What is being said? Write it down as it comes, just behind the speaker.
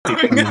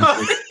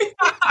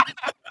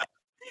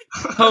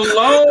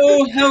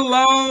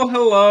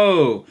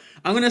Hello.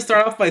 I'm gonna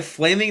start off by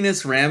flaming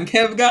this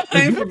Ramkev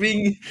guy for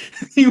being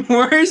the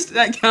worst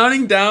at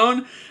counting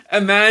down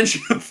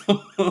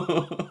imaginable.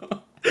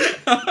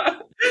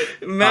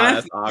 Math,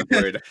 that's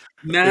awkward.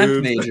 math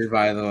Oops. major,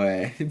 by the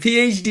way.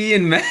 PhD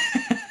in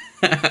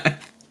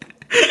math.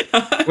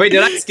 Wait,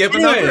 did I skip a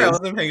number? I Anyways.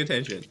 wasn't paying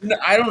attention. No,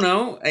 I don't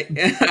know.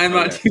 I'm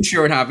not too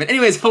sure what happened.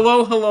 Anyways,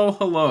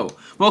 hello.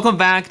 Welcome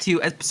back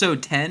to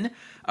episode 10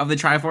 of the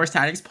Triforce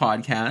Tactics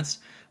podcast.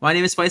 My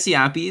name is Spicy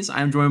Appies.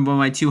 I'm joined by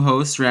my two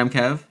hosts,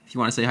 Ramkev, if you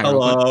want to say hi.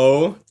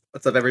 Hello.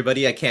 What's up,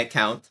 everybody? I can't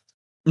count.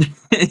 And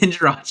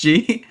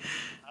Jirachi.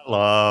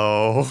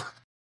 Hello.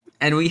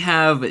 And we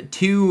have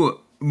two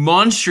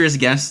monstrous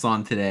guests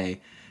on today.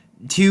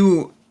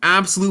 Two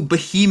absolute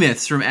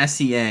behemoths from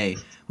SEA.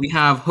 We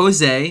have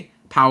Jose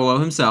Paolo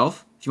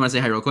himself, if you want to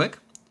say hi real quick.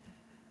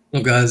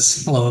 Hello,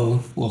 guys.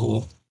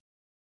 Hello.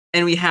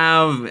 And we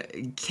have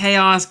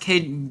Chaos,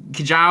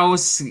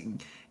 Kajaos,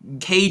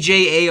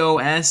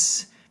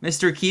 KJAOS,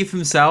 Mr. Keith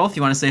himself.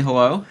 You want to say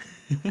hello?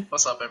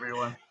 What's up,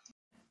 everyone?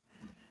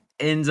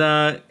 And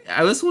I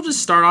guess we'll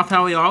just start off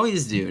how we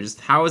always do. Just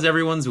how was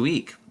everyone's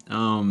week? We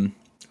can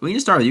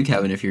just start with you,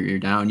 Kevin, if you're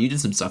down. You did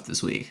some stuff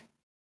this week.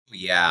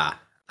 Yeah,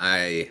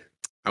 I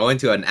went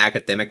to an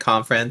academic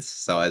conference,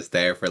 so I was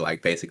there for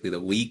like basically the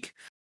week.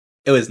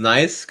 It was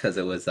nice because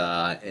it was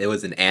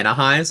in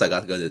Anaheim, so I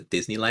got to go to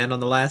Disneyland on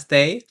the last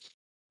day.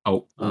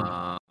 Oh.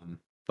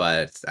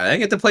 But I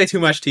didn't get to play too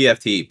much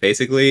TFT.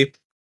 Basically,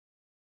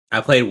 I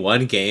played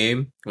one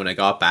game when I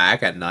got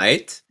back at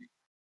night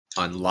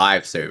on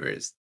live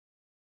servers,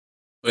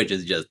 which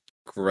is just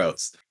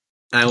gross.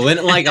 And I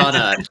went like on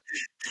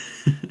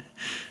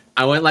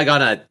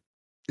a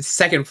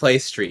second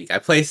place streak. I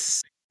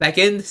placed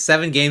second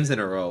 7 games in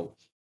a row.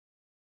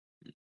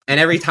 And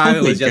every time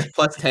it was just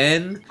plus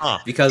 10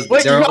 because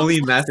there are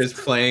only methods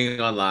playing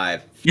on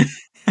live.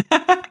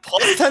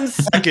 Plus 10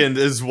 second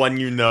is when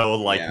you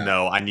know,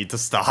 no, I need to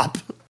stop.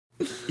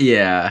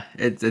 Yeah,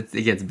 it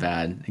gets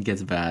bad. It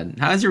gets bad.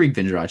 How's your week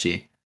been,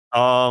 Jirachi?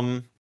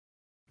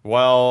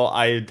 Well,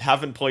 I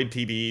haven't played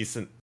PBE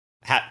since...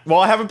 I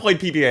haven't played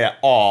PBE at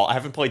all. I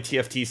haven't played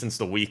TFT since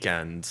the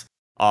weekend.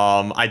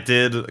 I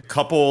did a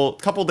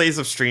couple days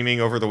of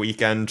streaming over the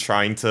weekend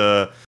trying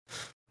to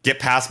get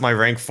past my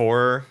rank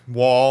 4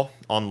 wall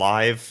on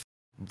live.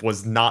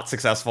 Was not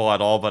successful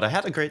at all, but I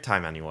had a great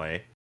time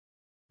anyway.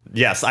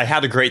 Yes, I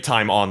had a great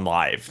time on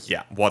live.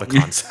 Yeah, what a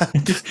concept.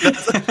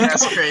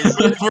 That's crazy.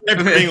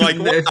 Being like,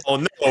 wow,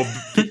 no,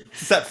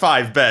 set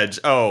 5 Bedge.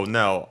 Oh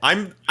no.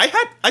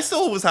 I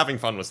still was having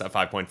fun with set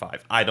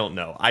 5.5. I don't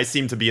know. I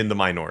seem to be in the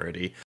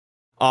minority.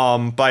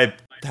 But I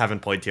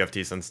haven't played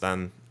TFT since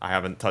then. I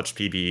haven't touched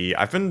PBE.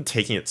 I've been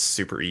taking it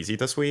super easy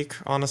this week,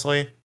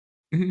 honestly.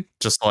 Mm-hmm.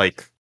 Just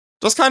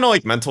kind of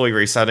like mentally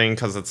resetting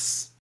because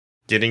it's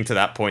getting to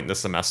that point in the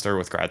semester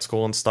with grad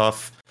school and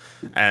stuff.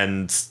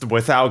 And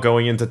without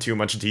going into too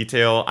much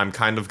detail, I'm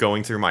kind of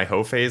going through my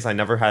Ho phase. I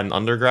never had an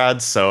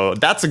undergrad, so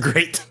that's a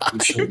great time.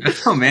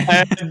 Oh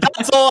man, and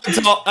that's all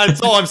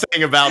I'm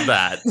saying about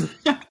that.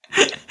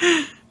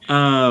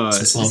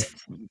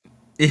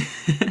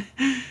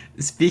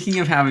 Speaking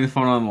of having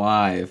fun on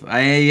live,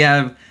 I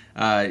have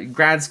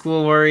grad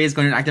school worries,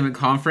 going to an academic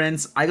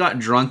conference. I got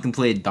drunk and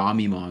played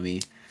Dami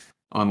Mommy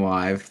on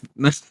live.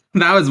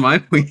 That was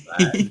my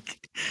week.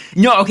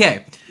 No,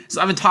 okay. So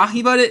I've been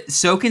talking about it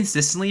so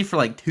consistently for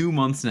like 2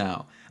 months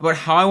now about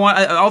how I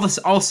want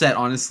all set,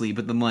 honestly.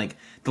 But then like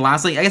the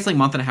last I guess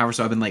month and a half or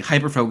so, I've been like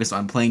hyper focused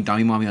on playing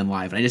Dami Mommy on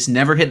live, and I just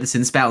never hit the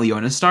Sinspat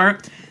Leona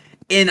start.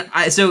 And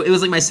so it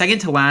was like my second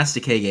to last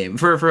decay game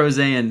for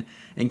Jose and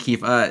Keith.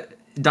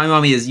 Dami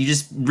Mommy is you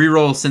just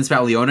reroll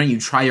Sinspat Leona and you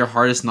try your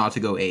hardest not to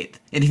go 8th,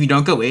 and if you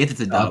don't go 8th, it's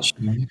a dub.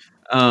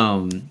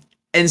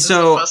 And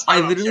so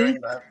I literally.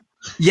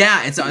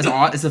 Yeah, it's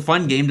a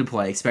fun game to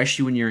play,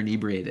 especially when you're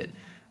inebriated.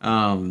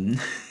 And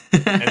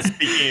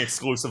speaking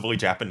exclusively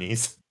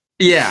Japanese.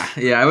 Yeah,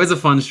 it was a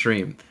fun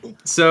stream.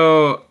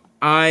 So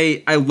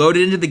I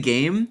loaded into the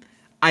game.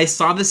 I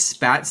saw the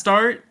spat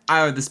start,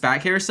 the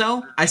spat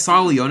carousel. I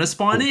saw Leona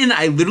spawn in, and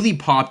I literally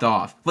popped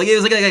off. Like it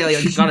was like I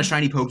got a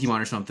shiny Pokemon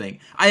or something.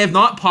 I have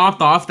not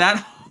popped off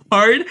that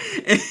hard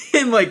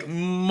in like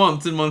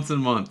months and months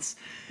and months.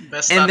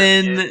 And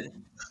then.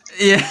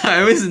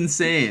 Yeah, it was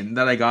insane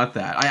that I got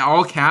that. I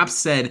all caps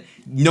said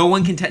no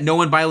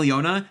one buy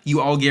Leona.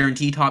 You all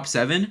guarantee top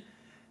 7.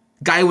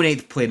 Guy went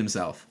 8th, played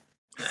himself.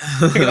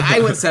 I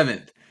went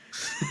 7th.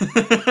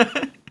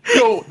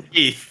 Go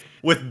 8th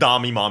with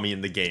Dami Mommy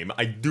in the game.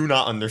 I do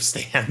not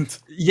understand.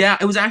 Yeah,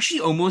 it was actually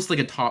almost like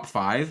a top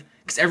 5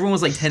 because everyone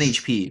was like 10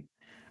 HP.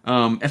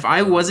 If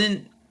I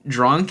wasn't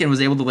drunk and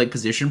was able to like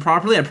position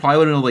properly, I probably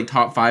would have been like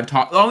top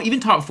 5, even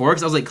top 4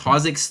 because I was like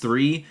Kha'Zix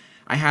 3.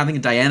 I had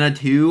like Diana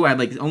 2. I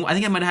think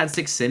I might have had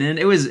 6 Sinnin.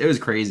 It was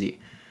crazy.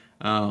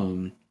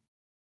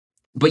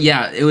 But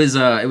yeah, it was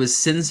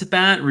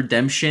Sinspat,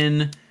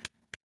 Redemption,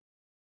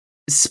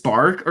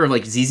 Spark, or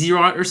like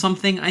Zizirot or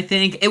something. I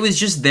think it was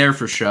just there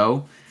for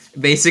show.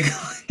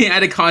 Basically, I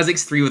had a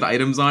Kha'Zix 3 with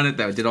items on it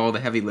that did all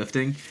the heavy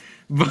lifting.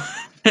 But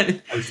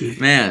I see.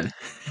 man,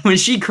 when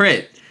she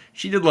crit,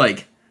 she did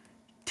like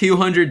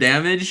 200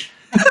 damage.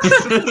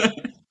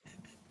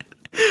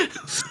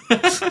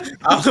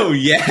 Oh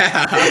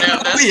yeah.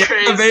 Damn, that's Yeah,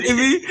 crazy.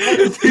 baby.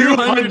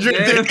 200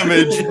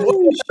 damage.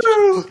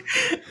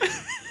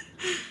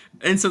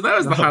 And so that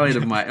was the highlight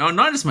of my,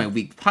 not just my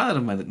week, highlight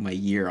of my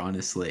year,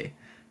 honestly.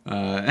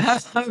 How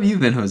have you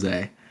been,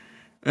 Jose?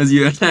 As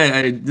you,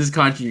 I just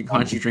caught you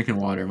drinking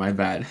water. My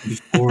bad.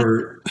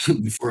 Before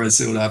I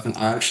say what happened,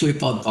 I actually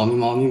thought Dami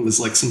Mommy was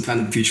like some kind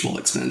of beach wall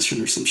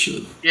expansion or some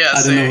shit. Yeah,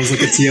 I didn't know it same. was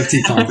like a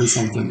TFT comp or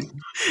something.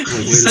 Like, You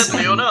wait a said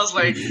second. Leona, I was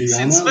like, Leona?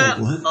 since Like,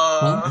 when? what?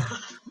 Huh?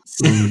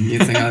 Some new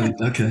thing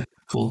okay,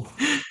 cool.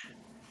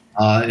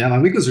 Yeah, my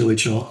week was really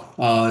chill.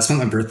 I spent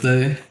my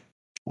birthday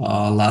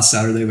last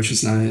Saturday, which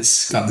was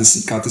nice. Got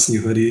this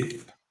new hoodie.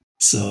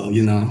 So,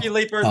 you know. Happy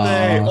late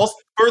birthday! Also,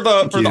 for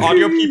thank the you.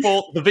 audio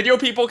people, the video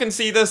people can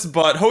see this,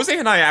 but Jose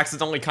and I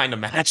accidentally kind of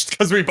matched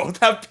because we both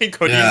have pink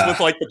hoodies Yeah. with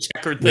like the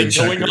checkered The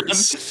thing going on.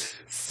 checkers.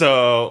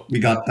 So We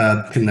got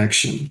that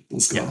connection.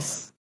 Let's go.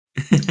 yes,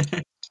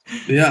 But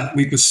yeah,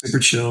 week was super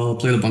chill.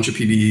 Played a bunch of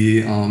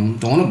PvE.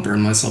 Don't want to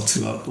burn myself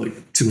too much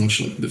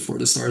like before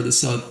the start of the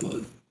set,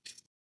 but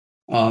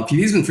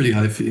PvE's been pretty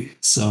hypey.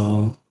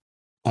 So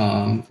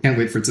can't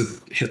wait for it to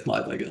hit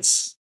live, I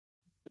guess.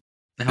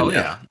 Hell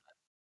Yeah.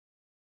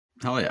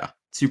 yeah.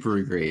 Super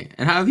agree.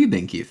 And how have you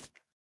been, Keith?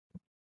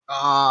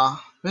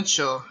 Been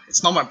chill.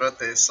 It's not my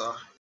birthday, so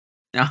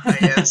I I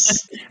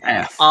guess.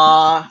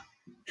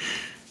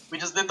 We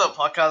just did the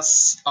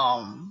podcast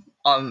on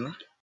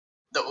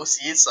the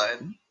OCE side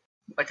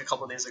like a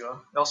couple days ago.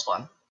 That was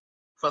fun.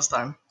 First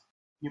time,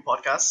 new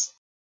podcast,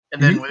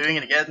 and then we're doing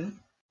it again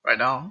right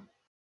now.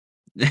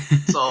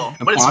 So,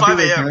 but it's 5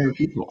 a.m.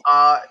 People.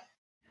 I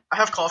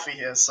have coffee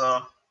here,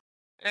 so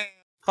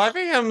 5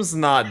 a.m.'s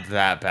not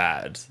that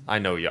bad. I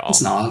know y'all.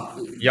 It's not.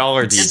 Y'all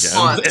are It's DJs.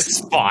 fun. It's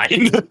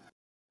fine.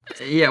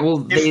 Yeah, well,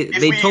 they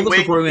told us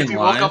before we went if we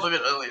woke up live. a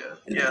bit earlier,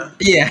 yeah.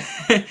 Yeah,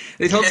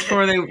 they told us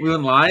before we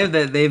went live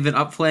that they've been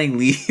up playing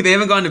League. They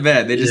haven't gone to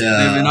bed. They've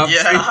been up Yeah.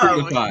 straight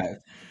through the 5.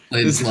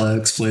 Played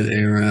Flex, played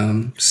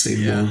ARAM, stayed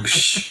Yeah.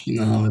 woke. You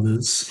know how it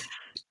is.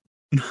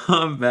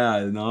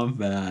 Not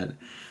bad.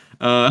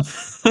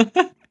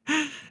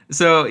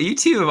 So you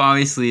two have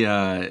obviously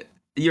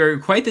you're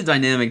quite the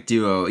dynamic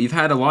duo. You've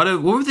had a lot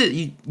of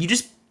you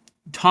just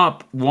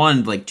top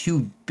won like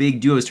 2 big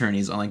duos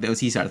tourneys on like the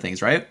OC side of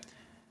things, right?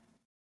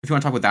 If you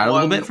want to talk about that a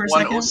little bit for a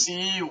second. One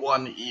OC,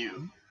 one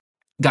EU.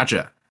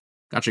 Gotcha.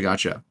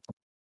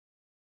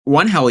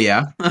 One, hell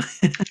yeah.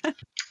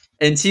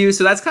 And 2,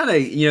 so that's kind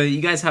of, you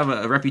guys have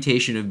a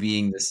reputation of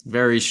being this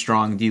very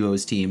strong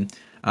duos team.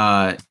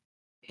 And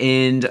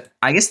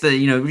I guess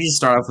we just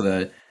start off with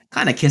a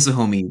kind of kiss a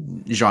homie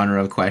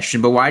genre of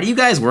question, but why do you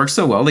guys work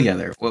so well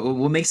together?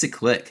 What makes it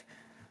click?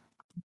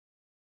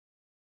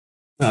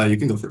 You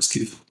can go first,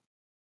 Keith.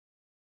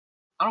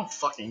 I don't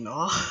fucking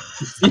know.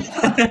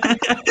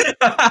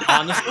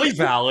 Honestly,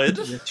 valid.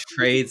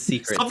 Trade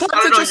secrets. Sometimes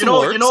I it don't just know.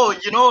 works.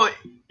 You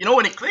know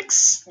when it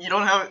clicks, you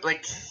don't have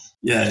like.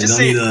 Yeah, You just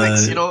say it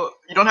clicks. You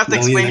don't have to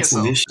explain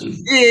yourself.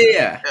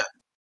 Yeah.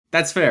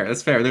 That's fair.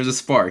 There's a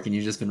spark, and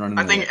you've just been running.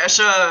 I think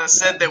Esha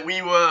said that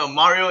we were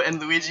Mario and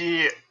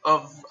Luigi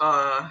of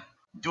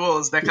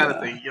duels, that kind of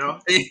thing.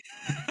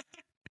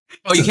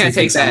 Oh, you can't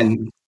take that.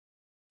 Um,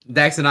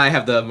 Dax and I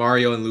have the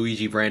Mario and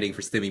Luigi branding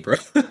for Stimmy, bro.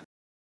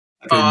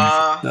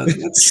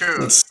 that's true.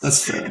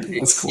 That's fair.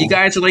 That's cool. You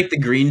guys are like the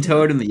green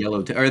toad and the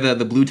yellow toad, or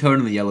the blue toad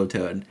and the yellow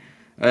toad.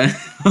 Like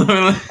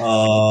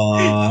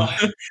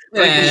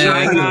the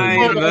shy guy.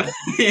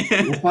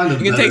 We'll find a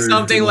You can take better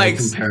something duo like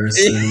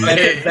comparison.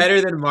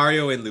 better than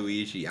Mario and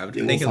Luigi. I'm Yeah,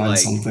 we'll thinking find like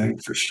something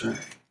for sure.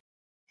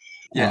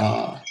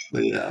 Yeah.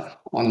 But yeah,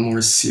 on a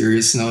more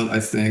serious note, I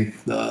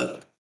think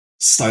that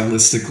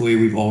stylistically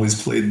we've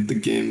always played the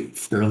game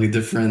fairly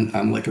different.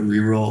 I'm like a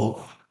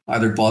reroll,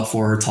 either bot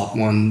 4 or top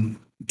 1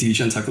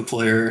 degen type of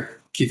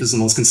player. Keith is the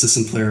most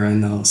consistent player I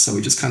know, so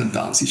we just kind of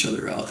balance each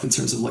other out in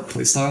terms of like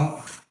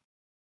playstyle.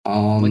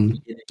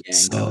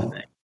 So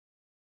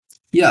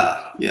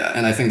yeah,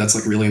 and I think that's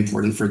like really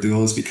important for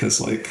duos because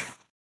like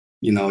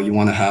you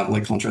want to have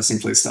like contrasting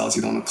playstyles.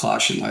 You don't want to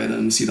clash in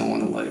items. You don't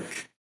want to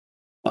like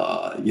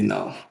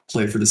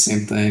play for the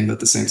same thing, but at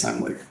the same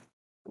time like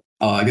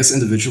I guess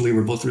individually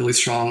we're both really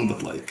strong,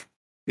 but like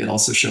it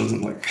also shows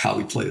in like how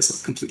we play is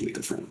like completely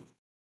different.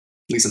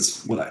 At least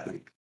that's what I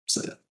think.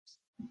 So yeah.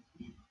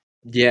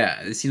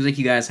 Yeah, it seems like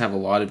you guys have a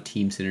lot of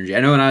team synergy. I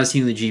know when I was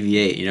teaming the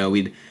GV8,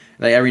 we'd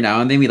like every now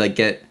and then we like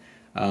get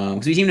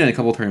because we teamed in a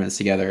couple tournaments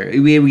together.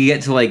 We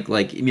get to like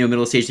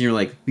middle stage and you're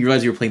like we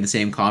realize you were playing the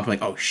same comp. We're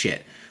like, oh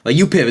shit, like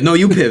you pivot, no,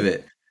 you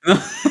pivot.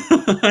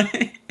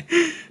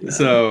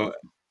 So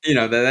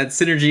that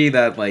synergy,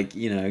 that like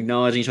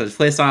acknowledging each other's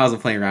play styles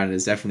and playing around it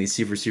is definitely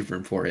super super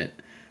important.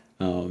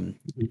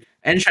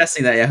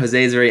 Interesting that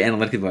Jose is very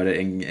analytic about it,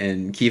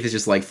 and Keith is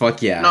just like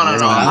fuck yeah. No.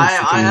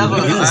 I have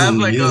like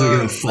he doesn't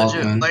give a fuck,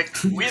 legit man. like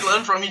we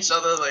learn from each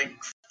other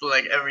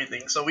like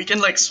everything, so we can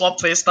like swap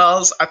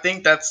playstyles. I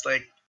think that's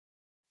like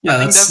Yeah, I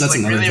think that's like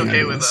another really thing I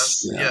okay with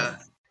noticed. us. Yeah. And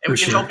for we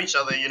can sure. help each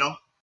other.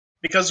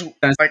 because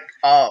That's- like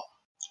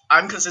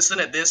I'm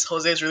consistent at this,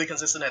 Jose is really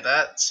consistent at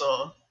that,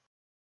 so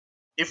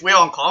if we're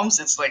on comms,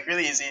 it's like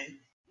really easy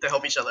to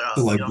help each other out.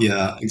 So, like, you know?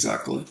 yeah,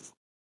 exactly.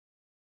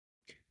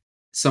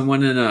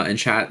 Someone in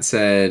chat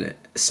said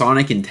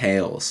Sonic and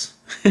Tails.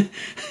 Well,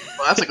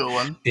 that's a good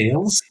one.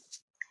 Tails?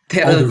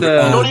 Tails, Oh,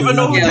 the- You don't even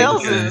know who yeah,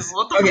 Tails okay. is.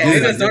 What the Okay, fuck? maybe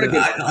Dude, that's not a good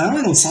I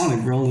don't know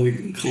Sonic, bro.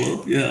 Like,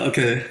 cool. Yeah,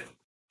 okay.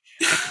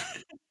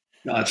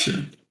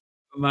 Gotcha.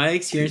 My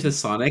experience with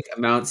Sonic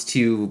amounts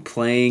to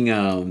playing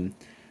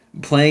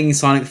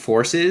Sonic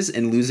Forces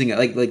and losing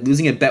like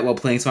losing a bet while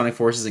playing Sonic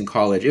Forces in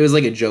college. It was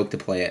like a joke to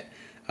play it.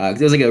 'Cause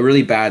it was like a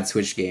really bad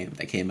Switch game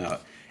that came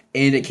out,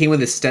 and it came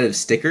with a set of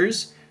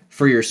stickers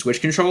for your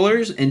Switch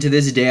controllers. And to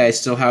this day, I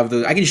still have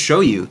those. I can show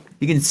you.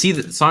 You can see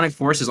the Sonic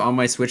Forces on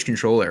my Switch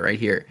controller right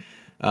here,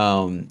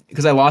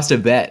 because I lost a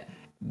bet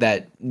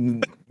that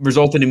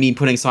resulted in me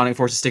putting Sonic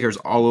Forces stickers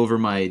all over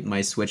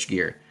my Switch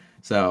gear.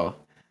 So,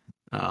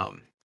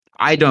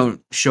 I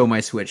don't show my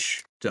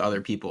Switch to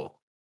other people.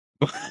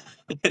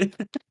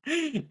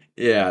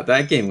 Yeah,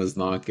 that game was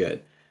not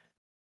good.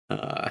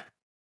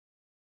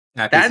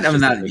 Happy's That- is I mean,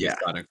 just that- the biggest yeah.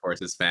 Sonic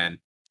Forces fan.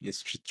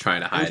 He's just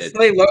trying to hide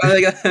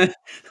it.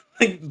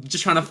 Like,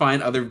 just trying to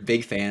find other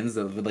big fans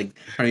that would like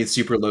trying to be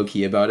super low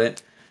key about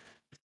it.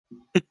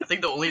 I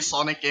think the only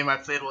Sonic game I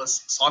played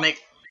was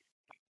Sonic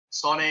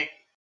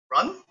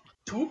Run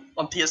 2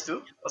 on PS2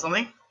 or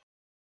something.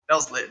 That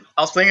was lit.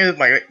 I was playing it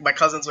with my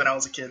cousins when I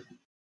was a kid.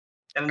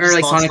 And Or just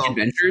like Sonic nonstop.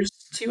 Adventures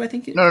too, I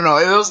think. No,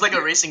 it was like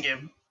a racing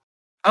game.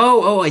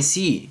 Oh, I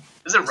see.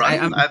 Is it Run?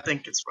 I'm- I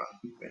think it's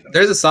Run. Wait, no.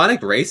 There's a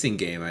Sonic racing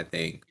game, I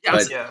think. Yeah,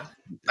 But Yeah,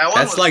 that one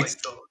that's was like-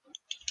 like dope.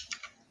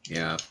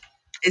 yeah.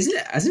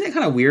 Isn't it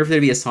kind of weird for there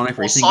to be a Sonic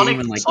Well, racing Sonic game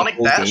and like Sonic the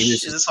whole Dash? game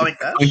Is it Sonic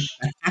Dash? going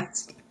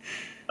fast?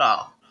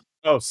 Oh,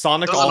 Oh,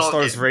 Sonic It was an All old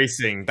Stars game.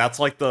 Racing. That's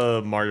like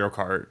the Mario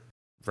Kart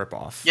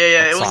ripoff. yeah.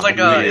 of It was Sonic.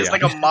 like it's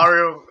like a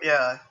Mario.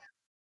 Yeah,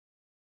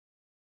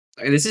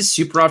 Okay, this is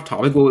super off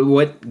topic. But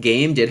what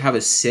game did have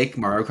a sick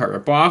Mario Kart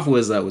ripoff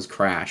was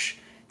Crash,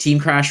 Team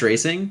Crash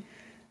Racing,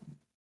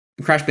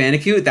 Crash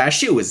Bandicoot. That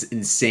shit was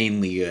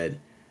insanely good.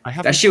 I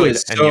haven't shit played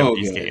was any so of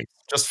these good. games.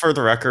 Just for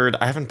the record,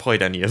 I haven't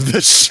played any of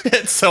this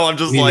shit, so I'm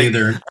just Me like,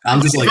 neither.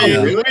 I'm just like, "Hey,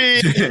 yeah.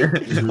 wait."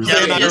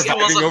 yeah. and I This are game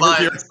was vibing a over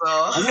here. vibe.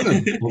 I was So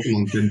like a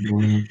Pokemon kid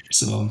growing up,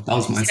 so that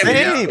was my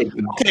Hey, thing.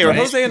 okay, are Right?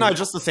 Jose and I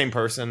just the same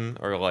person,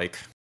 or like,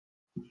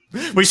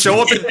 we show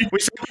up in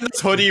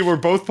this hoodie? We're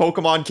both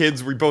Pokemon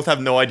kids. We both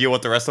have no idea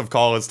what the rest of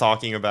call is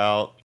talking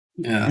about.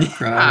 Yeah,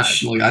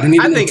 Crash. Like, I didn't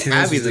even I know think Tails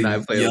Abby's was and the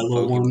I played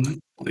yellow Pokemon. one.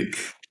 Like,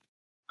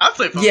 I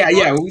played Pokemon.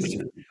 Yeah.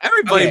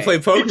 Everybody Okay.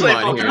 played We played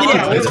Pokemon here. Pokemon.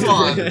 Yeah,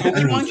 Pokemon. Pokemon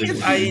Everyone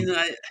kids. played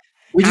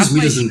we half just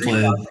my didn't stream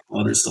play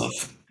other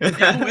stuff.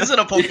 Yeah, who isn't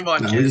a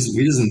Pokemon No, we kid? just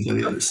didn't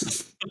play the other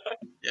stuff.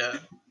 Yeah.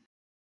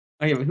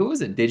 Okay, but who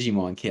was a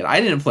Digimon kid?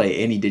 I didn't play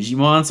any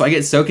Digimon, so I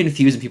get so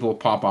confused when people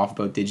pop off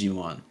about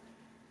Digimon.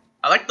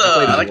 I like the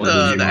I played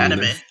the Digimon. anime.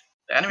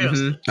 The anime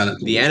was Mhm. Kind of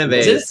The anime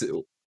Is is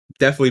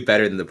definitely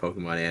better than the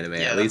Pokemon anime,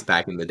 Yeah. at least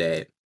back in the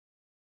day.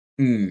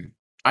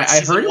 I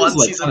season heard it was one,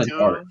 like season kind of two.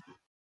 dark.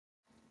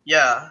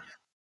 Yeah.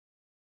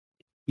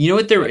 You know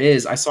what there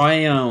is? I saw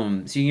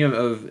speaking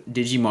of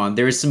Digimon,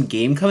 there is some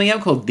game coming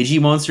out called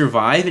Digimon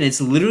Survive, and it's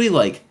literally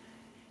like,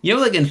 you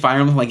know, like in Fire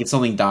Emblem, like if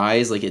something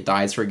dies, like it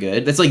dies for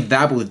good. That's like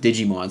that, but with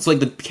Digimon. So like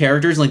the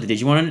characters and like the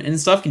Digimon and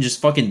stuff can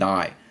just fucking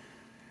die.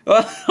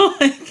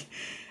 Like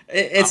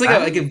it's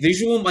like a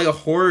visual, like a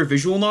horror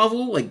visual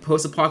novel, like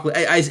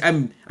post-apocalyptic.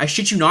 I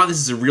shit you not, this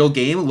is a real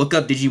game. Look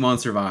up Digimon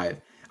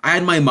Survive. I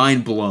had my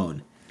mind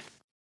blown.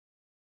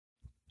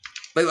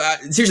 Like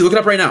seriously, look it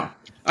up right now.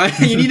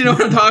 You need to know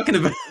what I'm talking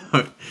about.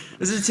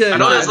 This is to. I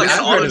know there's like I've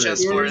an heard auto of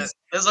chess it. for it.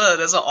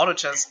 There's an auto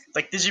chess,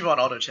 like Digimon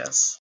auto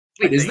chess.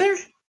 Wait, is there?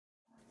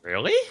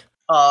 Really?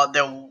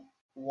 There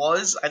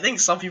was. I think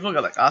some people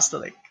got like asked to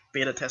like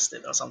beta test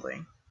it or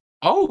something.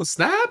 Oh,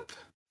 snap!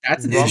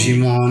 That's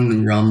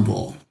Digimon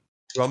Rumble.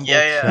 Rumble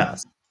Yeah.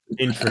 Chess.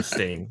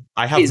 Interesting.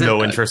 I have Is that no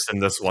the- interest in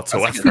this That's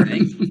like a whatsoever.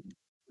 thing.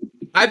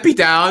 I'd be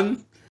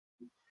down.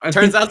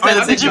 Turns out Oh,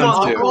 that's the it,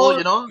 Digimon too. uncle,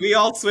 you know? We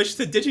all switched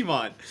to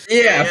Digimon.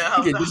 Yeah, Yeah,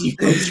 fucking no.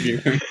 Digimon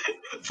streamer.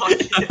 Fuck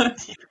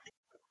it.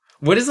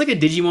 What is like a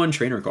Digimon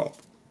trainer called?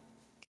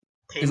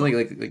 It's Tamer.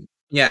 like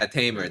Yeah,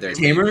 Tamer. They're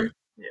Tamer.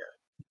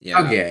 Yeah.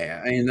 Okay,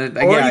 yeah. I mean, Or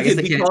yeah, I you guess could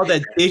they be can't. called a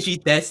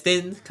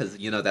Digidestined, because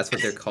that's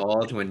what they're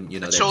called when The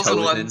they're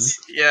chosen ones.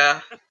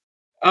 Yeah.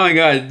 Oh my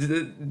god,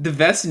 the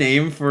best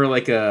name for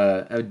like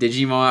a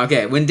Digimon.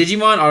 Okay, when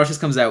Digimon Auto Chess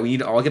comes out, we need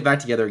to all get back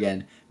together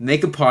again,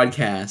 make a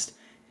podcast,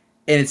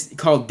 and it's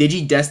called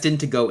Digi Destined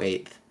to Go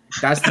 8th.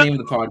 That's the name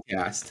of the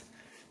podcast.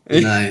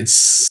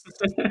 Nice.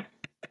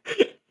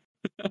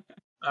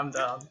 I'm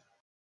down.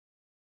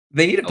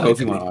 They need a Oh, it's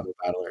Pokemon weird. Auto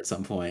Battler at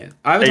some point.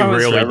 I haven't They talked about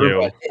this really forever, do.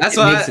 but That's it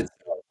what makes I- it so.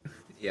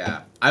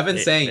 Yeah. I've been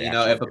They- saying, they if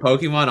actually a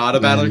Pokemon Auto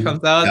Battler Mhm.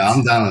 comes out, Yeah,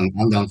 I'm down.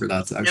 I'm down for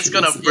that. Actually, It's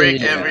gonna break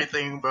yeah.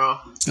 everything, bro.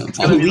 gonna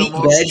gonna be the Elite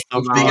most Veg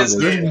Pokemon biggest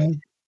was-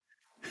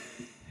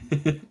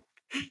 game.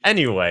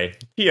 Anyway,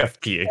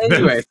 PFP.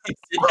 Anyway,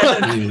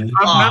 Anyway,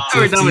 I'm not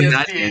sure we're done with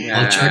that. TFT. yet.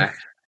 I'll check.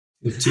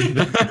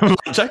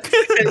 Check.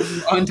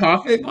 On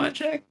topic, want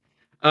to check?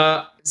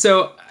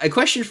 So a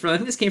question from, I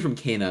think this came from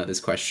Kana. This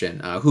question,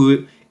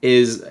 who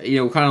is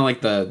kind of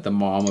like the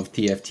mom of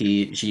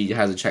TFT. She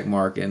has a check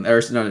mark and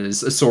or no,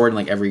 it's a sword in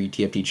like every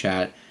TFT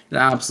chat. An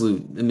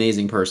absolute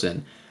amazing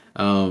person.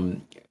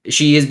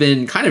 She has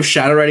been kind of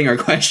shadow writing our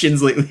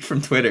questions lately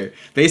from Twitter.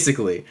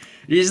 Basically,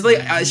 she's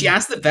like she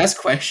asks the best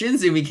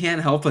questions and we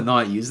can't help but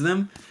not use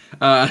them.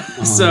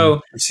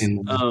 So I've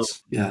seen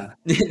those. Yeah.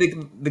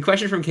 the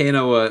question from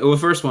Kano, the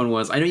first one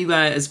was, I know you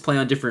guys play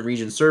on different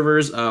region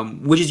servers.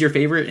 Which is your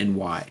favorite and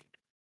why?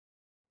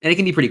 And it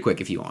can be pretty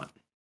quick if you want.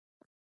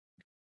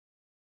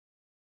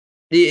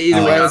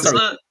 Either way, let's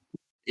start with,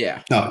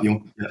 yeah. No,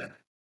 yeah.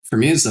 For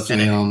me, it's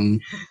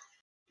definitely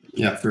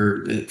yeah.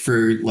 For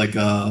like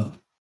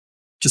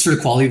just for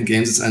the quality of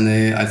games, it's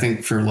NA. I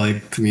think for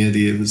like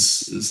community,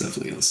 it's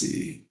definitely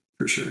OC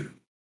for sure.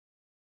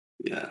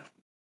 Yeah.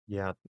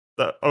 Yeah.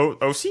 The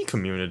OC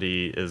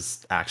community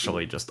is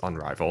actually just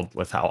unrivaled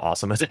with how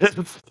awesome it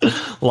is.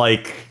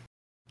 Like,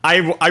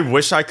 I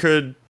wish I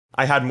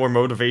had more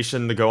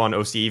motivation to go on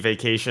OC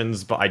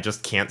vacations, but I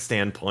just can't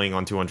stand playing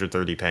on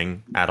 230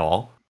 ping at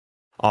all.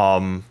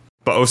 But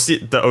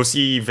the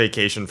OC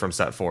vacation from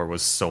Set 4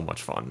 was so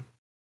much fun,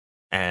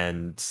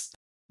 and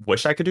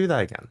wish I could do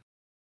that again.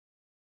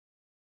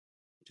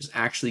 Just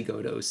actually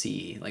go to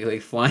OC,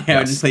 like fly out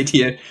and just play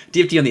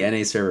TFT on the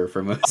NA server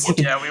for most.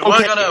 Yeah, we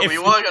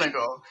were gonna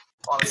go.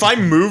 If I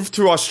moved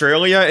to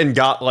Australia and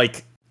got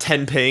like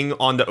 10 ping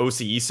on the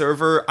OCE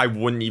server, I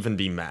wouldn't even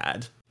be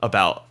mad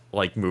about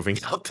like moving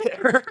out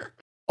there.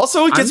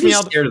 Also, it gets me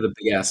out. Scared of the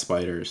big ass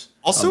spiders.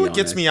 Also, it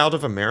gets me out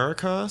of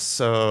America.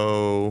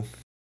 So,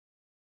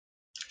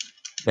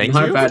 thank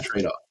Not you. a bad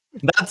trade-off.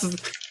 That's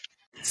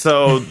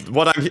so.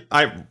 What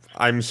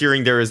I'm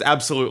hearing, there is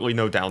absolutely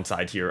no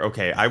downside here.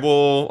 Okay, I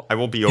will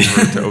be over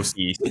to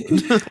OCE.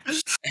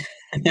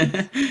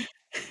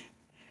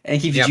 And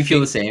Keith, did you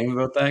feel the same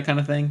about that kind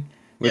of thing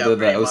with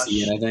the OC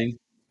and everything?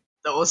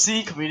 The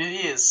OC community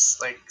is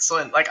like so.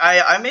 Like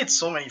I made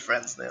so many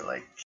friends there.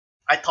 Like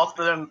I talk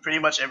to them pretty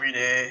much every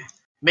day.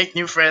 Make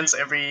new friends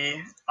every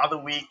other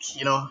week.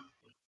 You know,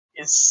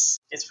 it's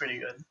pretty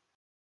good.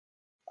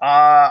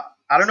 I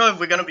don't know if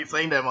we're gonna be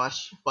playing that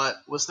much, but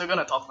we're still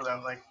gonna talk to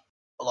them like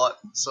a lot.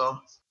 So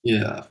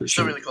yeah, for sure.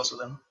 Still really close with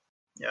them.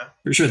 Yeah.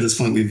 For sure, at this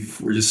point,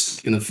 we're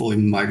just gonna fully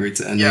migrate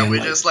to NA. Yeah, we're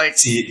and, just like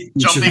see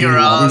jumping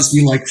around. Just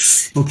be like,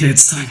 okay,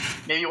 it's time.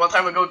 Maybe one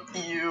time we'll go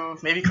EU,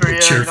 maybe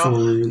Korea.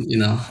 Careful,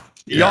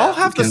 Y'all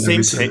have the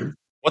same ping.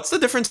 What's the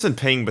difference in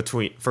ping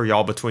between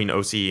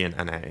OC and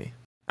NA?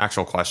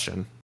 Actual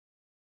question.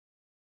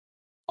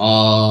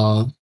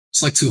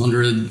 It's like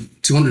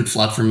 200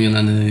 flat for me in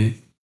NA,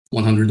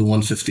 100 to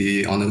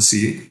 150 on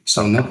OC.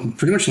 So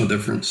pretty much no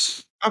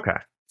difference. Okay.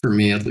 For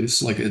me, at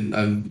least, like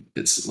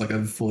it's like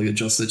I've fully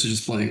adjusted to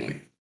just playing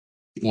like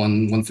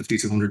 150,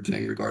 200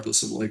 ping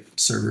regardless of like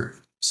server.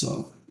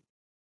 So,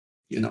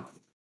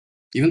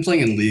 even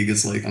playing in League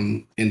is like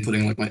I'm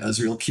inputting like my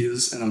Ezreal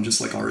cues and I'm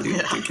just like already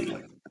thinking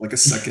like a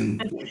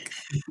second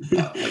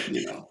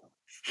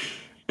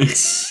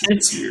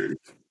it's weird.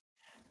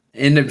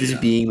 End up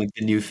just being like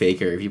the new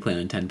faker if you play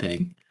on 10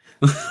 ping.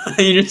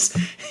 you just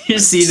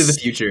see into the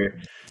future.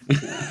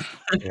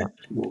 Yeah.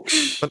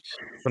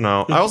 But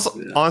no, I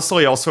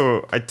honestly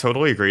I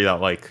totally agree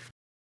that like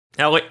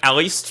at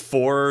least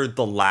for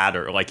the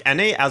latter, like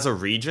NA as a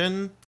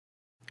region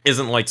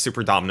isn't like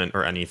super dominant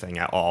or anything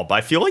at all. But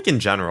I feel like in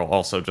general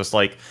also just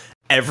like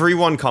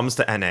everyone comes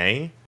to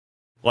NA,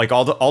 like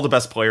all the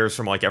best players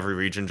from like every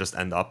region just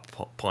end up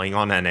playing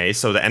on NA.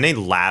 So the NA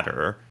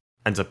ladder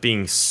ends up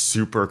being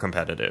super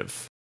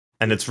competitive,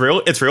 and it's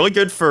really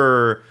good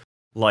for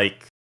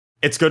like.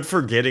 It's good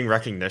for getting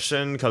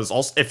recognition, because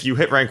also if you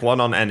hit rank 1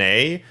 on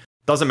NA,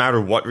 doesn't matter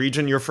what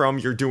region you're from,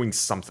 you're doing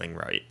something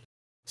right.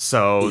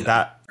 So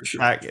that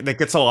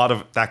gets a lot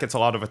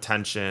of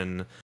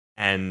attention,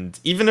 and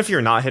even if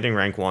you're not hitting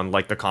rank 1,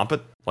 like the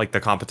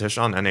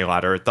competition on NA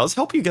ladder, it does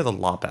help you get a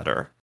lot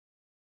better.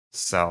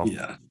 So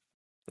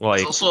like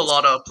there's also a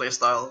lot of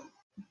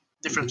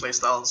different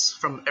playstyles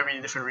from every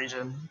different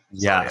region.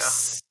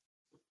 Yes. So,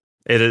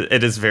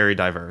 it is very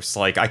diverse.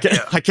 Like I can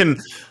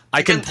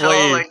tell,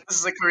 play like this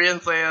is a Korean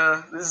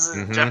player, this is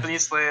a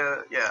Japanese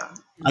player. Yeah,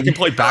 I can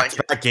play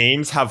back-to-back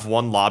games, have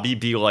one lobby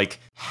be like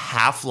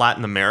half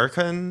Latin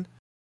American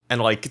and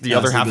like the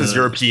other half is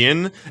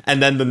European,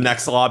 and then the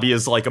next lobby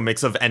is like a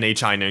mix of NA,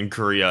 China, and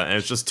Korea, and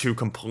it's just two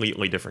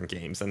completely different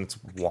games, and it's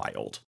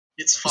wild.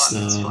 It's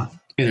fun. It's fun.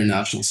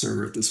 International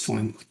server at this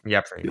point.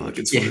 Yeah, pretty much. Like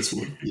it's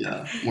what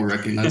it's more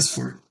recognized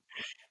for.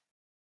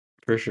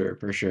 For sure.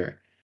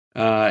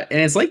 And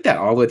it's like that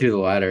all the way through the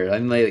ladder.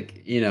 I'm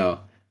like,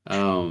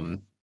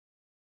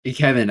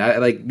 Kevin, I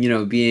like,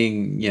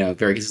 being,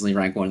 very consistently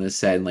ranked 1 in this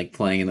set and like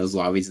playing in those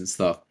lobbies and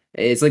stuff.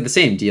 It's like the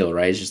same deal,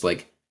 right? It's just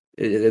like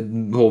a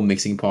whole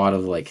mixing pot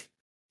of like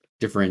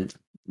different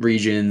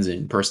regions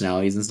and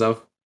personalities and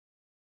stuff.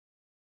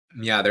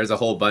 Yeah, there's a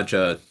whole bunch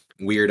of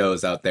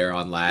weirdos out there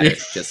on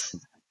ladders just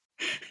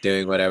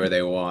doing whatever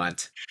they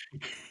want.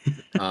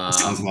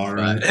 Sounds about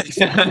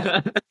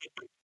right.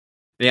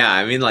 Yeah,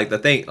 I mean, like the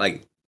thing,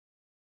 like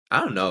I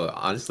don't know.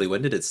 Honestly,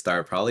 when did it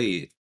start?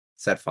 Probably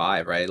set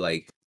 5, right?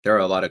 Like there are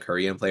a lot of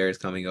Korean players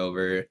coming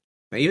over.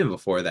 Even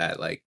before that,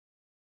 like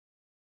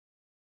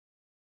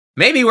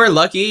maybe we're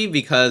lucky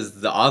because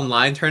the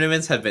online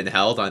tournaments have been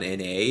held on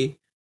NA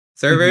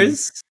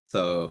servers.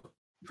 So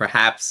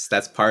perhaps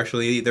that's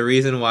partially the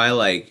reason why,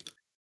 like,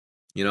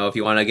 if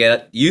you want to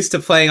get used to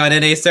playing on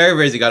NA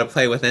servers, you got to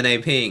play with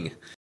NA ping.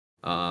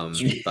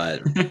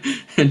 But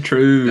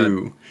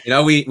True.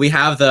 we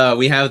have the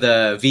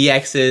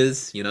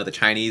VXs, the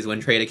Chinese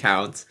win trade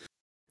accounts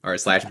or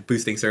slash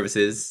boosting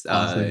services.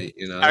 Awesome.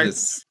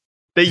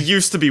 They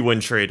used to be win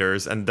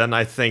traders, and then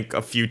I think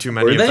a few too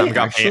many Were of they them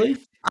got actually?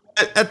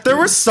 There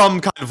was some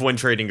kind of win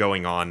trading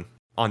going on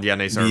the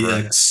NA server.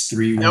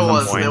 VX3. There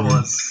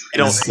was.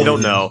 I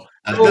don't know.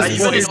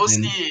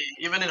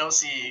 Even in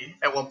OC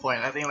at one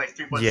point, I think like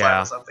 3.5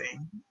 Yeah. or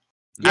something.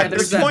 Yeah, At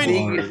there's this that point,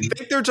 big. I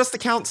think they're just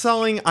account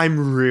selling.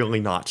 I'm really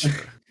not sure.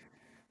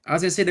 I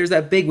was gonna say there's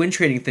that big win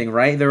trading thing,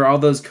 right? There are all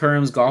those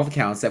Kurum's golf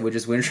accounts that would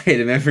just win trade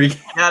him every game.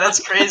 Yeah, that's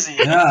crazy.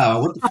 Yeah,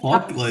 what the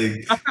fuck?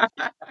 Like,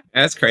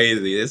 That's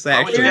crazy. It's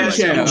Why would you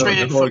actually guys Yeah.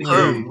 trade for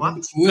Kerm?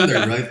 What? who in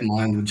their right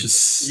mind would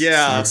just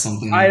Yeah. start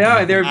something? I know,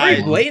 like and they were very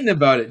I- blatant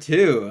about it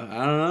too.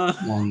 I don't know.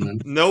 Come on,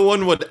 man. No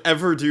one would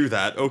ever do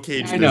that.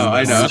 Okay, I know.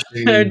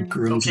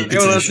 Kurum's Okay,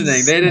 You're reputation.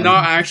 listening. They did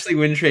not actually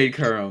win trade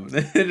Kurum.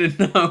 They did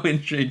not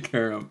win trade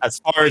Kurum. As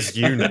far as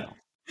you know.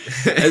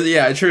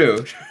 Yeah,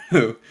 true.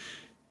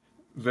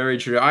 Very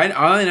true.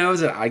 All I know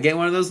is that I get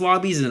one of those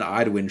lobbies and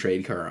I'd win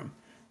trade Kurum.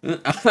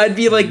 I'd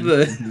be like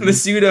the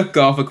pseudo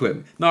golf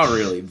equipment. Not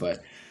really,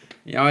 but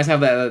you always have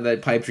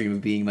that pipe dream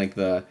of being like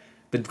the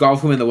golf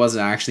equipment that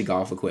wasn't actually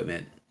golf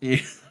equipment.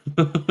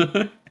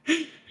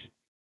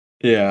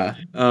 Yeah.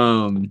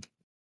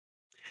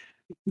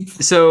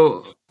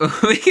 So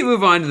we can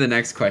move on to the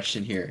next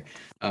question here.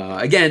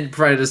 Again,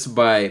 provided us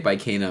by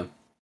Kana.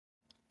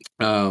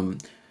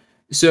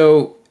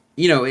 So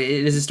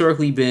it has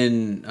historically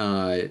been.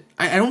 I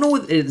don't know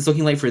what it's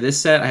looking like for this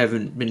set. I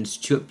haven't been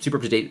super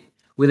up to date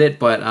with it,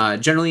 but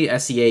generally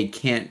SEA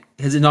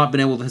has not been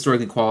able to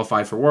historically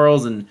qualify for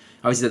Worlds, and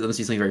obviously that must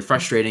be something very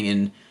frustrating.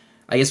 And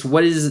I guess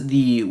what is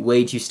the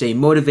way to stay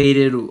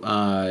motivated?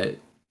 And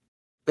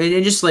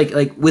just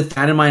like with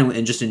that in mind,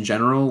 and just in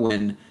general,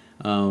 when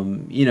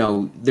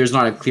there's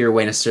not a clear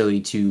way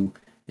necessarily to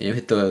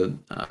hit the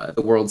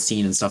world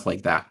scene and stuff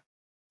like that.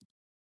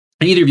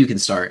 And either of you can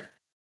start.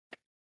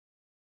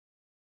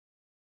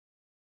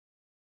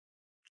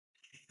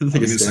 Give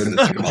me a second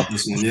to think about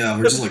this one. Yeah,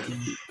 we're just like,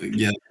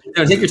 yeah.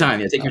 No, take your time.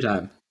 Yeah, take your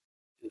time.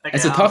 Like,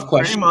 It's a tough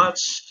question.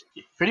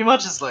 Pretty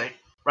much is like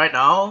right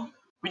now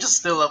we just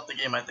still love the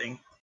game. I think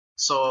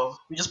so.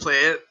 We just play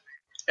it,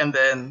 and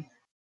then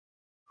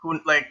for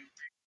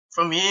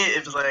me,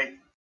 if it's like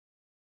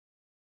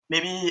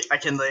maybe I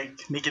can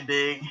like make it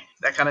big,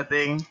 that kind of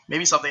thing.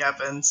 Maybe something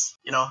happens.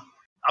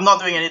 I'm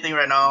not doing anything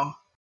right now,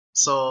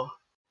 so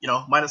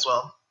might as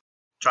well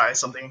try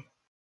something.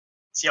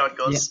 See how it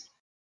goes. Yeah.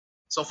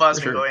 So far, it's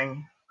For been sure.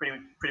 going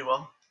pretty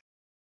well.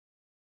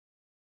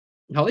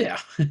 Hell yeah!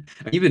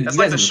 That's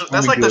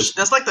like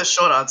the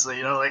short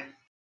answer. Like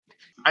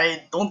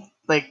I don't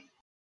like.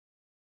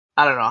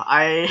 I don't know.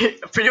 I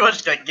pretty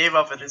much gave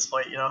up at this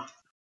point.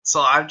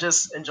 So I'm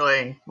just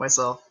enjoying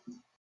myself.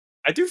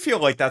 I do feel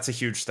like that's a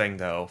huge thing,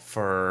 though,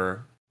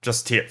 for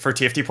just for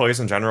TFT players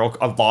in general.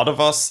 A lot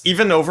of us,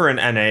 even over in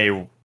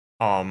NA,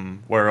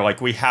 where like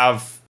we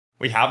have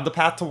the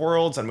path to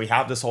Worlds and we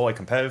have this whole like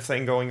competitive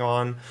thing going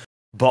on,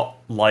 but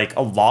like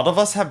a lot of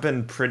us have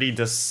been pretty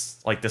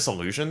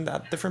disillusioned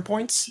at different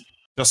points,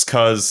 just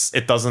because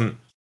it doesn't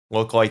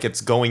look like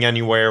it's going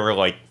anywhere, or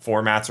like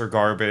formats are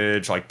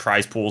garbage, like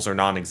prize pools are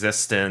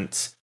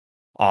non-existent,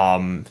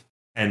 and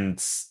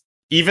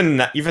even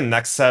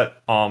next set,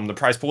 the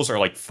prize pools are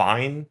like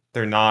fine.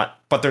 They're not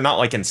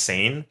like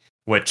insane.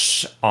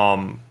 Which,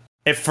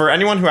 if for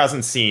anyone who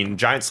hasn't seen,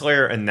 Giant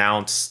Slayer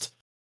announced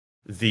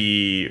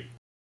the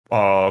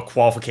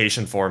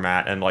qualification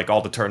format and like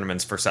all the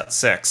tournaments for set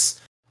 6.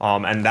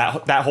 And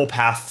that whole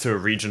path to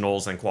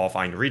regionals and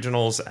qualifying to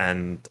regionals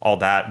and all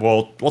that.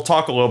 We'll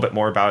talk a little bit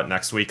more about it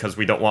next week, because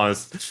we don't want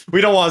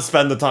to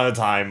spend a ton of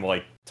time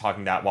like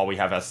talking that while we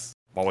have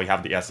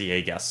the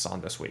SEA guests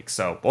on this week.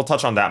 So we'll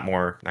touch on that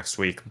more next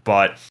week.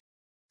 But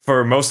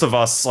for most of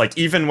us, like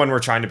even when we're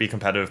trying to be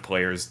competitive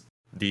players,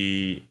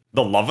 the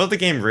love of the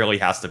game really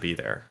has to be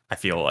there, I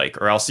feel like,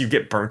 or else you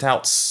get burnt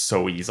out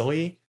so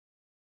easily.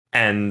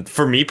 And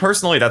for me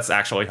personally, that's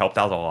actually helped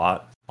out a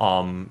lot.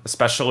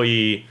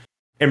 Especially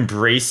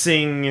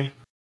embracing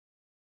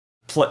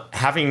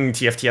having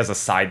TFT as a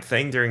side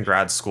thing during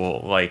grad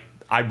school. Like,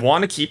 I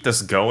want to keep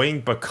this going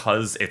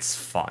because it's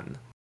fun.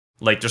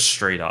 Like, just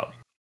straight up.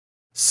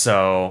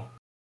 So,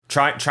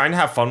 trying to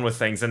have fun with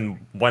things, and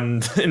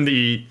when in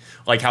the,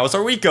 like, how's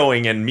our week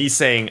going, and me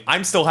saying,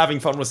 I'm still having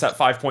fun with set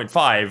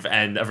 5.5,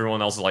 and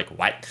everyone else is like,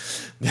 what?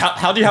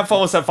 How do you have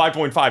fun with set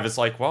 5.5? It's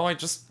like, well, I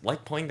just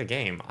like playing the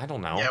game. I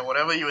don't know. Yeah,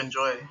 whatever you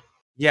enjoy.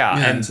 Yeah,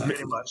 and exactly.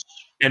 Pretty much.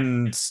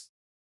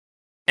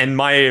 and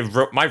my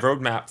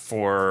roadmap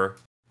for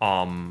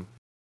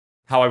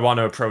how I want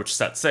to approach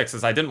set 6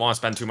 is I didn't want to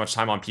spend too much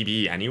time on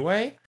PBE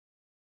anyway.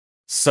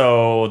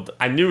 So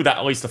I knew that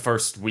at least the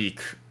first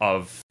week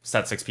of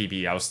set 6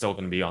 PBE, I was still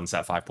going to be on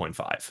set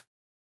 5.5.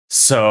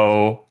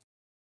 So,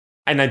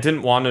 and I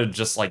didn't want to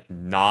just like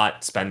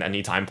not spend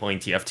any time playing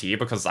TFT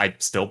because I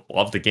still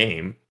love the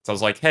game. So I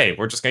was like, hey,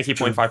 we're just going to keep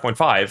playing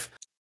 5.5.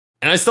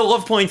 And I still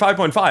love playing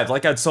 5.5.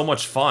 Like, I had so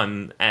much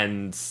fun,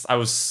 and I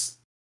was,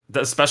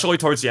 especially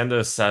towards the end of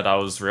the set, I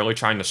was really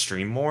trying to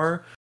stream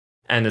more.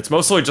 And it's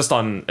mostly just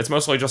on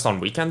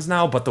weekends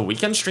now, but the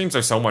weekend streams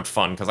are so much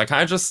fun because I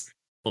kind of just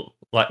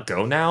let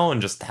go now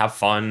and just have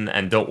fun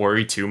and don't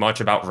worry too much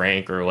about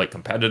rank or like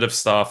competitive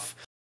stuff.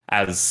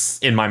 As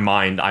in my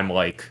mind, I'm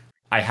like,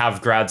 I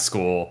have grad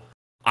school.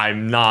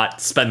 I'm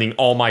not spending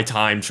all my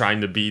time trying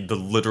to be the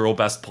literal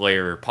best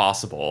player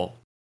possible.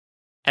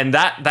 And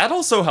that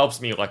also helps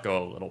me let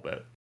go a little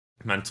bit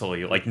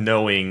mentally, like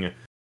knowing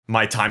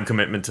my time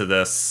commitment to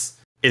this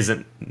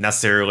isn't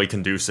necessarily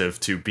conducive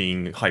to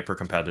being hyper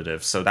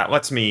competitive. So that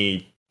lets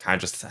me kind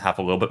of just have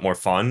a little bit more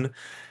fun.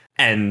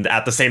 And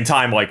at the same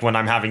time, like when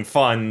I'm having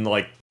fun,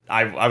 like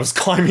I was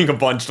climbing a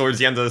bunch towards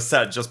the end of the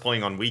set just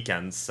playing on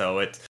weekends. So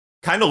it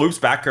kind of loops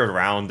back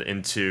around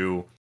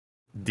into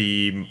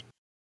the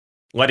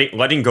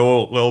letting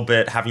go a little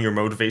bit, having your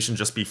motivation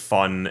just be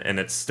fun, and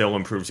it still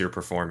improves your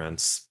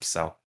performance.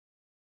 So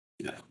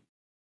Yeah.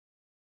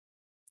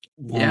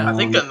 Yeah. I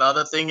think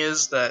another thing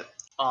is that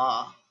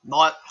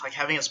not like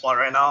having a spot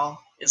right now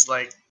is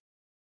like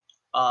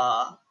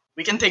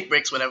we can take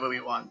breaks whenever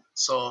we want,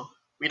 so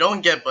we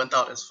don't get burnt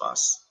out as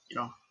fast,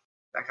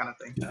 that kind of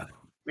thing. Yeah.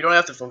 We don't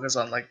have to focus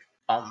on like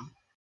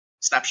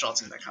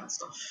snapshots and that kind of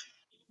stuff,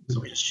 so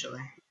we're just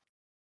chilling.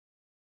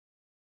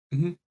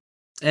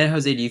 And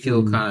Jose, do you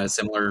feel Mm. kind of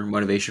similar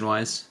motivation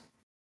wise?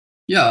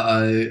 Yeah,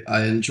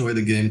 I enjoy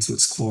the game to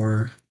its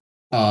core.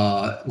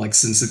 Like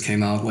since it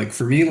came out, like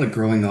for me, like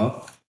growing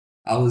up,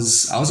 I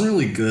wasn't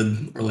really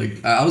good, or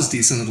like I was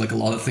decent at like a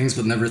lot of things,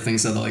 but never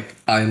things that like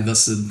I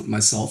invested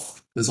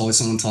myself. There's always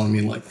someone telling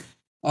me like,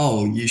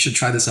 "Oh, you should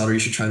try this out," or "You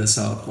should try this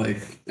out."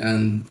 Like,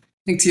 and I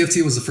think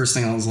TFT was the first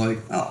thing I was like,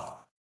 "Oh."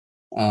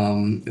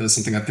 It was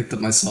something I picked up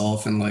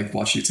myself and like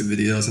watched YouTube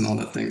videos and all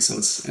that thing. So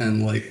it's,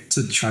 and like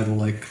to try to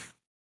like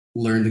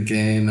learn the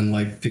game and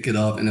like pick it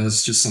up, and it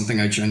was just something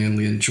I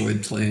genuinely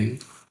enjoyed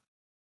playing.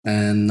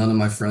 And none of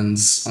my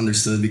friends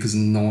understood because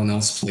no one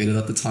else played it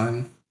at the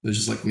time. It was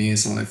just like me.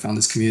 So when I found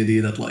this community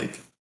that like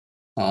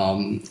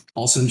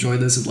also enjoyed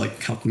this, it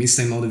like helped me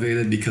stay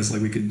motivated because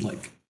like we could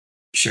like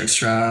share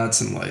strats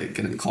and like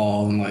get in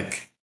call and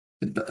like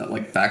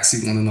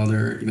backseat one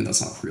another, even though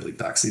it's not really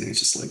backseating, it's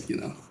just like,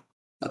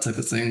 that type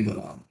of thing. But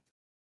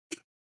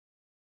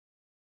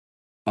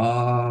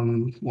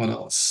what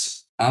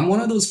else? I'm one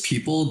of those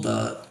people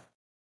that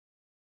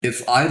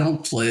if I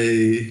don't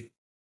play,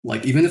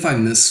 like even if I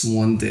miss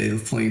one day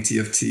of playing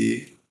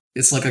TFT,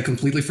 it's like I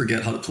completely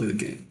forget how to play the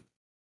game.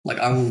 Like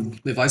I will,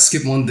 if I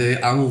skip one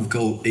day, I will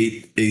go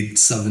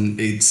 8-7,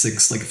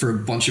 8-6, like for a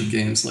bunch of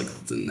games, like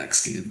the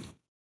next game.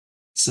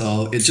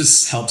 So it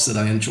just helps that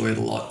I enjoy it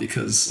a lot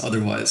because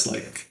otherwise,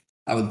 like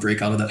I would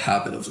break out of that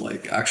habit of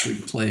like actually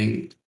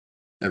playing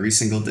every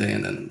single day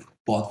and then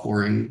bot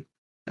boring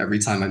every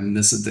time I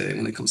miss a day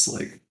when it comes to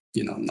like,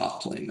 not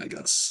playing, I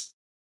guess.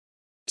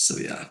 So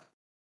yeah.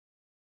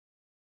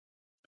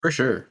 For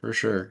sure, for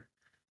sure.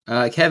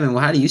 Kevin,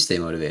 well, how do you stay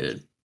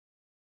motivated?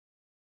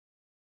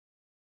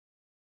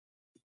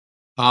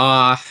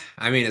 I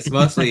mean, it's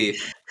mostly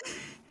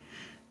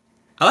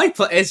I like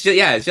it's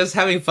just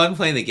having fun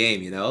playing the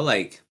game,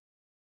 like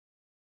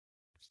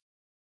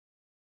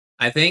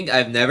I think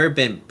I've never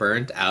been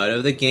burnt out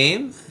of the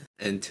game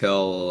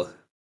until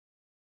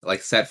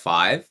like set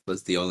 5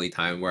 was the only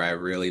time where I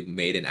really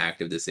made an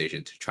active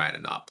decision to try to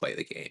not play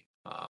the game.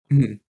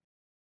 Mhm.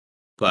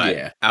 But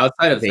Yeah.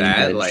 outside of Vein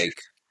that, veg.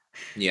 like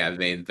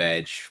Vein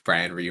Veg,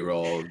 Brand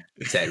reroll,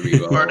 set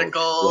reroll,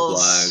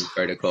 Verticals. LeBlanc,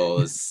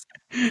 verticals,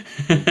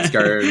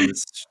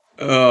 skirms.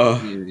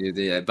 Oh.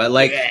 Yeah, but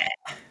like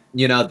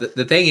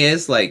the thing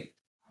is like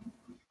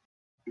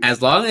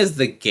as long as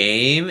the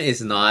game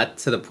is not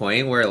to the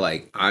point where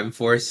like I'm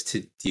forced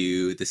to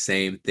do the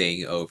same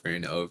thing over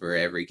and over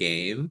every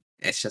game,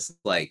 it's just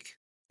like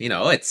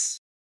it's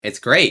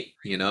great,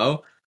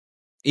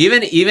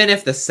 even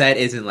if the set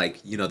isn't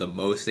like the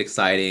most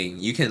exciting,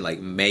 you can like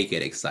make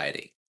it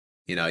exciting,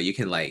 you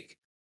can like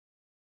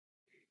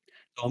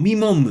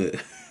Domimamu.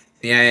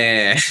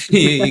 yeah.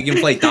 You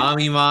can play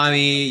Dami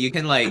Mommy, you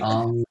can like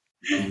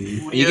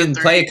you can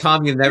play a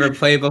comp you've never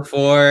played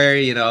before,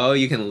 you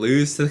can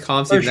lose to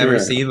comps For you've never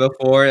sure. seen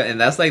before,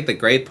 and that's like the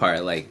great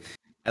part. Like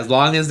as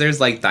long as there's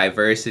like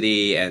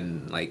diversity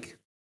and like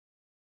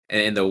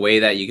in the way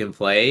that you can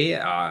play,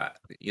 I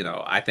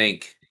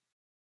think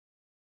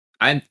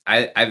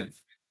I've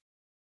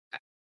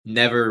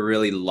never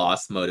really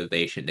lost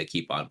motivation to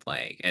keep on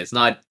playing. And it's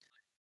not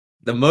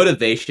the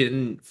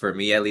motivation for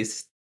me, at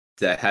least,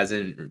 that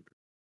hasn't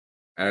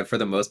for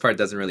the most part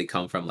doesn't really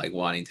come from like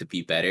wanting to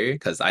be better,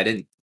 because I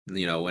didn't,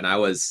 when I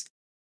was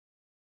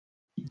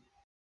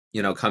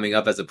coming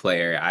up as a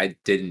player, I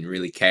didn't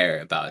really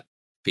care about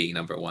being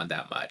number one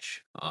that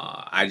much.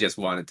 I just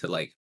wanted to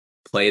like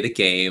play the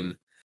game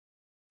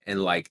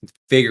and like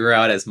figure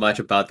out as much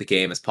about the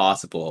game as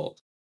possible.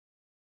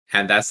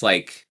 And that's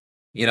like,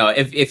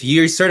 if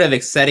you're sort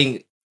of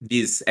setting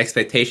these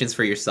expectations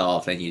for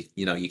yourself and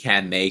you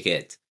can't make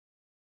it,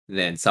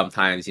 then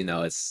sometimes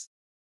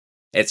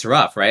it's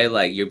rough, right?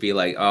 Like you'll be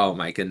like, oh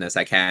my goodness,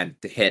 I can't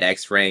hit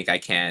X rank, I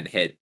can't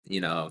hit,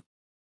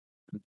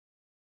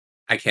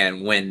 I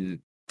can't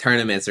win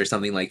tournaments or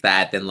something like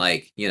that. Then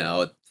like,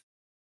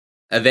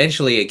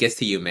 eventually it gets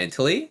to you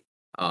mentally.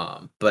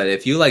 But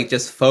if you like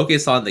just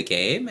focus on the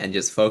game and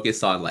just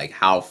focus on like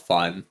how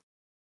fun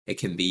it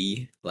can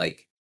be,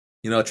 like,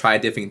 try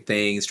different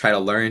things, try to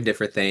learn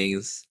different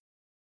things.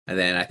 And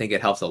then I think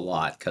it helps a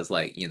lot because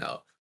like,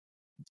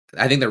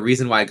 I think the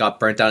reason why I got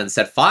burnt out in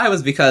set 5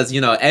 was because,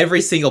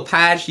 every single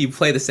patch you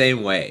play the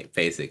same way,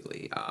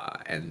 basically.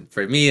 And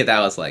for me, that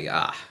was like,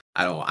 I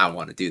don't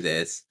want to do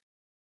this.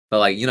 But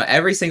like,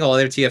 every single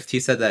other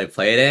TFT set that I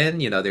played in,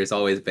 there's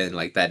always been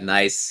like that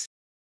nice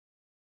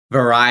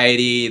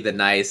variety, the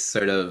nice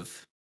sort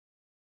of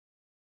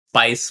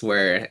spice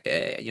where,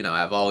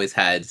 I've always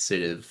had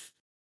sort of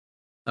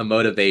a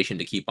motivation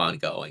to keep on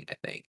going, I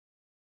think.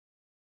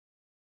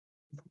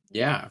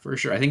 Yeah, for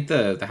sure. I think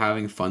the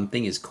having fun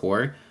thing is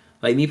core.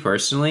 Like me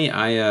personally,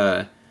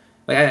 I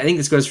think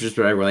this goes for just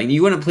about everyone. Like we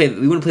wouldn't play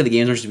the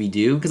games as much as we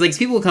do because like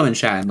people will come and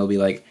chat and they'll be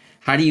like,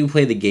 "How do you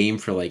play the game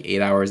for like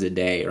 8 hours a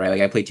day?" Right?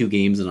 Like I play 2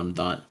 games and I'm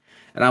done.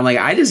 And I'm like,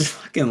 I just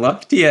fucking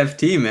love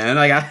TFT, man.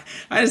 Like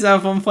I just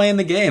have fun playing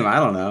the game. I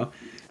don't know.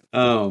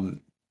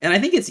 And I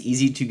think it's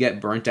easy to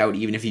get burnt out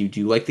even if you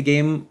do like the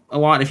game a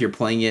lot if you're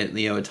playing it,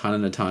 a ton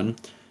and a ton.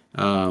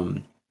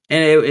 And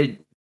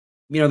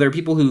there are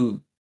people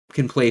who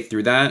can play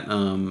through that.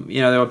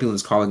 There are people in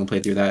this call who can play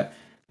through that.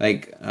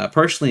 Like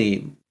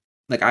personally,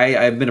 like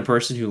I've been a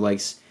person who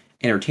likes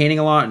entertaining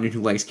a lot and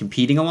who likes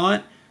competing a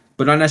lot,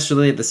 but not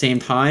necessarily at the same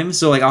time.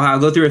 So like I'll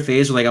go through a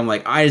phase where like I'm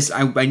like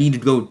I need to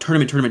go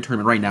tournament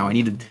right now. I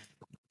need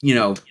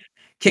to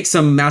kick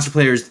some master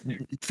players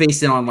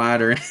face in on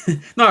ladder.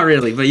 Not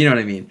really, but you know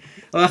what I mean.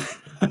 No,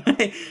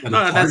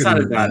 that's not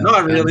as bad.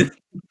 Not really.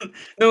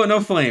 No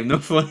flame, no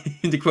flame.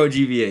 To quote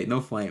GV8,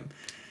 no flame.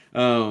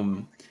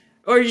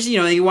 Or just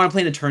you want to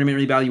play in a tournament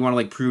really badly. You want to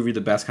like prove you're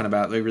the best kind of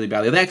badly, like, really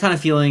badly. That kind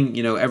of feeling,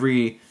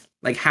 every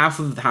like half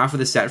of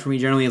the set for me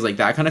generally is like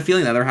that kind of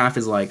feeling. The other half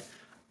is like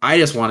I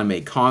just want to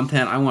make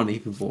content. I want to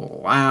make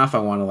people laugh. I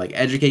want to like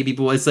educate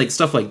people. It's like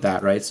stuff like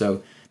that, right?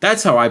 So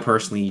that's how I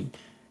personally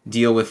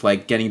deal with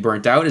like getting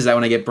burnt out. Is that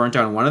when I get burnt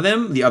out on one of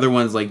them, the other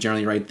one's like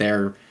generally right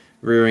there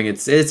rearing.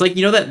 It's like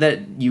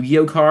that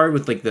Yu-Gi-Oh card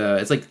with like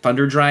it's like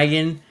Thunder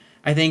Dragon.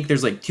 I think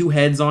there's like 2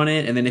 heads on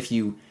it, and then if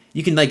you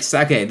can like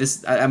okay,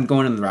 I'm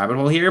going in the rabbit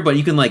hole here, but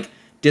you can like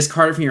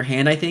discard it from your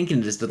hand, I think,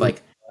 and just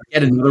like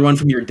get another one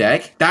from your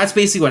deck. That's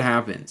basically what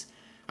happens.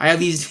 I have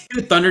these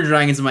 2 Thunder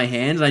Dragons in my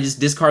hand, and I just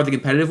discard the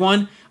competitive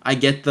one. I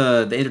get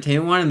the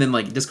entertainment one, and then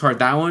like discard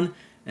that one,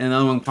 and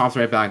another one pops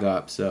right back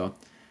up. So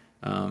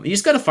you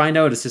just got to find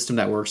out a system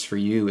that works for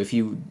you. If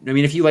you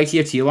like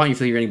TFT a lot and you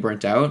feel you're getting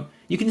burnt out,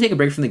 you can take a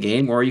break from the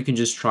game, or you can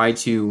just try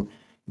to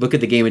look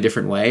at the game a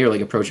different way or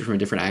like approach it from a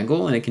different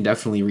angle, and it can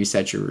definitely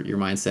reset your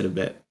mindset a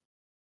bit.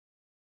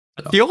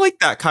 I feel like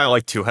that kind of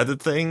like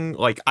 2-headed thing,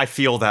 like I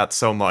feel that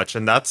so much,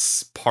 and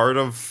that's part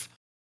of,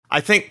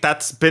 I think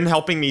that's been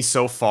helping me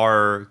so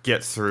far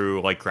get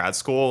through like grad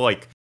school,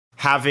 like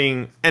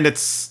having, and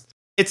it's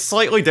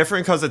slightly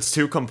different because it's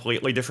 2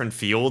 completely different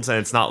fields, and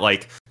it's not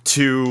like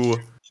two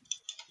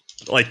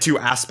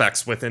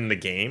aspects within the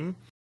game.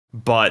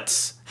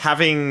 But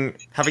having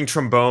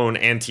trombone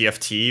and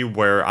TFT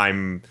where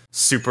I'm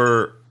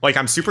super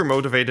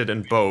motivated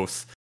in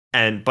both,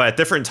 but at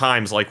different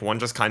times, like one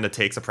just kind of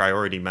takes a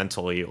priority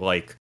mentally,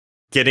 like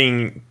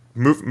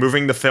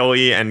moving to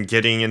Philly and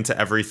getting into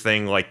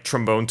everything. Like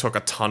trombone took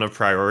a ton of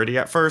priority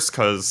at first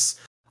because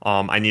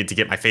I needed to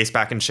get my face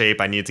back in shape.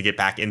 I needed to get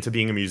back into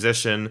being a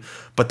musician.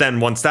 But then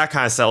once that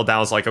kind of settled down, I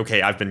was like,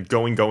 okay, I've been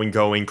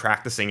going,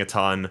 practicing a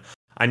ton.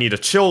 I need to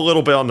chill a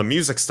little bit on the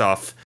music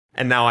stuff.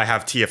 And now I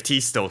have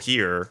TFT still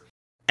here.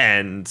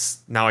 And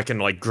now I can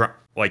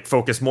like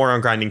focus more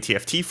on grinding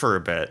TFT for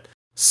a bit.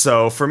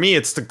 So for me,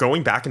 it's the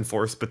going back and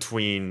forth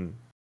between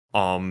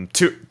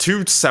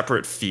two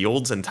separate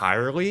fields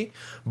entirely.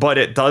 But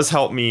it does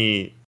help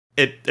me.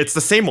 It's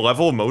the same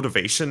level of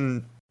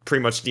motivation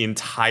pretty much the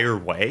entire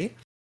way.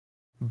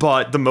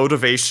 But the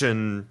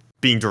motivation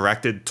being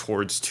directed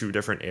towards 2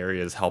 different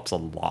areas helps a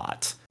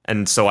lot.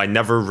 And so I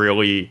never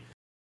really,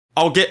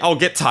 I'll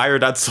get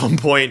tired at some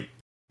point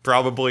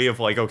probably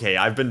of like, okay,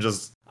 I've been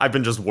just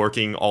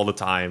working all the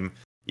time,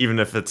 even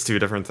if it's 2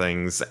 different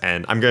things,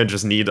 and I'm going to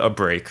just need a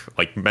break,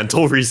 like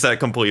mental reset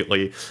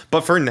completely.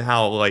 But for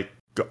now, like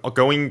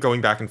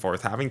going back and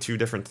forth, having 2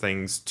 different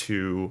things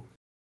to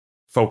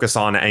focus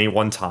on at any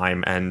one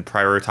time and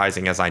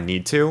prioritizing as I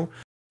need to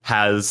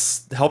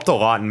has helped a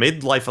lot and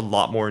made life a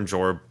lot more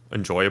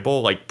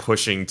enjoyable, like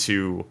pushing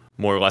to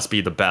more or less be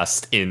the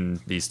best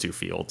in these 2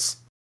 fields.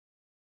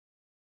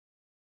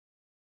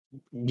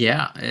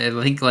 Yeah, I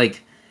think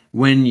like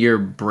when your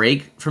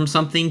break from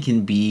something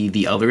can be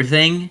the other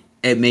thing,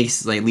 it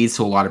makes like leads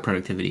to a lot of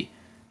productivity,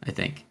 I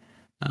think.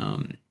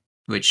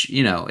 Which,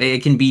 you know,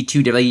 it can be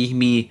two different, like, it can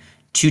be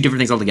two different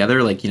things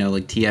altogether, like, you know,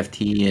 like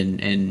TFT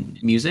and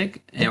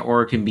music,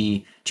 or it can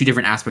be two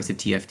different aspects of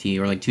TFT,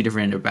 or like two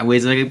different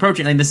ways of like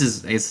approaching. Like, this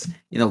is, I guess,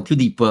 you know, too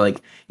deep, but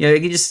like, you know, it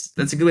can just,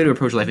 that's a good way to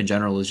approach life in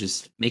general, is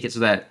just make it so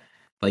that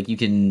like you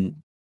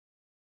can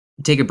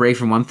take a break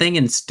from one thing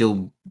and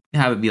still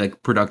have it be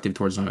like productive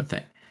towards another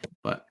thing.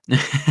 But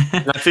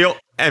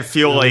I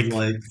feel like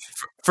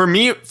for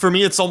me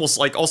it's almost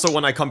like, also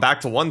when I come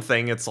back to one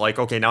thing, it's like,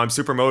 okay, now I'm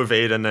super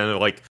motivated, and then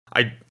like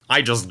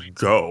I just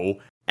go.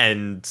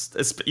 And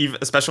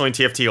especially in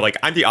TFT, like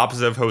I'm the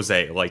opposite of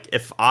Jose. Like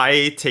if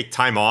I take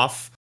time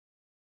off,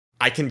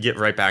 I can get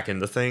right back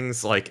into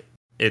things. Like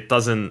it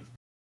doesn't,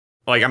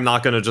 like I'm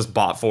not gonna just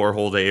bot for a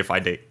whole day if I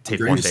take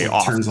Brain one just, day like,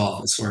 off. turns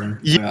off, I swear.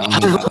 Yeah. I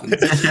don't know what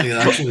happens. It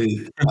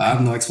actually, I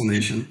have no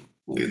explanation.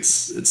 Like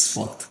it's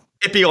fucked.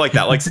 It'd be like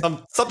that. Like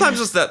sometimes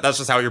just that's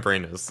just how your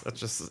brain is. That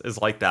just is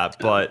like that.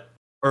 But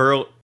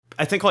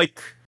I think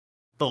like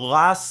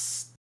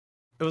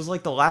it was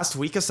like the last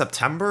week of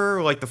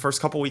September, like the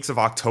first couple weeks of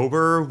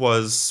October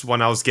was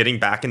when I was getting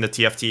back into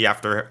TFT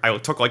after I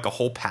took like a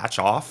whole patch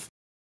off,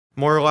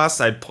 more or less.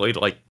 I'd played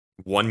like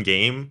one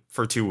game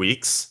for 2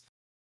 weeks,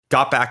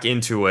 got back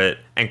into it,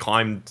 and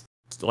climbed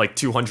like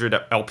 200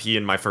 LP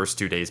in my first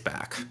 2 days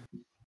back.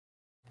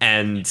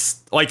 And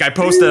like I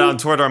posted on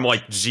Twitter, I'm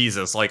like,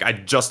 Jesus, like I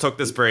just took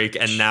this break,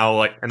 and now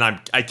like, and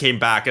I came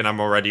back and I'm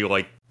already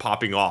like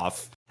popping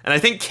off. And I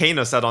think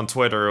Kana said on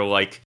Twitter,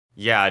 like,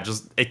 yeah,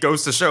 just it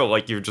goes to show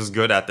like you're just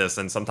good at this,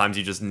 and sometimes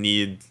you just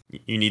need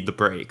the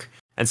break.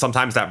 And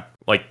sometimes that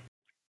like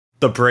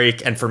the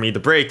break, and for me the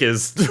break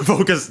is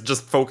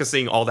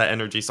focusing all that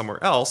energy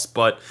somewhere else,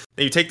 but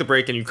then you take the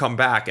break and you come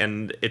back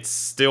and it's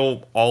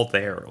still all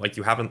there. Like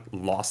you haven't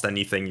lost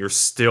anything. You're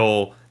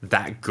still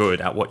that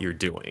good at what you're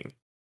doing.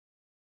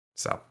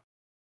 So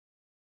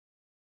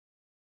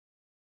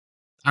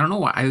I don't know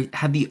why I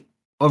had the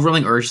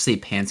overwhelming urge to say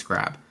pants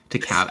grab to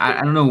cap.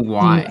 I don't know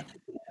why.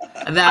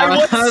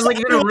 That I was like,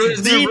 you're gonna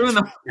ruin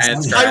the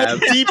Pants I grab.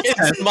 went deep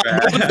into my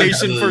Grab.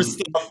 motivation for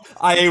stuff.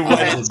 I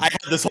had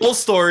this whole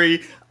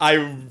story.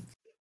 And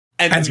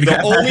Pants the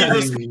grab. only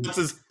response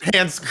is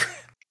pants grab.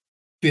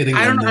 Fitting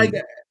I don't know.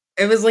 ending.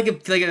 It was like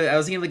I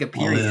was thinking like a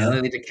period, yeah.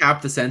 like to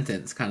cap the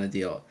sentence kind of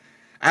deal.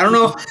 I don't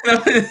know.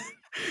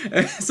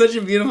 It's such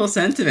a beautiful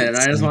sentiment, and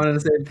I just wanted to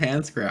say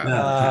pants grab.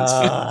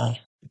 Yeah,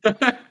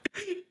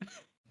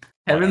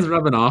 Heaven's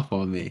rubbing off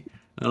on me.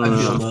 I I don't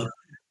feel know.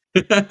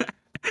 that.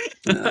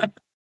 Yeah.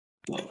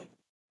 Well,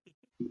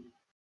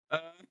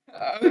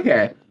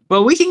 Okay.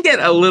 Well, we can get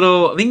a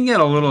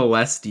little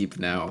less deep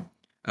now.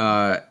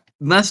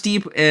 Less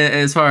deep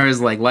as far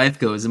as like life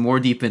goes, and more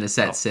deep into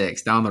set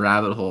 6 down the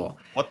rabbit hole.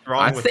 What's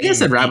wrong I with think I being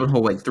said rabbit deep?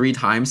 hole like 3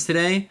 times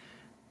today,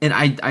 and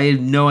I have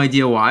no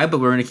idea why, but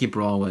we're gonna keep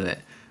rolling with it.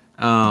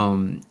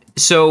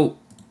 So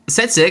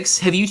set 6,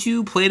 have you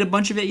two played a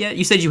bunch of it yet?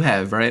 You said you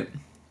have, right?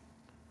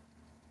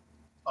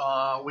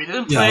 We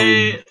didn't Yeah,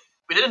 play.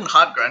 We didn't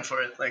hard grind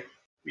for it. Like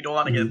we don't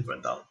want to get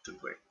burnt out too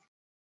quick.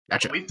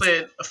 Gotcha. We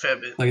played a fair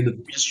bit. Played the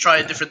We just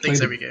tried different things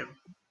played- every game.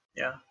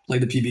 Yeah.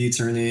 played the PBE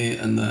tourney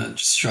and then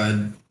just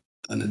tried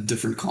a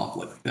different comp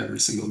like every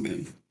single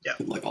game. Yeah.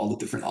 With, like all the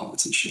different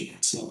outfits and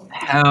shit. So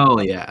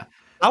Hell yeah.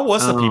 How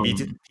was the Um,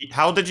 PBE?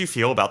 How did you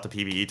feel about the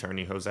PBE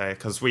tourney, Jose?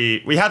 Because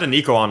we had a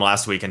Nico on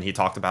last week and he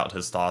talked about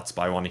his thoughts,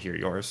 but I want to hear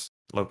yours,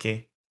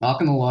 Loki. not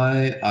gonna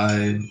lie,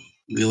 I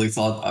really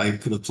thought I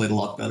could have played a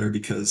lot better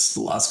because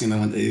the last game I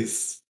went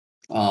 8th.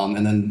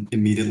 And then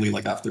immediately,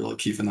 like after like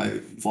Keith and I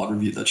VOD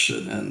reviewed that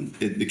shit, and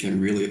it became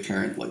really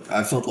apparent. Like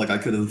I felt like I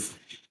could have,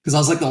 because I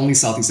was like the only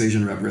Southeast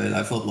Asian rep, right?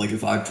 I felt like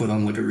if I put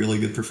on like a really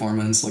good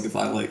performance, like if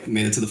I like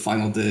made it to the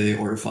final day,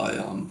 or if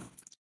I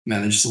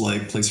managed to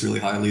like place really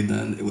highly,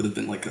 then it would have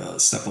been like a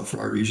step up for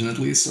our region at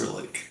least, or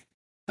like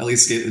at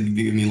least give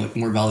me like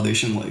more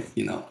validation. Like,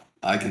 you know,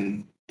 I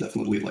can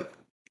definitely like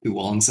do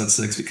well in set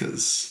 6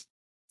 because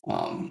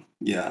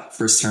yeah,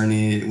 first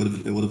tourney it would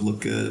have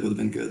looked good, it would have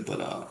been good,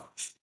 but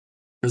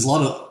there's a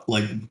lot of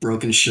like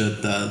broken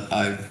shit that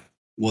I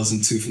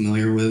wasn't too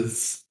familiar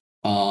with.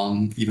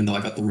 Even though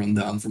I got the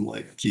rundown from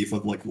like Keith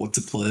of like what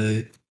to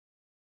play.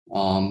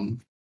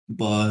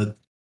 But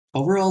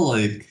overall,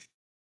 like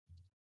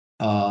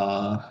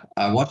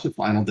I watched the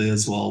final day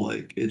as well.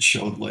 Like it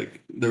showed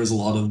like there was a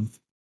lot of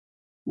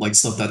like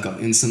stuff that got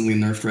instantly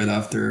nerfed right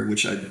after,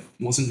 which I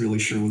wasn't really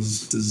sure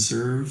was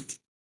deserved.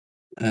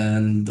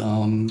 And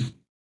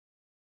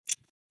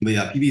but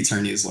yeah, PB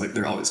tourney is like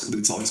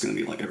it's always gonna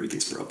be like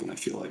everything's broken, I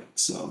feel like.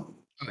 So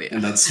Oh, yeah.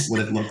 and that's what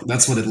it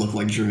looked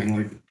like during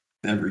like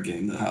every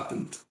game that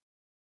happened.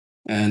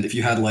 And if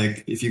you got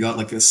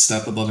like a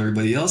step above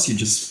everybody else, you'd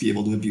just be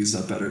able to abuse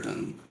that better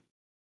than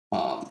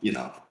you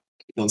know,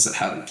 those that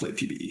haven't played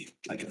PBE,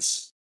 I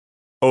guess.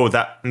 Oh,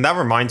 that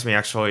reminds me.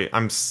 Actually,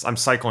 I'm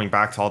cycling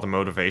back to all the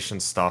motivation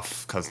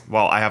stuff because,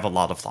 well, I have a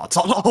lot of thoughts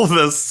on all of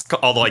this,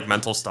 all the like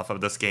mental stuff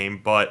of this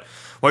game. But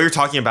what you're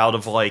talking about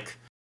of like,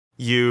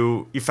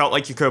 you felt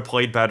like you could have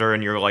played better,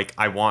 and you're like,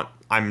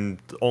 I'm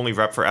the only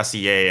rep for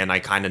SEA, and I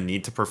kind of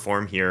need to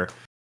perform here.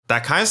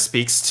 That kind of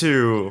speaks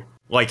to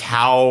like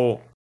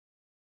how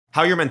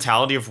your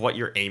mentality of what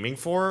you're aiming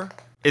for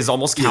is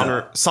almost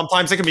counter.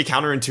 Sometimes it can be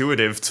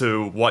counterintuitive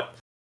to what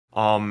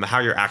how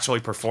you're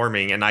actually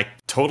performing, and I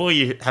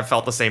totally have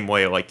felt the same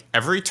way. Like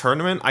every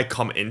tournament I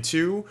come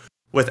into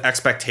with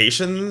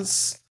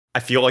expectations, I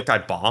feel like I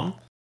bomb.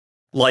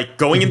 Like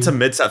going into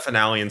mid-set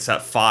finale and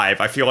set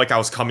 5, I feel like I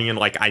was coming in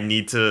like I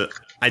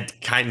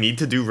kind of need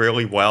to do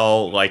really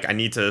well. Like I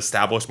need to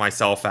establish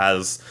myself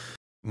as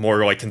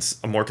more like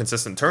a more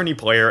consistent tourney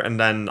player, and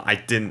then I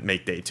didn't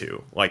make day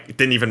 2. Like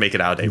didn't even make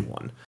it out of day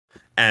 1.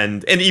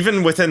 And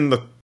even within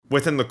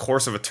the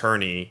course of a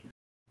tourney,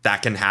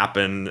 that can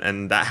happen,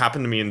 and that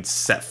happened to me in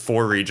set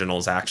 4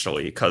 regionals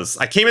actually, because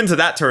I came into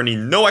that tourney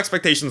no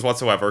expectations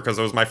whatsoever, because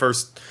it was my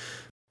first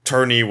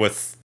tourney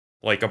with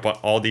like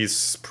all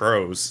these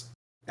pros.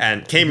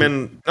 And came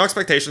in, no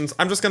expectations.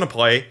 I'm just going to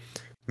play.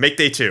 Make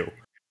day 2.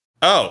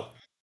 Oh,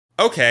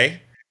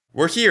 okay.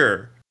 We're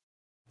here.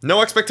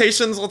 No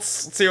expectations. Let's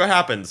see what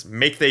happens.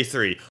 Make day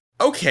 3.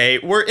 Okay,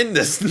 we're in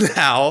this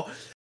now.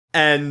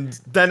 And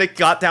then it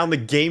got down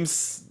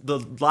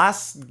the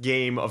last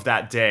game of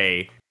that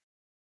day.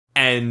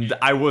 And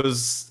I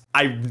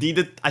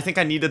think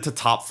I needed to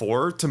top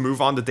 4 to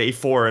move on to day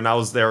 4. And I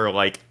was there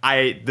like,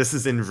 this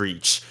is in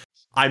reach.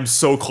 I'm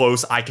so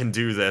close. I can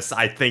do this.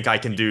 I think I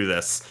can do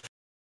this.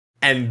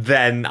 And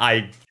then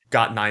I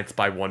got 9th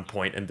by 1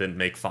 point and didn't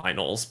make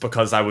finals,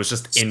 because I was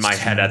just in my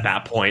head at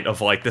that point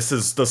of like, this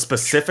is the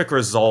specific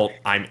result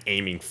I'm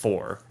aiming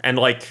for. And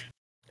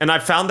I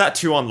found that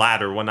too on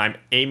ladder. When I'm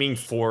aiming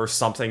for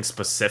something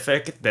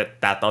specific, that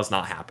does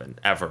not happen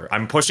ever.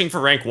 I'm pushing for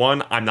rank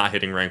 1. I'm not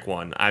hitting rank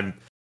 1.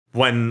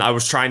 When I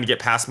was trying to get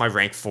past my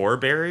rank 4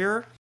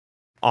 barrier,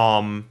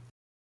 I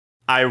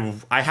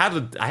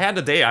had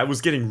a day I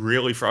was getting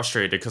really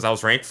frustrated because I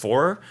was rank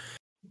 4.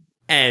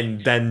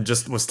 And then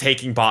just was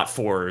taking bot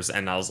 4s,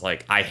 and I was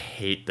like, I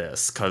hate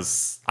this,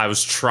 because I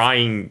was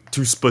trying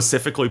to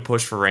specifically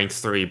push for rank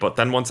 3, but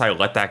then once I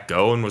let that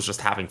go and was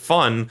just having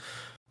fun,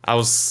 I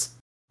was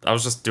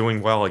just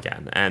doing well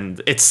again.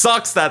 And it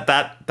sucks that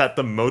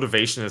the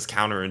motivation is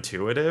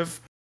counterintuitive,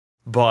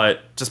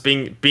 but just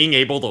being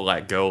able to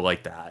let go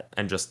like that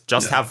and just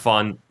have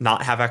fun,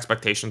 not have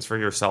expectations for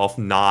yourself,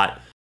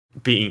 not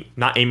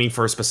aiming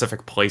for a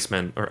specific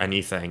placement or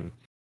anything,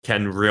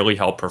 can really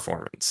help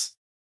performance.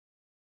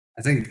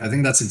 I think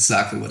that's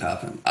exactly what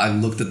happened. I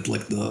looked at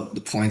like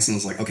the points and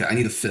was like, okay, I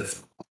need a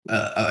 5th.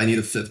 I need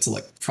a 5th to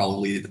like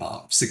probably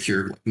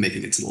secure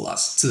making it to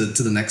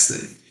the next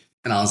day.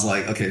 And I was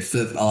like, okay,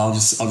 5th. I'll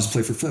just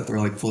play for 5th, or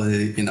like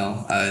play,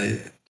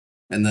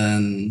 and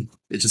then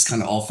it just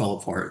kind of all fell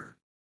apart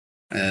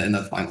in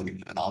that final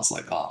game. And I was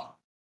like, oh.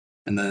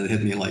 And then it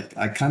hit me like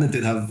I kind of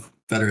did have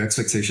better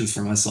expectations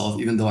for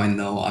myself, even though I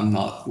know I'm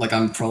not like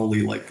I'm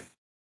probably like.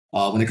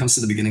 When it comes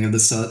to the beginning of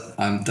the set,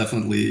 I'm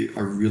definitely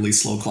a really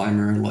slow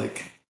climber.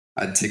 Like,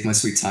 I'd take my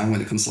sweet time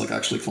when it comes to like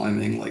actually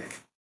climbing. Like,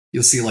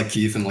 you'll see like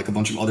Keith and like a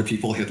bunch of other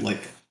people hit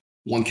like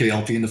 1K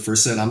LP in the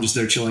first set. I'm just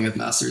there chilling at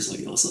Masters,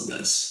 like, yo, what's up,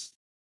 guys?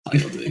 How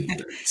y'all doing?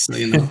 So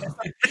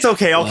it's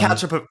okay. I'll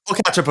catch up. I'll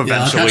catch up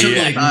eventually.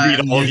 I'll catch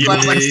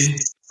up, like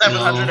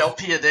 700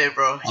 LP a day,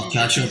 bro. I'll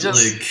catch up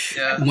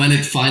when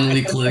it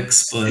finally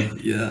clicks.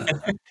 But yeah.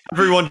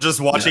 Everyone just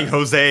watching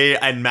Jose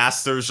and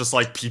Masters just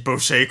like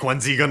peepo shake.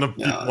 When's he gonna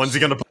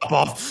pop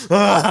off?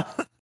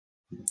 But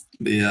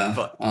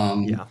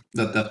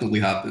that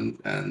definitely happened,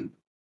 and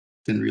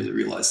didn't really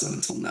realize that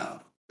until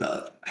now.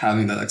 That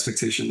having that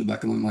expectation in the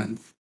back of my mind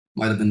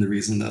might have been the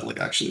reason that like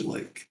actually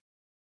like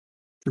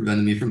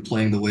prevented me from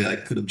playing the way I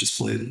could have just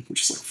played,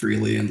 which is like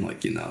freely and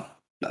like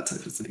that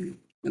type of thing.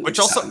 And, which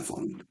also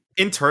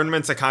in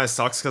tournaments it kind of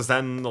sucks, because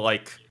then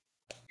like.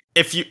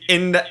 If you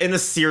in a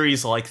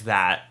series like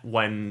that,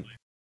 when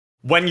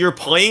you're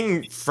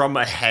playing from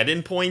ahead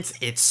in points,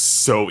 it's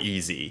so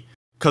easy,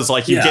 because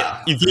like you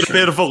get a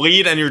bit of a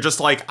lead and you're just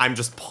like, I'm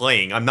just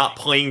playing. I'm not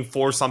playing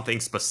for something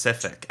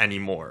specific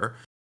anymore.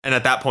 And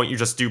at that point, you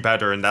just do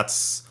better. And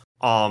that's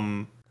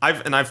I've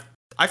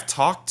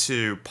talked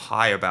to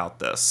Pi about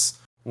this,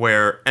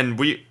 and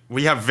we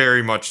have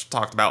very much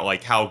talked about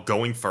like how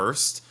going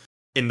first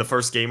in the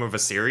first game of a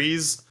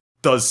series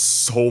does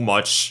so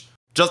much.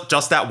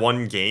 Just that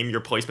one game,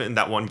 your placement in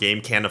that one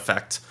game can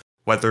affect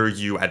whether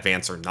you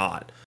advance or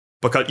not.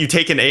 Because you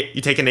take an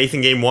 8th in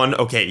game 1,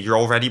 okay, you're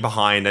already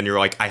behind, and you're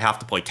like, I have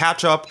to play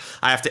catch up.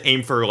 I have to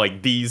aim for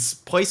like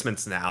these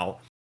placements now.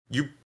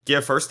 You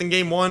get first in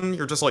game 1,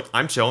 you're just like,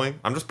 I'm chilling.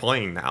 I'm just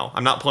playing now.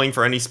 I'm not playing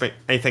for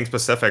anything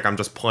specific. I'm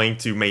just playing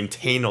to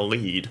maintain a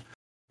lead,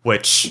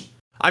 which.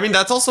 I mean,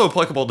 that's also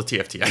applicable to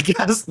TFT, I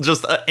guess.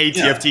 Just a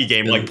TFT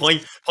game. Like,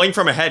 playing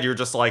from ahead, you're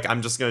just like,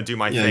 I'm just going to do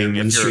my thing.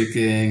 You're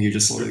streaking, you're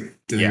just, like,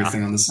 doing your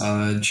thing on the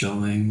side,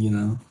 chilling,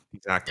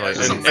 Exactly. Yeah,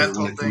 it's a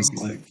mental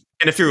thing.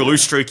 And if you're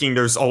loose streaking,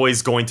 there's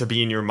always going to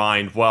be in your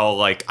mind, well,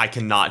 like, I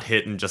cannot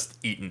hit and just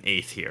eat an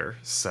 8th here.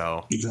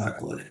 So.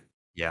 Exactly.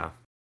 Yeah.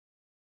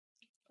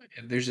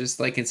 There's just,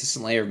 like,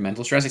 consistent layer of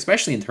mental stress,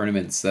 especially in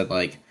tournaments that,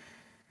 like,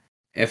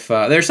 if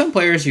there's some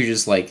players who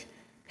just like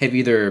have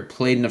either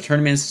played enough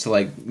tournaments to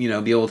like be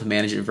able to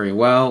manage it very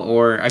well,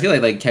 or I feel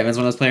like Kevin's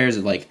one of those players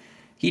that like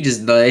he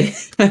just like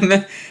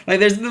like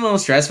there's no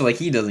stress, but like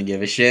he doesn't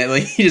give a shit.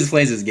 Like he just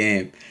plays his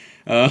game.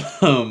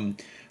 Um,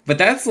 but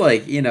that's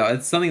like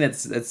it's something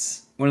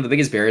that's one of the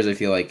biggest barriers I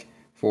feel like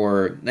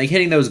for like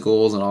hitting those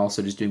goals and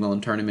also just doing well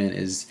in tournament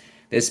is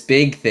this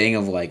big thing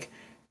of like,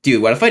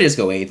 dude, what if I just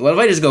go eighth? What if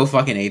I just go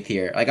fucking eighth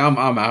here? Like I'm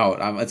out.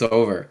 It's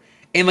over.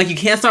 And like you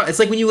can't stop. It's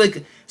like when you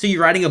like so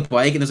you're riding a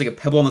bike and there's like a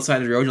pebble on the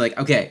side of the road. You're like,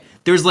 okay,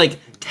 there's like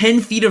 10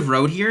 feet of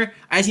road here.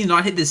 I just need to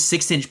not hit this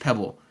 6-inch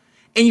pebble.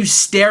 And you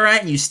stare at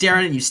it and you stare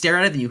at it and you stare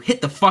at it, then you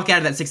hit the fuck out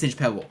of that 6-inch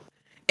pebble.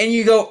 And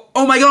you go,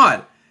 oh my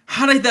god,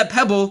 how did I hit that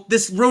pebble?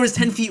 This road is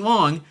 10 feet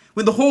long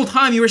when the whole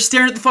time you were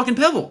staring at the fucking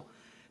pebble.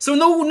 So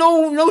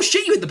no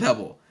shit, you hit the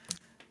pebble.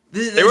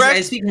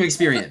 I speak from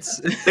experience.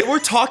 They were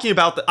talking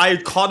about I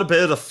caught a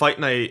bit of Fight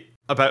Night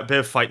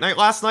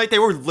last night. They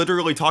were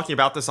literally talking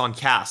about this on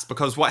cast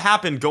because what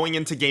happened going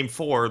into game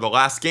 4, the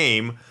last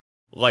game,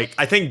 like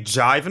I think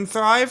Jive and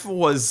Thrive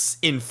was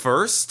in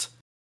first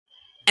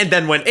and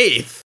then went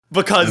 8th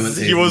because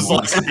he was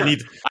like, I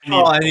need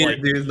All I need like,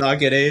 to do is not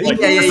get 8th. like,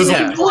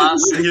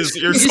 Yeah.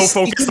 You're so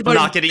focused on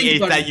not getting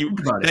 8th that you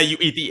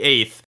it. eat the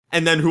 8th.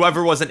 And then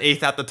whoever was an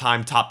 8th at the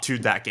time top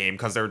 2'd that game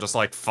because they were just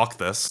like, fuck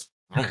this.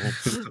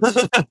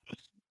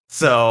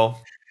 So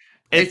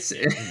it's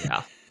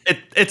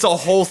a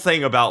whole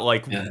thing about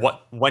like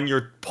what when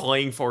you're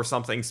playing for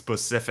something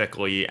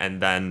specifically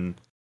and then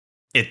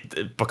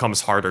it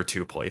becomes harder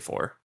to play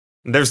for.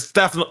 There's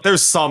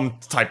some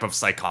type of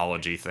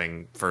psychology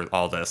thing for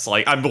all this.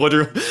 Like I'm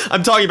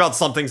talking about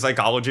something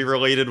psychology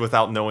related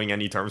without knowing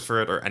any terms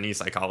for it or any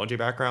psychology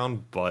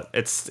background, but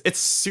it's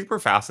super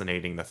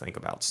fascinating to think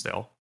about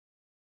still.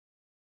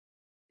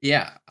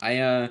 Yeah,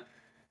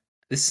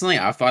 this is something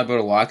I've thought about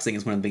a lot because I think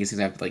it's one of the biggest things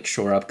I have to like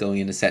shore up going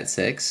into set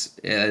 6,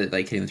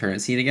 like hitting the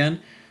tournament scene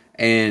again.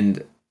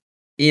 And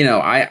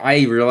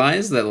I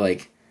realize that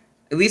like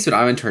at least when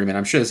I'm in tournament,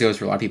 I'm sure this goes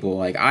for a lot of people.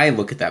 Like I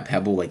look at that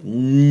pebble like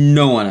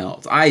no one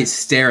else. I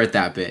stare at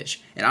that bitch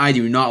and I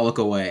do not look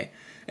away.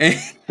 And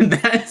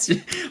that's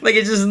like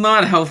it's just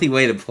not a healthy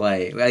way to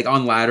play, like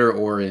on ladder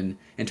or in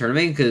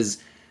tournament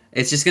because.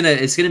 It's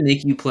gonna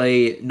make you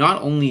play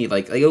not only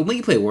like it'll make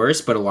you play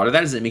worse, but a lot of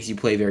that is it makes you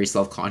play very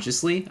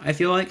self-consciously, I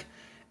feel like.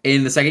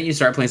 And the second you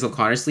start playing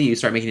self-consciously, you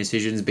start making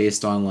decisions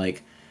based on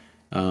like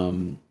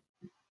you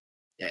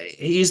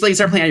just like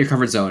start playing out of your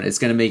comfort zone. It's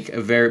gonna make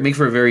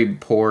for a very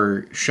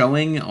poor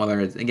showing,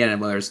 whether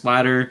it's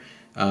ladder,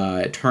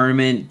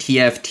 tournament,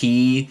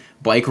 TFT,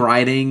 bike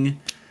riding,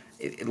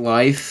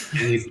 life.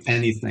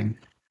 Anything.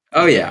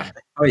 Oh yeah.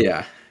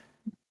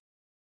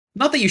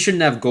 Not that you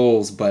shouldn't have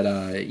goals, but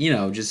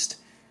just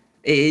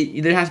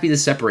there has to be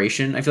this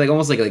separation. I feel like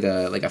almost like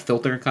a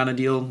filter kind of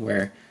deal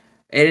where,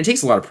 and it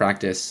takes a lot of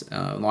practice,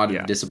 a lot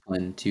of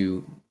discipline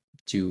to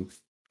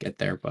get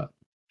there. But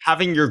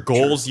having your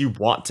goals you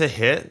want to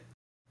hit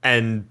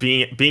and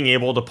being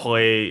able to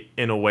play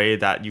in a way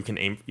that you can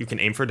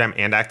aim for them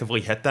and actively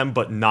hit them,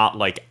 but not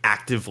like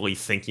actively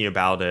thinking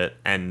about it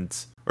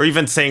or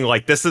even saying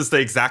like this is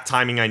the exact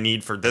timing I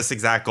need for this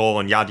exact goal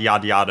and yada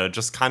yada yada.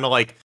 Just kind of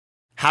like.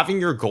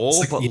 Having your goal,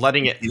 like, but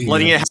letting it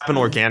happen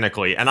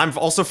organically. And I'm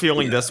also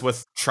feeling this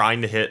with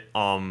trying to hit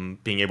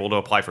being able to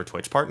apply for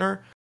Twitch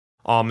partner.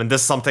 And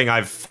this is something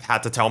I've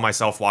had to tell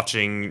myself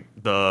watching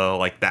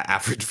the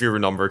average viewer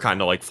number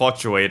kind of like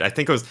fluctuate. I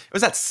think it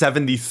was at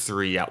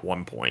 73 at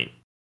one point.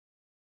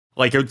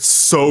 Like it's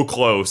so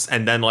close,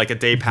 and then like a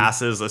day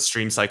passes, the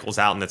stream cycles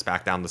out, and it's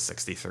back down to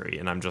 63.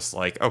 And I'm just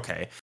like,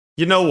 okay,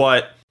 you know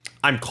what?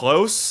 I'm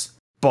close,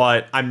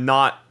 but I'm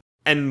not.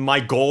 And my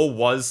goal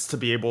was to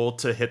be able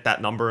to hit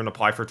that number and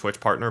apply for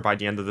Twitch partner by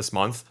the end of this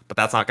month, but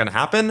that's not going to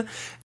happen,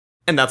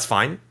 and that's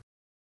fine.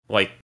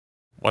 Like,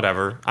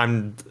 whatever.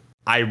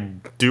 I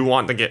do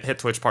want to hit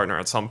Twitch partner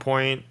at some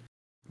point,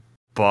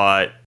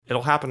 but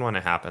it'll happen when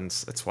it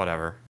happens. It's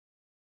whatever.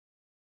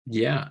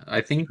 Yeah,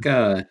 I think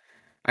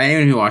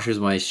anyone who watches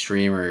my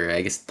stream or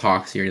I guess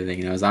talks or anything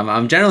knows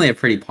I'm generally a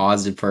pretty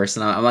positive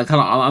person. I'm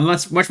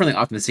much more on the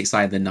optimistic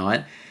side than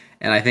not,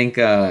 and I think.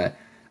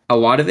 A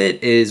lot of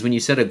it is when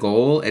you set a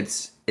goal,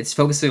 it's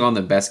focusing on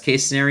the best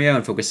case scenario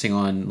and focusing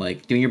on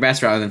like doing your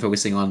best rather than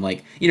focusing on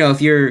like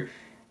if you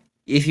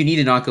need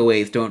to not go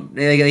eighth, don't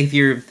like if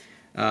you're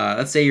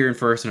let's say you're in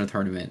first in a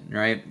tournament,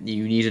 right?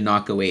 You need to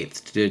not go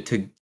eighth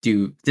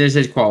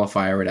to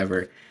qualify or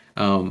whatever.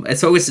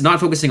 It's not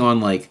focusing on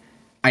like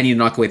I need to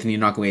not go eighth, I need to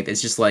not go eighth.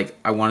 It's just like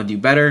I want to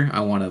do better. I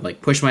want to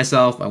like push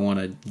myself. I want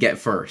to get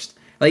first.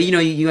 Like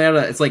you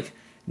gotta. It's like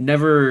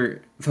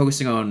never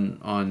focusing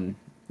on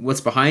what's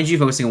behind you,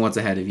 focusing on what's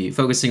ahead of you,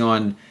 focusing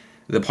on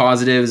the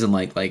positives and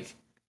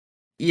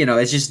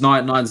it's just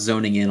not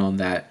zoning in on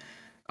that.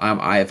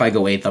 If I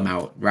go eighth, I'm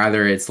out.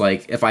 Rather, it's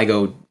like if I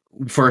go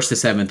first to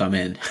seventh, I'm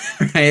in.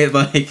 Right?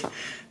 Like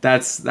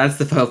that's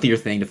the healthier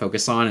thing to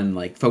focus on, and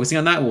like focusing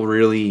on that will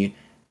really,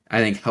 I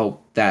think,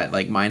 help that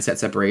like mindset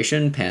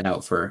separation pan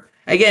out for.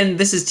 Again,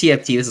 this is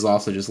TFT. This is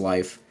also just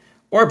life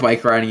or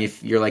bike riding.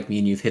 If you're like me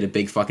and you've hit a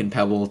big fucking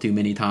pebble too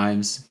many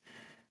times.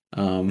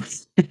 Really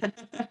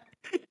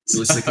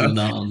sticking with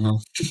that one, huh?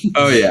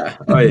 Oh yeah,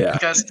 oh yeah. You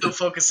guys still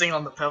focusing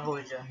on the Pebble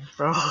again,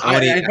 bro.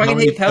 I fucking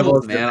hate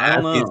pebbles, man. I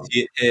don't know.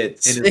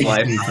 Hits in his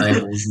life.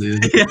 Pebbles,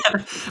 dude. Yeah,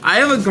 I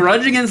have a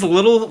grudge against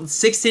little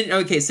 6 inch.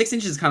 Okay, 6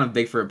 inches is kind of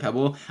big for a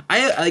pebble.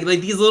 I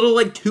like these little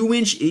like 2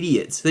 inch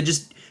idiots that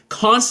just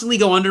constantly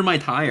go under my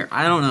tire.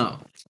 I don't know.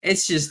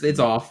 It's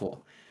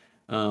awful.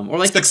 Or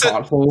like the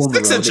pothole.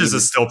 6 inches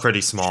is still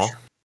pretty small.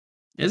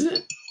 Is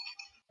it?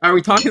 Are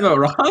we talking about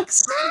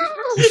rocks?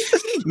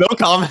 No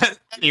comment.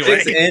 Anyway,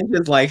 6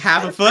 inches, like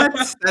half a foot.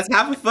 That's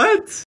half a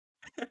foot.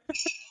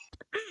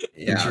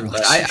 Yeah,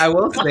 but I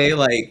will say,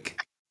 like,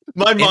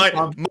 my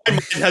mind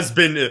has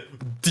been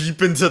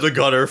deep into the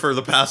gutter for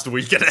the past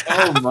week and a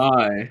half. Oh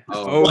my!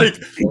 Oh, Like,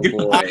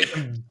 boy.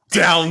 I'm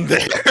down there.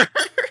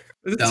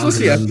 This is supposed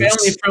to be a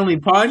family-friendly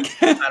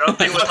podcast. I don't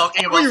think we're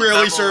talking about. Are we the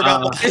really Pebble. sure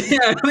about that? Yeah,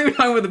 I don't think we're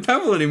talking about the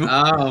pebble anymore.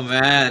 Oh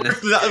man, We're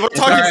It's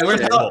talking. alright, we're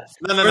Pebble.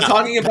 No, we're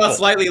talking about Pebble.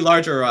 slightly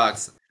larger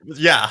rocks.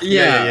 Yeah.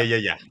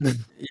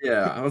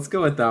 Yeah, let's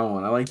go with that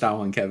one. I like that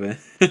one, Kevin.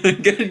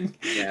 Good.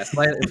 Yeah,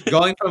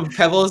 going from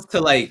pebbles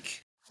to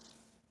like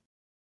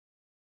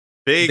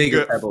Big.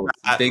 bigger pebbles.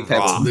 Big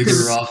pebbles. rocks.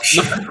 Bigger rock.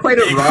 Not quite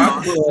a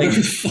rock, but like,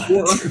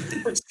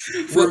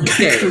 For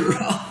okay. bigger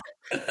rock.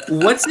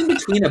 what's in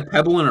between a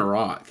pebble and a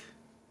rock?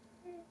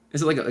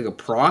 Is it like a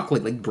proc,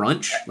 like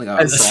brunch, like a A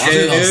proc?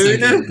 stone?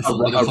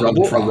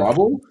 A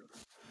rebel?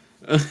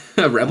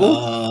 A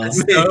rebel? A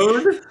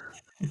stone?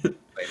 Wait,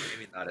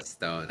 maybe not a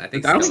stone. I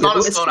think I don't It's stone- not a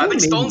It's stone. I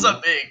think stone, stones maybe.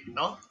 are big.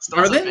 No,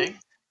 stones Are they? big.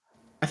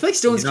 I feel like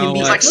stones You know can be.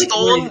 It's what? like I feel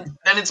stone, like,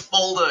 then it's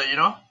boulder. You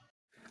know?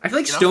 I feel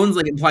like You know? stones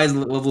like implies a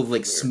level of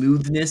like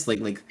smoothness, like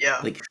Yeah.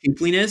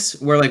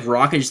 shapeliness. Where like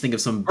rock, I just think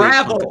of some big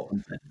Gravel. chunk of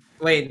something.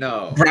 Wait,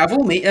 no.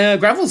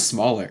 Gravel's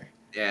smaller.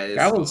 Yeah, it is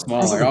Gravel's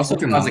small. smaller. Also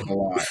Pokemon. sounds like a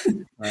lot.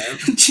 Right?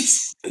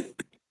 Just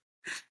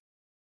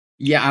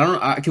Yeah, I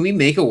don't. Can we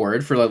make a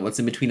word for like what's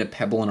in between a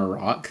pebble and a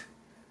rock?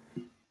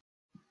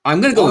 I'm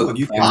gonna go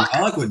with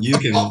I like what you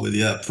came up with.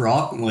 Yeah,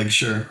 proc. Like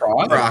sure.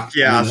 rock. Rock.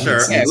 Yeah, Yeah, sure.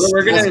 that's- Yeah,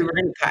 we're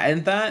gonna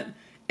patent that,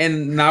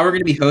 and now we're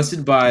gonna be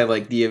hosted by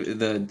like the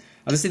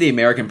I'll just say the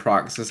American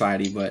Proc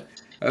Society, but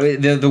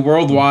the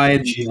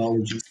worldwide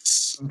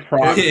Geologists.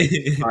 Proc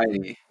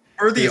Society.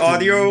 For the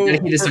audio,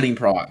 dedicated to studying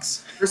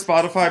procs. for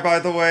Spotify, by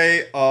the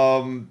way,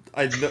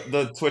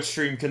 the Twitch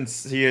stream can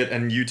see it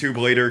and YouTube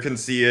later can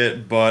see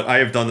it, but I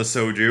have done the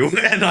soju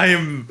and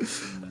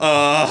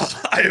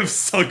I have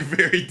sunk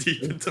very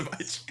deep into my.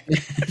 This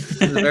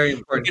is a very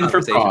important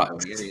Looking for conversation.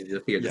 props. We need to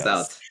figure this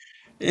Yes.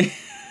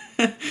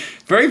 out.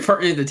 Very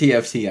pertinent to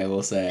TFT, I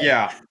will say.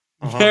 Yeah.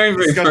 Uh-huh. Very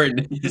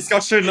Discussion-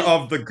 discussion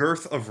of the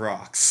girth of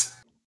rocks.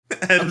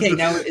 And Okay,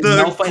 now is the Malphite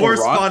a rock or a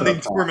corresponding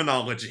proc?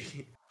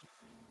 terminology.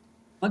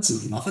 That's a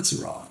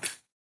rock.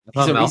 I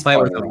thought He's a Malphite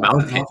was respawn a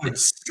rock. mountain.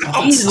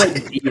 He's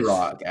like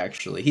D-Rock,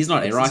 actually. He's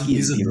not A-Rock,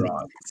 he's He's a-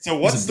 D-Rock. So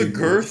what's the big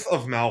girth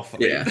of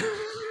Malphite? Yeah.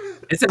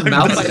 Is it I'm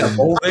Malphite done. a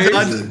boulder?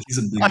 He's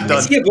a big I'm rock. done.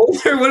 Is he a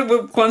boulder?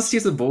 What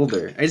constitutes a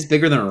boulder? It's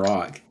bigger than a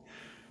rock.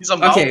 He's a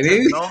mountain. Okay,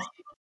 maybe- No?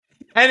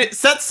 And it's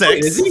set 6.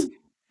 Wait, is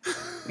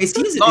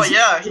he? Oh,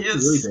 yeah, he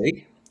is. Really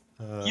big?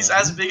 He's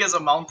as big as a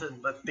mountain,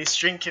 but they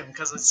shrink him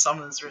because it's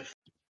Summon's Rift.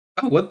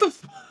 Oh, what the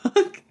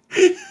fuck?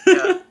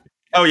 Yeah,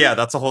 Oh yeah,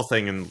 that's a whole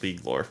thing in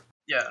League lore.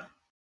 yeah.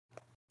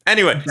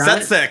 Anyway,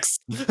 Got set it?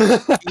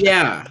 6.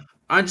 Yeah.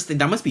 I just think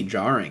that must be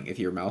jarring if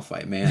you're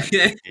Malphite, man.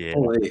 Yeah.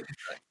 Holy.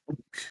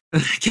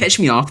 Catch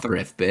me off the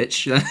riff,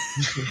 bitch.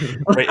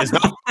 Wait,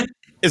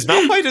 is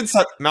Malphite in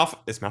set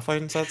is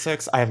Malphite in set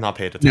 6? I have not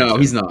paid attention. No,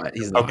 he's not.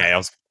 He's not. Okay,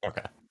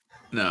 okay.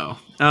 No.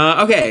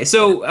 Okay,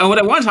 so what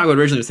I want to talk about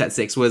originally with Set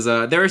 6 was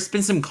there has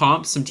been some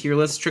comps, some tier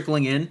lists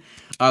trickling in.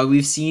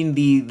 We've seen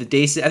the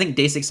Day 6, I think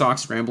Day 6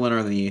 Sox, Ramblin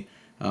are the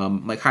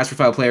like highest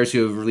profile players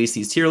who have released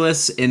these tier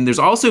lists. And there's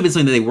also been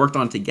something that they worked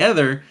on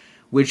together,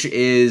 which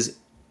is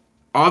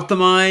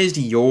optimized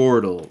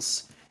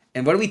Yordles.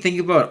 And what do we think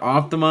about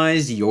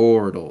optimized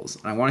Yordles?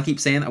 And I want to keep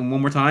saying that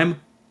one more time.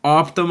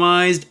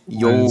 Optimized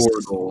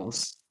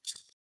Yordles.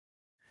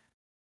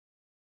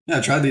 Yeah,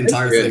 I tried the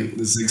entire good. thing.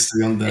 The Ziggs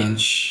 3 on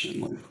bench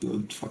and like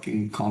the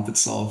fucking comp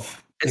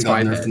itself. It's It got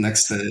fine, nerfed man. the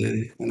next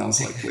day, and I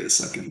was like, wait a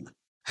second.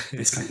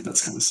 That's kind of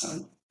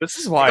sad. This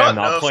is why It got I'm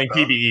not nerfed, playing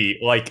though.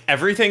 PvE. Like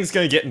everything's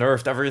gonna get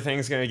nerfed,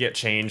 everything's gonna get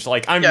changed.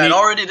 Like Yeah, it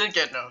already did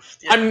get nerfed.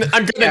 Yeah. I'm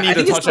gonna Yeah, I need to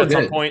think it's touch still at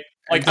some good. point.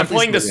 I Like think I'm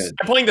playing it's still this good.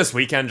 I'm playing this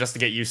weekend just to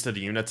get used to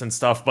the units and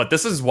stuff, but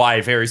this is why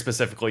I very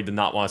specifically did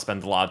not want to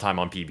spend a lot of time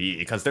on PvE,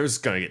 because there's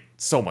gonna get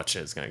so much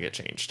shit is gonna get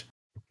changed.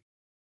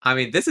 I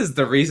mean, this is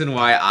the reason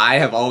why I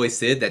have always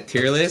said that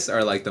tier lists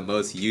are like the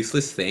most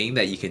useless thing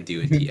that you can do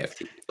in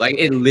TFT. Like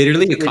it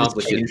literally They just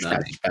accomplishes changed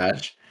nothing. that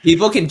patch.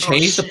 People can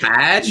change the shit.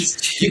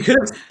 patch. You could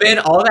have spent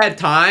all that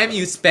time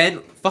you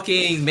spent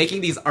fucking making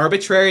these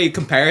arbitrary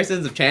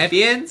comparisons of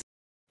champions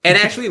and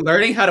actually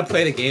learning how to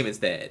play the game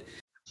instead.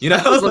 You know?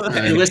 I was looking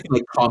at your list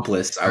like comp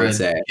lists, I would Alright,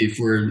 say. If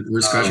we're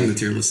scratching the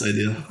tier list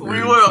idea.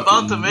 We were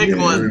about to make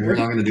one. We're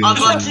not gonna do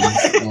Unlucky.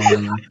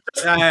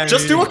 that.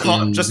 Just do a Um,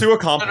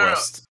 comp No.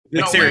 list.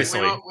 Like, No,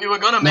 seriously. we were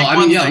gonna No, make I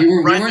one mean, yeah, like, we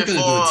right weren't gonna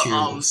do a before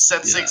tier list. set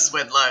Yeah. 6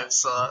 went live.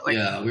 So like,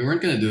 Yeah, we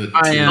weren't gonna do it.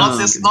 I tier am.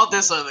 list. not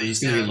this We're early.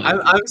 just gonna be Yeah.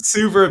 like, I'm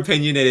super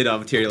opinionated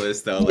on tier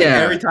list though. Like Yeah,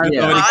 every time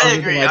yeah. somebody I comes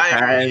agree, into my I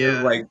chat agree, and is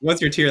yeah. like,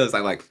 "What's your tier list?"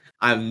 I'm like,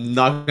 "I'm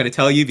not gonna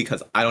tell you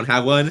because I don't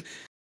have one,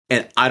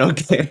 and I don't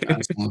care." I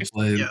just want to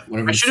play Yeah.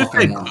 whatever I the should have fuck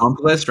I said want. comp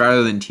list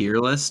rather than tier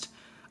list.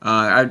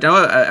 I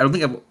don't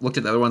think I've looked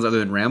at the other ones other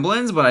than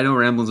Ramblins, but I know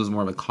Ramblins was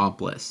more of a comp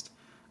list.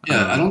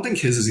 Yeah, I Um, don't think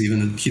his is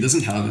even. He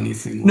doesn't have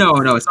anything. No,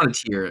 like- no, it's not a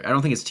tier. I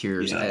don't think it's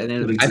tiers. Yeah, I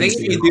think if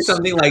you do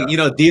something like,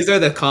 these are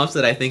the comps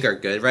that I think are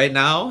good right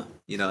now.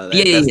 That's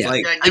Yeah.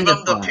 like Yeah, I give think them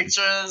that's the fine.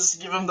 pictures,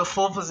 give them the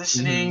full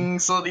positioning,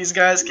 so these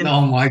guys can. Oh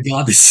my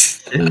god,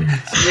 this.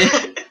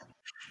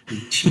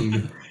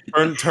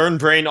 Turn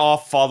brain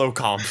off, follow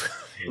comp.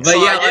 But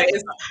So yeah, I like,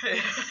 give-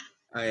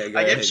 oh, yeah, go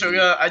I give ahead,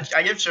 Sugar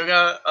I give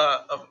Sugar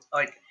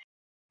like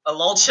a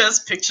lol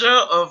chest picture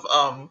of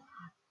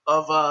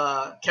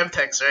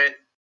Chemtex, right,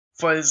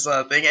 for his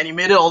thing, and he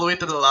made it all the way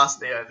to the last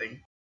day, I think,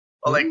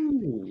 or like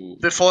Ooh.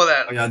 before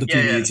that. Oh yeah, the yeah,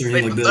 PB turn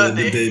like like the the third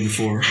day day.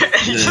 before. And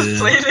he just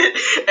played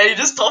it, and he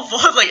just top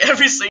followed like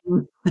every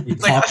single. He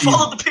Like I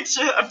followed the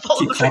picture. I he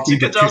followed the copied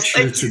picture. the Kajaus, picture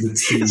thank to you. the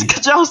T. It's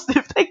Kajaus,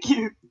 Steve, thank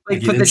you. Like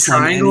He put the didn't slam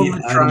triangle, any the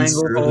items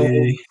triangle hole,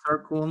 early.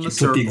 circle in He the put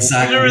circle. the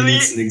exact Literally-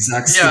 units in the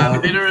exact Yeah,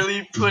 slot. literally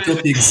He put put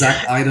it. the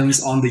exact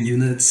items on the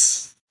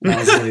units. And I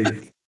was like,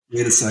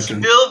 wait a He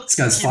second. built. This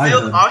guy's He fire.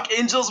 built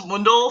Archangel's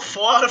Mundo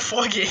 4 out of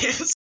 4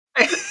 games.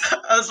 I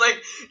was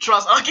like,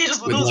 trust, Archangel's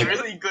With Mundo is like-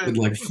 really good. With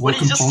like 4 When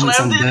he just components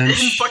on slammed it in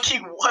bench,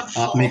 fucking one not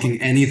fall.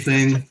 making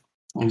anything.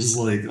 I'm just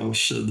like, oh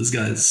shit, this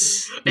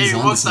guy's Hey, he's it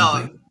on to works out.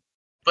 something.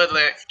 But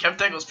like,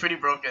 Chemtech was pretty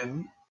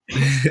broken.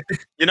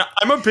 You know,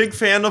 I'm a big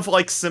fan of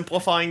like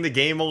simplifying the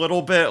game a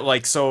little bit,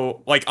 like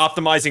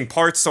optimizing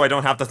parts so I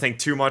don't have to think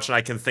too much and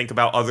I can think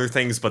about other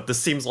things, but this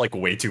seems like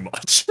way too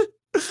much.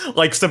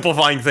 Like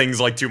simplifying things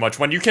like too much.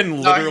 When you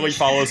can literally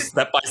follow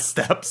step by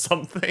step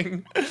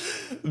something,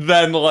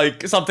 then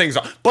like something's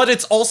wrong. But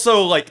it's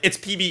also like it's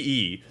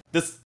PvE.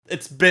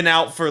 It's been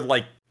out for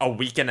like a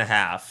week and a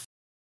half.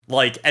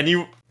 Like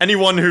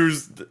anyone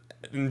who's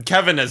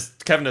Kevin has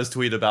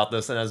tweeted about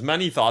this and has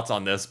many thoughts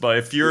on this, but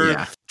if you're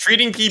Yeah.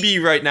 treating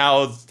PB right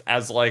now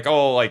as like,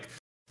 oh, like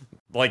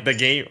the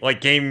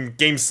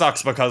game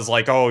sucks because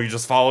like, oh, you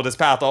just follow this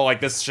path, oh,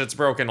 like this shit's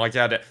broken, like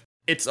yeah,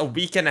 it's a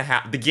week and a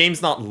half. The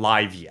game's not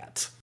live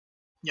yet.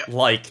 Yeah.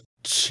 Like,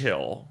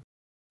 chill.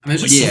 I mean,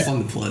 it's just Yeah. so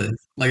fun to play.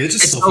 Like it's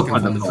just It's so so fucking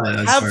fun fun to to play.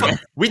 I Have swear. fun.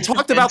 We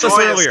talked about this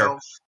Enjoy earlier.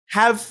 yourself.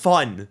 Have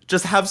fun.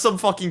 Just have some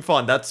fucking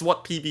fun. That's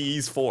what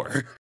PvE's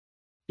for.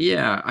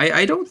 Yeah,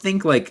 I don't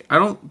think like I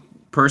don't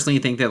personally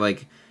think that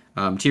like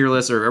tier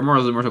lists or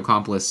Mortal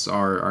comp lists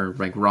are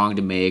like wrong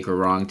to make or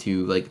wrong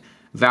to like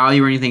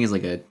value or anything as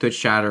like a Twitch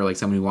chat or like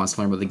someone who wants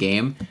to learn about the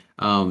game.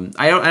 I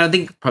don't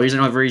think probably I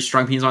don't have very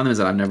strong opinions on them is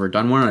that I've never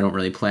done one. And I don't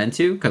really plan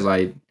to because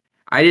I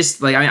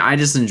just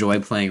enjoy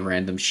playing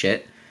random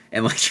shit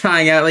and like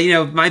trying out like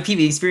my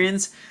PvE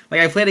experience.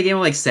 Like I played a game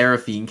of like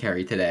Seraphine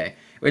Carry today,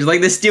 which is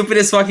like the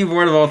stupidest fucking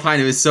board of all time.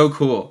 It was so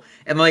cool.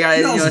 And like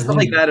That was stuff one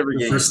like of that every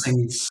the game. first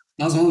things.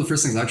 That was one of the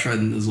first things I tried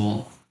as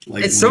well.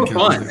 Like It's when so it came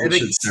out, I was fun. like, oh, I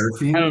think- shit,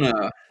 Seraphine. I don't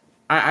know.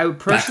 I would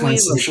personally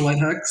Backline like, socialite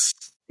hex.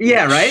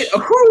 yeah, right?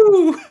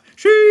 Whoo!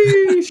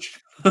 Sheesh!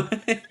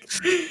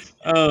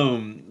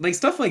 Like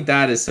stuff like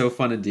that is so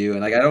fun to do,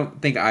 and like I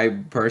don't think I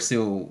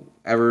personally will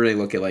ever really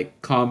look at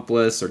like comp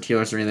lists or tier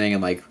lists or anything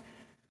and like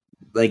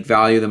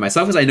value them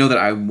myself because I know that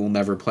I will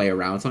never play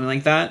around with something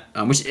like that.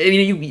 Which I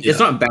mean, it's Yeah.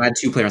 not bad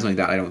to play around something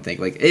like that. I don't think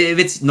like if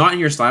it's not in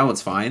your style,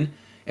 it's fine.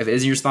 If it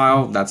is in your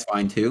style, that's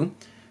fine too.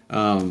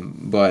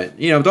 But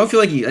don't feel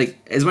like you like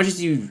as much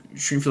as you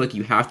shouldn't feel like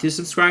you have to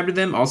subscribe to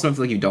them. Also, don't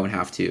feel like you don't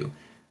have to.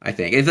 I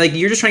think if like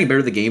you're just trying to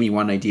better the game, you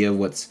want an idea of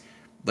what's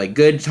like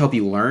good to help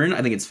you learn.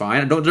 I think it's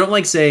fine. Don't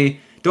like say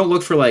don't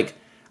look for like,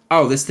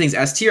 oh, this thing's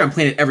S tier. I'm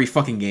playing it every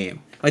fucking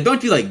game. Like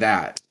don't be like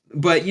that.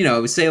 But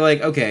say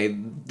like, okay,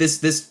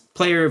 this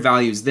player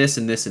values this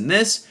and this and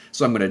this,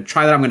 so I'm gonna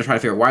try that. I'm gonna try to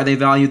figure out why they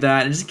value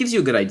that. It just gives you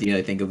a good idea,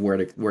 I think, of where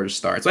to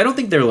start. So I don't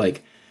think they're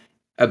like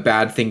a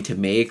bad thing to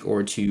make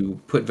or to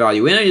put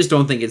value in. I just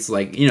don't think it's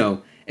like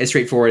as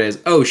straightforward as,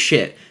 oh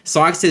shit,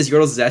 Sock says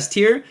Yordles is S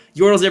tier.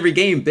 Yordles every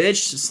game,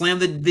 bitch. Slam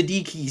the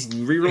D keys,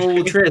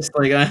 reroll Trist.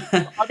 Like, I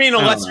mean, I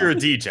don't unless know. you're a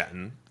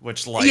degen,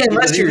 which like Yeah,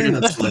 unless I you're think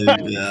that's like,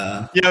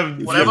 yeah. yeah,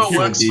 Whatever If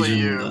you're a works for DJ,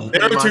 you.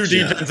 there are pretty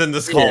two much. degens in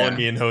this call, Yeah. and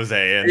me and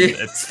Jose, and Yeah.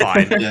 it's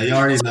fine. Yeah, you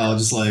already know.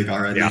 Just like, all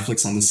right, Yeah.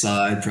 Netflix on the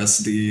side, press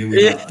D,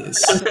 we got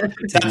this. Take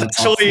the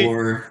top actually-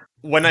 4.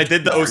 When I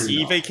did the Already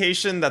OCE know.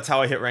 vacation, that's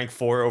how I hit rank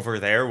 4 over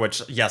there,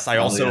 which, yes, I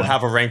Oh, also yeah.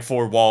 have a rank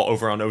 4 wall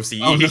over on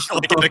OCE. Oh, no.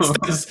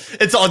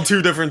 It's on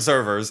 2 different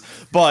servers.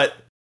 But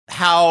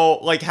how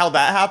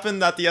that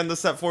happened at the end of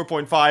set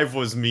 4.5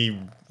 was me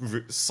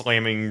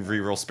slamming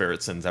reroll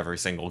Spirit Sins every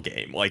single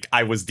game. Like,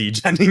 I was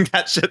degenning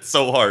that shit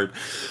so hard.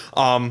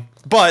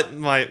 But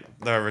the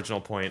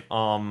original point,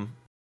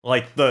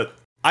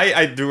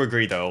 I do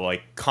agree though.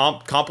 Like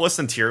comp lists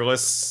and tier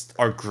lists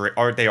are great.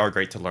 They are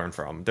great to learn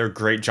from. They're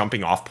great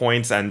jumping off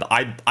points, and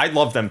I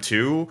love them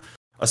too.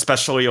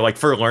 especially like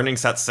for learning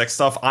set 6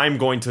 stuff, I'm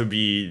going to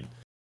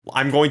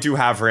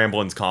have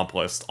Ramblin's comp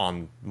list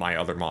on my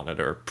other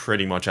monitor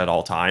pretty much at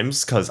all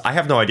times, because I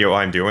have no idea what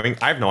I'm doing.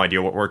 I have no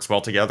idea what works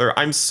well together.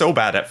 I'm so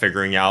bad at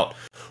figuring out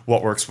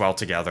what works well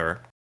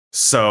together.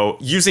 So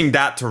using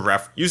that to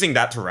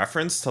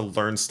reference to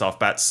learn stuff,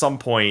 but at some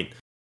point,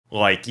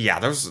 like, yeah,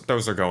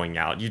 those are going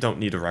out. You don't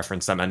need to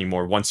reference them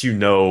anymore once you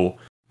know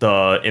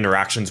the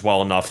interactions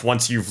well enough,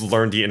 once you've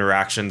learned the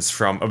interactions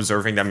from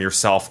observing them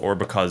yourself or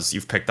because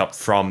you've picked up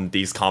from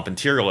these comp and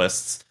tier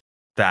lists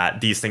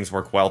that these things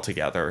work well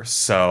together.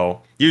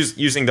 So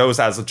using those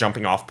as a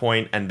jumping off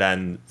point and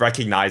then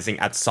recognizing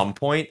at some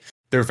point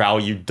their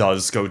value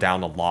does go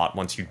down a lot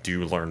once you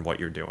do learn what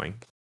you're doing.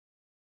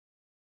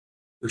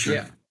 For sure.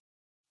 Yeah.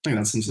 I think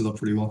that sums it up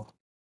pretty well.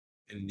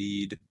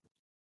 Indeed.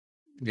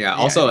 Yeah,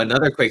 also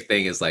another quick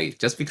thing is like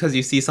just because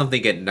you see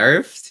something get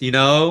nerfed, you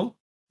know,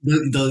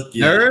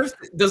 nerfed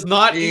does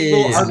not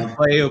equal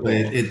unplayable.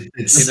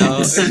 It's, you know?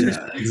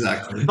 yeah,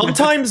 exactly.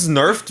 Sometimes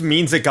nerfed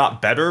means it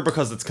got better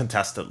because it's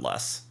contested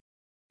less.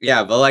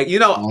 Yeah, but like, you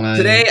know,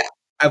 today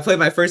I played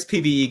my first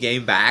PvE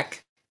game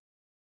back.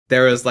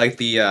 There was like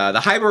the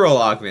hyper roll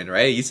augment,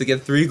 right? It used to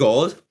get 3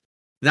 gold.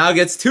 Now it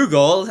gets 2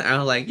 gold. And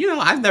I'm like, you know,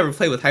 I've never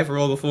played with hyper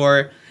roll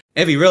before.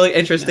 It'd be really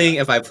interesting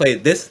if I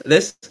played this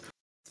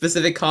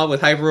specific comp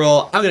with hyper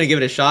roll. I'm gonna give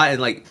it a shot.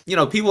 And like, you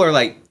know, people are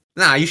like,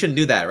 nah, you shouldn't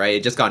do that, right?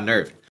 It just got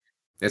nerfed.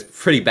 It's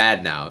pretty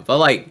bad now. But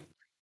like,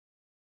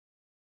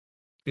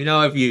 you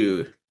know, if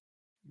you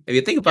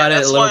think about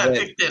it a little bit. That's why I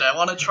picked it. I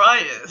want to try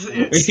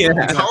it.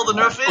 It's all the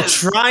nerf is.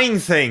 Trying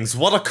things.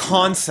 What a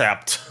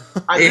concept.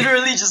 I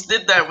literally just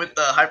did that with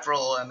the hyper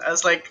roll, and I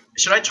was like,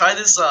 should I try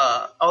this?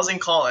 I was in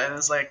call, and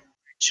it's like,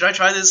 should I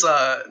try this?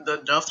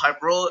 The nerfed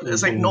hyper roll?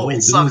 It's like, no,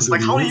 it sucks.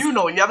 Like, how do you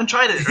know? You haven't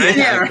tried it, right?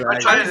 Yeah, I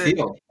tried it.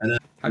 You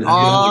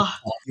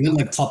went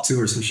like top 2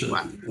 or some shit.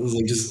 It was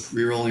like just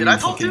rerolling. Did I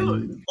top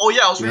 2? Oh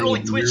yeah, I was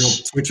rerolling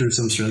Twitch. Twitch or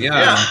some shit.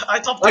 Yeah, I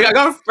top 2. Like I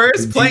got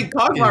first playing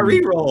Kog'Maw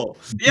reroll.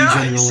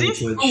 Yeah, you see?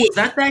 Oh, was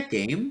that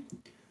game?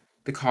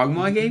 The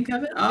Kog'Maw game,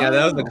 Kevin? Oh. Yeah,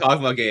 that was the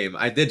Kog'Maw game.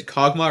 I did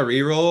Kog'Maw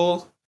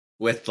reroll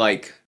with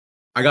like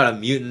I got a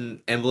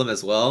mutant emblem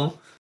as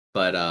well.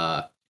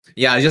 But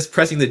yeah, I was just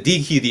pressing the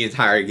D key the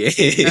entire game.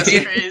 That's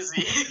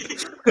crazy.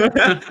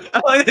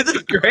 I'm like, this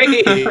is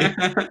great.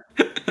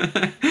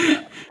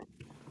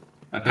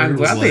 I'm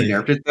glad they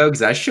nerfed it though,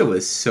 because that shit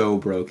was so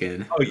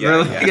broken. Oh yeah,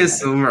 like a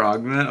silver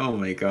augment. Oh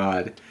my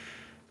god.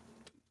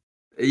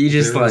 You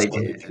just like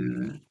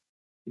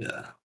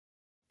yeah.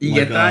 You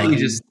get that, you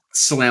just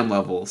slam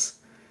levels.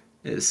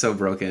 It's so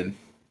broken.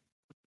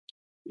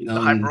 You know,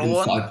 the in hyper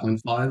one?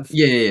 5.5.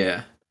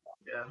 Yeah.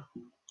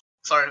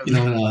 Sorry. You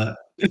know,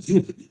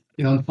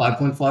 you know, in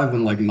 5.5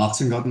 when like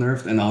Nocturne got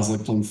nerfed and I was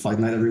like playing Fight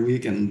Night every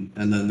week and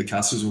then the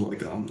casters were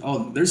like,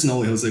 oh, there's no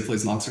way Jose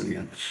plays Nocturne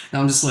again.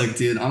 And I'm just like,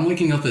 dude, I'm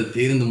waking up at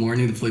 8 in the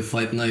morning to play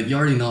Fight Night. You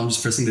already know I'm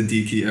just pressing the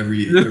D key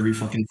every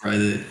fucking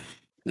Friday.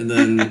 And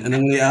then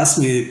when they asked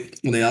me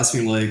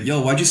like,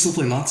 yo, why'd you still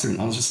play Nocturne?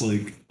 I was just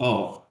like,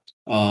 no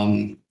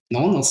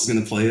one else is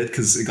gonna play it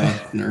because it got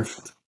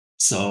nerfed.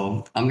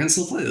 So I'm gonna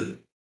still play it.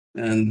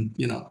 And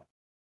you know,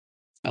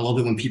 I love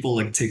it when people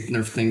like take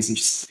nerf things and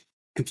just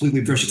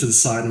completely brush it to the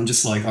side. I'm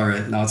just like, all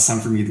right, now it's time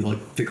for me to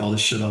like pick all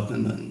this shit up,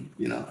 and then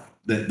you know,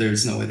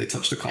 there's no way they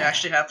touch the comp. It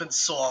actually happens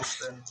so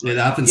often. It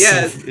happens.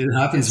 Yes. It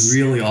happens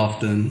really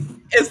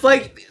often. It's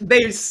like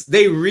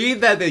they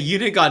read that the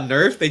unit got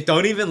nerfed. They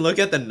don't even look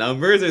at the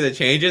numbers or the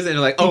changes, and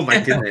they're like, oh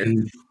my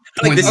goodness.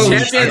 Like the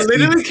champion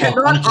literally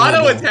cannot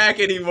auto attack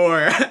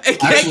anymore. It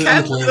can't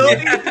cast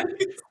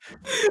abilities.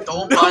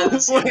 Don't buy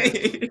this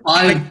unit.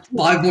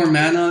 Five more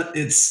mana.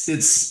 It's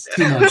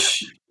too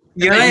much.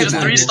 You know what I Just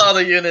imagine? 3-star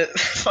the unit.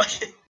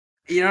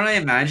 You know what I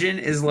imagine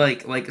is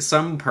like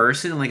some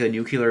person in like a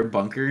nuclear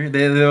bunker.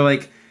 They're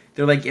like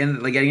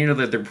getting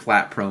into their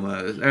flat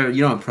promos. Or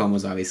you know what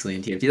promos obviously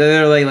in TFT.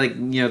 They're like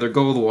you know they're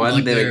gold 1.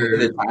 Like they like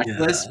the patch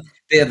list.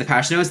 They have the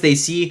patch notes. They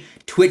see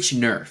Twitch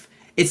nerf.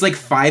 It's like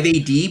 5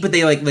 AD, but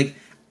they like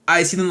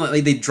I see them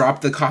like they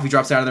drop the coffee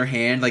drops out of their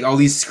hand. Like all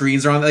these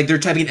screens are on. Like they're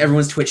typing in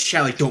everyone's Twitch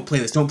chat. Like don't play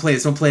this. Don't play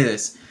this. Don't play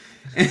this.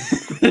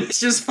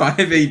 It's just 5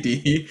 AD.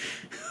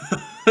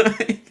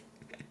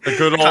 The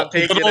good old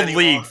anymore.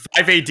 league.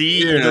 5 AD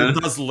either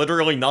does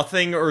literally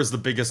nothing or is the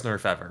biggest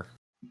nerf ever.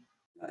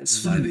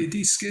 It's 5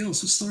 AD scale,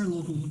 so star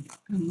level.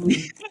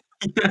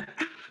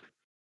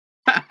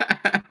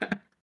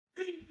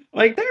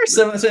 Like there are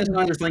sometimes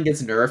when something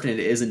gets nerfed and it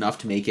is enough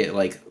to make it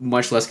like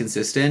much less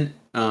consistent.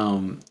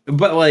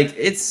 But like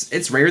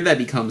it's rare that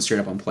becomes straight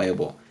up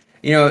unplayable.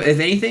 You know, if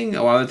anything,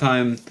 a lot of the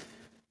time,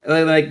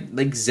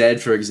 like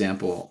Zed for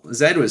example,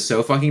 Zed was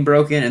so fucking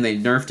broken and they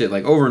nerfed it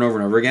like over and over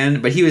and over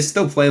again. But he was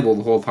still playable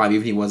the whole time,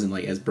 even if he wasn't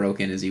like as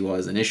broken as he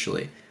was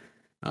initially.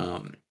 I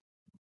don't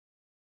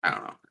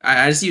know.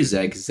 I just use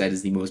Zed because Zed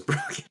is the most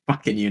broken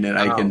fucking unit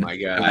I can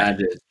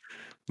imagine.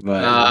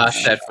 But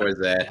set for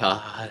Zed.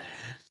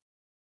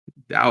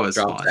 That was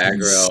Drop fun.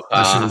 aggro.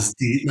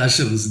 That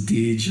shit was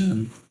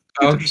D-gen.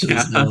 Oh Just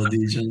yeah, no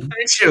degen.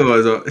 that shit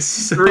was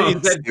so 3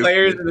 Zed stupid.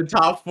 players in the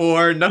top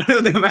 4. None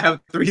of them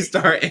have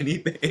 3-star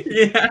anything.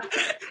 Yeah.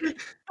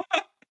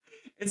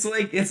 It's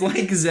like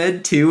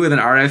Z2 with an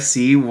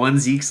RFC, one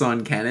Zeke's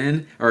on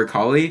Kennen or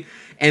Kali,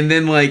 and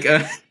then like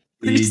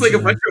just like a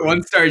bunch of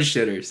 1-star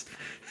shitters.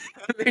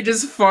 They're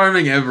just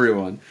farming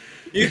everyone.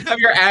 You have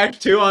your Ash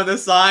 2 on the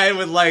side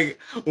with like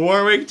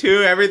Warwick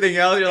 2, everything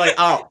else. You're like,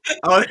 oh,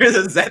 there's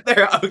a Zed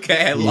there.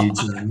 Okay, I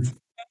lost. Degen.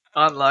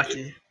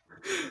 Unlucky.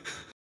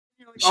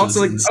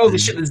 Also, like, Shit's oh the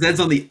insane. shit, the Zed's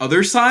on the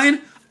other side.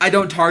 I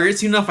don't target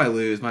soon enough. I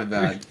lose. My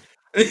bad.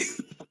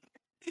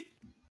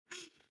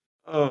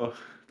 Oh,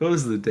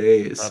 those are the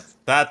days.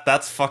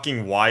 That's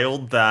fucking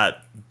wild.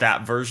 That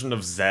version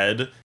of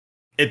Zed.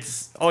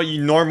 It's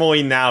you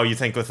normally now you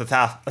think with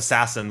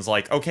assassins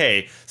like,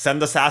 okay,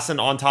 send assassin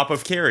on top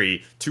of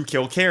carry to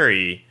kill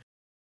carry.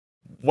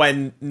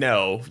 When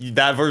no,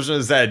 that version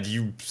of Zed,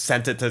 you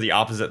sent it to the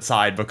opposite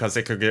side because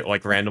it could get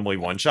like randomly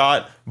one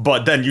shot,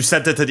 but then you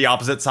sent it to the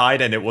opposite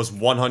side and it was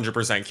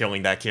 100%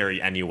 killing that carry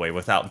anyway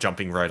without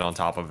jumping right on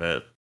top of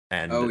it.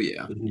 And Oh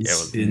yeah.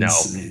 It's was- no.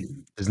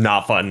 insane. it's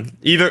not fun.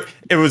 Either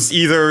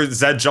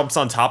Zed jumps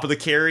on top of the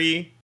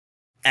carry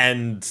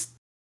and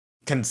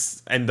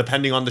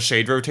depending on the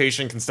shade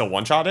rotation can still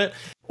one shot it,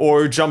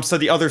 or jumps to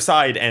the other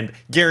side and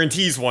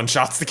guarantees one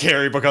shots the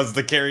carry because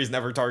the carry's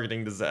never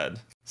targeting the Zed.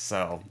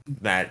 So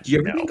that Do you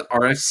ever think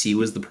RFC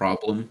was the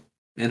problem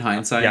in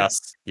hindsight?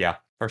 yes, yeah,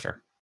 for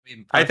sure.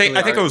 I think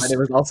it was- It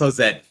was also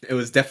Zed. It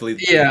was definitely.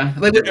 Yeah,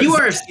 like with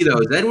URFC though,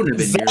 Zed wouldn't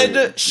have been nearly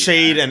Zed,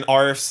 Shade, and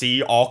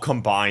RFC all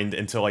combined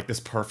into like this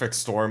perfect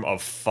storm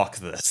of fuck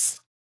this.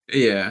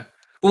 Yeah.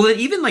 Well, then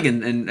even like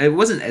in it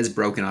wasn't as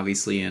broken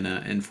obviously in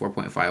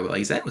 4.5, but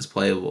like Zed was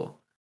playable.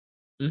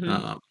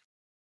 Mhm.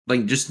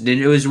 Like just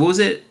it was what was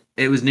it?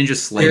 It was Ninja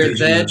Slayer.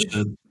 Zed.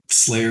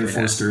 Slayer, Yeah.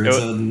 4 Spirit It-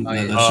 Zed. oh,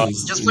 Yeah, yeah. that shit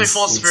was Just play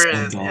full it's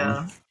spirit. spot on.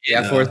 Yeah.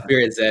 Yeah, Yeah. 4th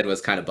Spirit Zed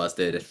was kind of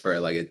busted for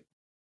like a.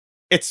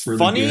 It's For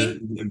funny.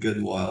 a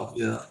good while.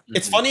 Yeah.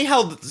 It's funny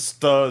how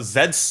the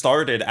Zed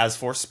started as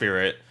Force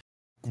Spirit,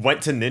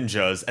 went to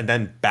ninjas, and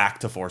then back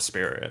to Force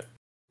Spirit.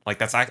 Like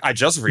that's I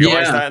just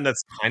realized Yeah. that, and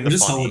that's kind It of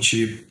was hella funny.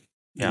 cheap.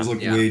 It was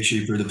like Yeah. way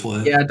cheaper to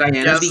play. Yeah, Diana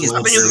Yeah, being I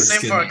think it's the skin.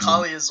 same for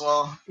Akali as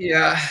well.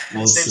 Yeah.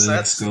 All same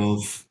six, set.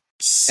 Gove,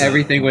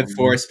 Everything with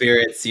 4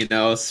 spirits,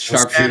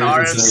 sharpshooter.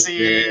 And Zed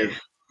RFC.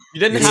 You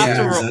didn't Yeah.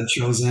 have to. Zed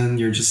chosen,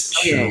 you're just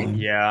Okay. chilling.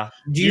 Yeah.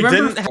 Do you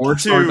remember didn't have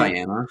 4-star to-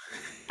 Diana?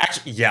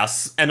 Actually,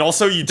 yes, and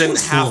also you didn't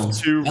was have cool.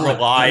 to I like- that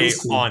rely was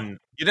cool. on.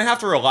 You didn't have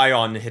to rely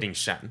on hitting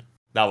Shen.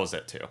 That was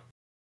it too.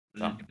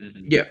 So,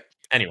 Yeah.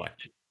 anyway,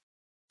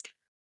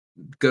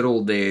 Good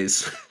old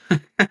days. I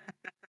don't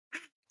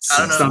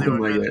know if they Something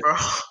were like good, it. bro.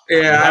 Yeah,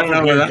 I That don't know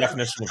would be about a that.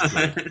 definition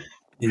of good.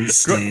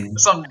 Insane.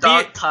 Some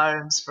dark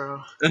times,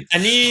 bro.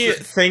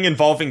 Anything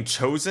involving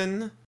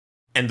chosen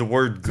and the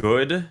word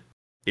good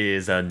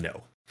is a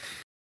no.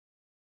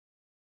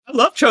 I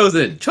love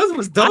Chosen. Chosen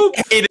was dope.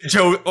 I hated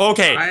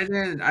Okay, I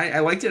didn't. I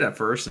liked it at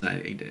first, and I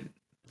didn't.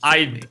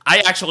 I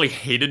actually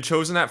hated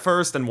chosen at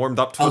first and warmed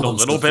up to I it a love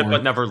little Step bit, 4.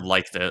 but never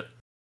liked it.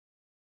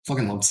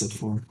 Fucking love Step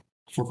 4.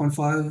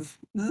 4.5?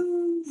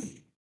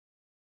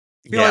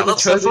 Yeah, I love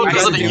Chosen, Silver you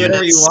because of can the do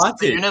whatever you units. want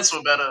The to. units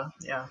were better.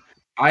 Yeah.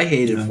 I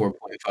hated Yeah.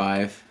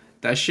 4.5.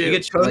 That shit. You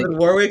get Chosen like,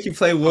 Warwick, you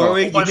play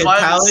Warwick, you hit 4.5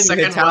 Talon, you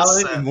second hit Talon, worst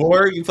and set.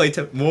 more, you play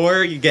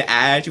more, you get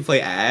Ash, you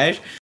play Ash.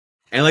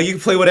 And like you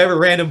can play whatever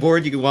random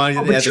board you want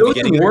oh, at but the Chosen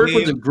beginning of Warwick the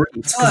was a game. great.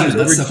 That's 'cause he was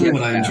over definitely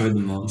what GS I cap. enjoyed the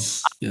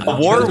most. Yeah. A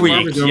Chosen Warwick,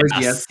 Warwick was over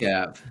yes. GS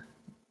cap.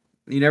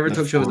 You never The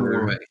took Chosen 4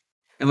 Warwick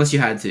unless you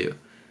had to.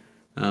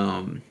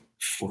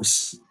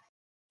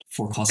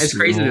 Four cost It's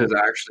crazy that zero.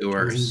 it actually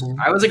works. Chosen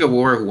Warwick. I was like a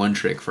Warwick one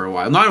trick for a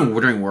while. Not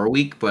during War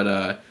Week,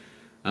 but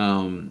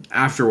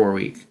after War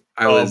Week,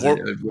 I was a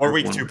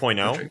Warwick one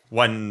 2.0 trick.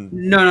 when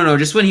No.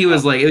 Just when he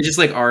was like, it was just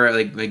like our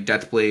like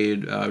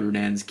Deathblade,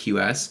 Runan's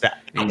QS, that,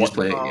 and you just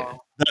play it. Yeah.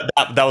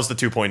 Oh, that was the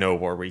 2.0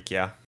 Warwick,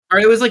 yeah. Or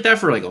it was like that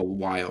for like a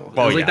while.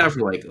 Well, it was like yeah. that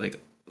for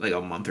like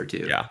a month or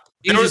two. Yeah.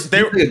 He There was was- just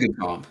he was like a good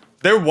comp.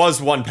 There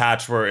was one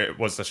patch where it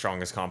was the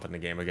strongest comp in the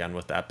game again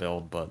with that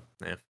build, but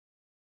yeah.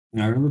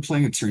 Yeah, I remember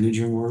playing a tourney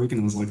during Warwick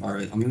and I was like, all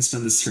right, I'm gonna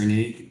spend this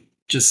tourney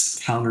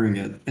just countering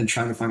it and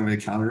trying to find a way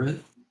to counter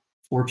it.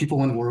 4 people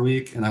went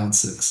Warwick and I went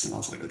 6, and I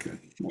was like, okay.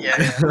 yeah.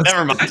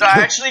 Never mind. So I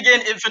actually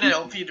gained infinite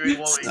LP during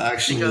War It's Week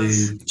actually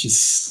because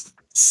just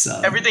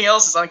sad. everything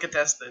else is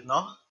uncontested,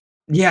 no?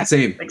 Yeah,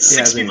 same. Like Yeah,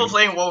 6 same. people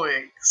playing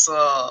Warwick,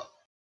 so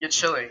you're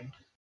chilling.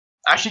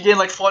 I actually gained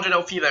like 400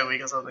 LP that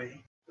week or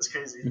something. It's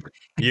crazy.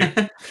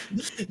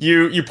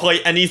 You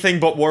play anything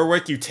but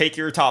Warwick, you take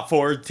your top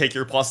 4, take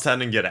your plus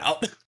 10 and get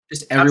out.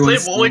 Just I everyone.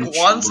 played Warwick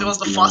once, it was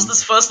the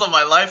fastest first of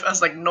my life. I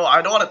was like, no,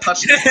 I don't want to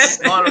touch this.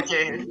 It's not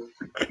okay.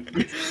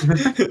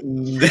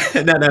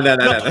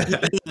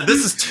 no.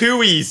 This is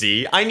too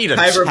easy. I need a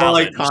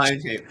Hyperbolic challenge.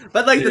 time change.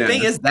 But like the Yeah.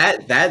 thing is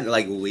that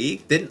like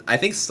week didn't I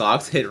think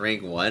Stocks hit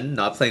rank 1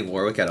 not playing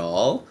Warwick at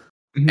all.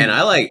 Mhm. And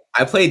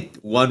I played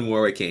one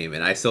Warwick game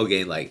and I still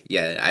gained like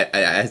I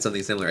had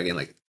something similar. I gained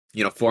like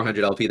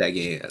 400 LP that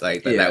game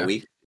like Yeah. that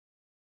week.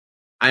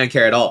 I didn't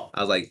care at all.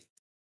 I was like,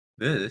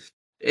 eh.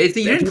 It's,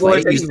 you Yeah, didn't people play are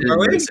it, you taking didn't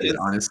notice Warwick? it,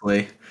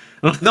 honestly.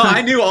 No,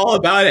 I knew all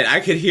about it.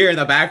 I could hear in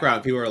the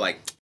background people were like,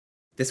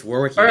 "This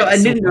Warwick." Or unit I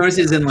is so didn't notice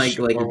it in trash.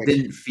 like it Warwick."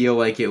 didn't feel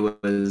like it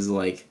was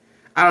like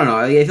I don't know.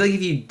 I feel like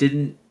if you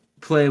didn't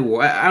play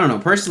I don't know.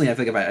 Personally, I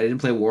feel like if I didn't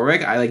play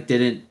Warwick, I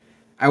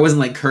wasn't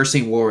like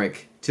cursing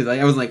Warwick to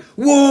like I was like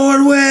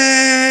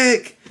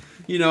Warwick.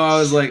 You know, I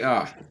was like,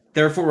 oh,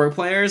 there are 4 Warwick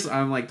players.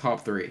 I'm like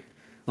top 3.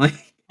 Like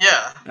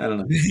Yeah. I don't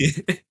know.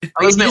 Unless you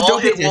they just all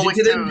don't pay hit attention Warwick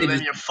to them, too, they then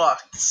just- you're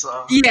fucked.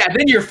 So Yeah,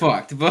 then you're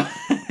fucked. But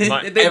they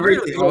Every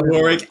literally single all hit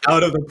Warwick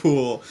out of the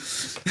pool.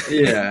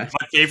 Yeah.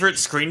 My favorite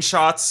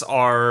screenshots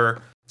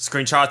are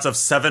screenshots of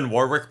 7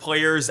 Warwick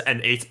players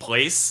and 8th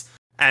place.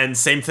 And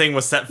same thing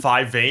with set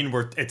 5 Vayne,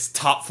 where it's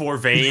top 4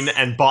 Vayne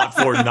and bot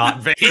 4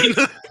 not Vayne.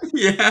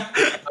 Yeah.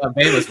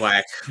 Vayne was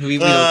whack. We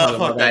don't talk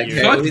about fuck that. you.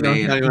 Okay? Fuck We don't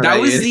Vayne. talk about That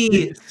was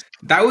yet.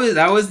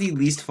 that was the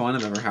least fun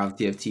I've ever had with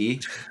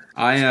TFT.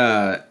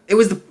 It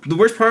was the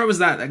worst part was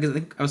that I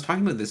think I was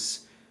talking about this.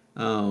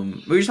 We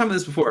were just talking about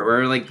this before,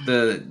 where like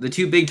the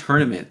 2 big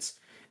tournaments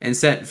and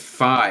set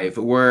 5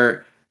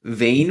 were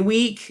Vayne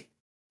week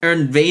or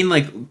Vayne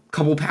like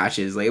couple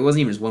patches. Like it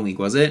wasn't even just 1 week,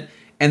 was it?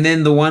 And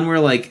then the one where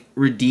like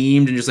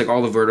redeemed and just like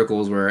all the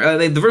verticals were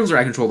the verticals were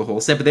out of control the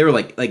whole set, but they were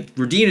like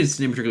redeemed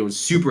in particular was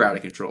super out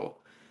of control.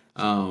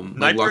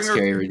 Like Lux Nightbringer-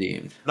 Carry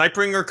redeemed.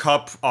 Nightbringer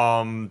Cup,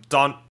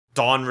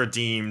 Dawn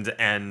Redeemed,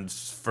 and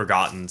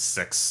Forgotten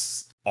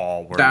 6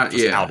 all were That-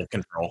 just yeah. out of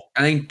control.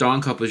 I think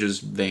Dawn Cup was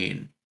just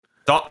Vayne.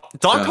 Dawn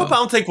So- Cup I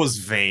don't think was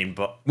Vayne,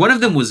 but One of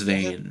them was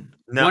Vayne.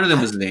 No. One of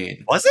them was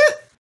Vayne. was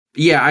it?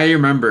 Yeah, I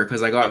remember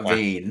because I got Okay.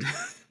 Vayne.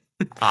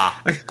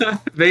 Ah. I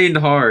got Vayne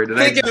hard. And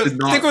I think it was, did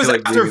not I think it was feel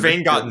like after doing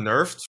Vayne it. got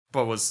nerfed,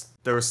 but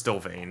there was still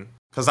Vayne.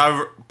 Because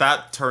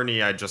that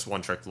tourney I just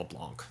one-tricked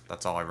LeBlanc.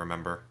 That's all I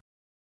remember.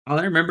 All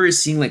I remember is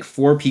seeing like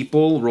 4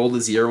 people roll to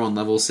 0 on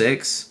level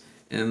 6,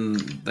 and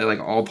they're like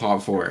all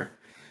top 4.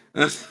 for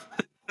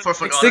Like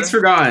Forgotten. 6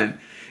 forgotten.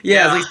 Yeah,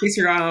 Yeah. it's like 6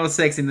 forgotten on level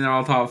 6, and they're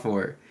all top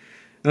 4.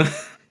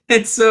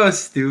 It's so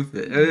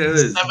stupid. It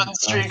was, 7th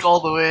streak all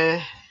the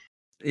way.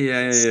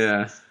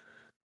 yeah.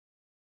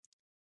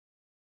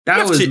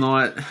 That TFT was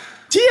not.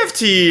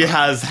 TFT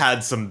has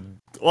had some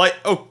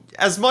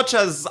as much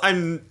as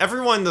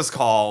everyone in this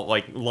call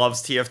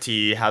loves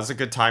TFT, has a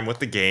good time with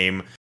the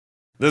game.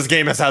 This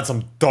game has had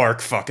some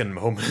dark fucking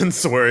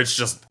moments where it's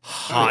just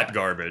hot yeah.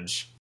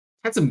 garbage.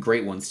 Had some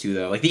great ones too,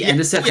 though. Like the Yeah, end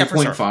of set yeah, for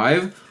sure.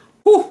 3.5.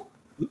 Whew.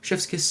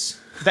 Chef's kiss.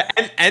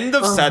 The end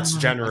of sets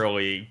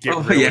generally get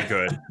Oh, really yeah.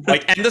 good.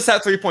 Like end of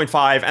set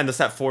 3.5, end of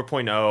set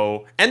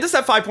 4.0, end of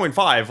set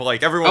 5.5.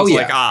 Like everyone's Oh, yeah.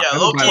 like, Yeah, I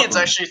low would buy key it's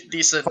one. actually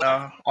decent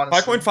now,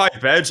 honestly.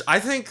 5.5 veg. I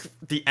think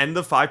the end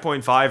of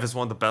 5.5 is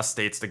one of the best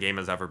states the game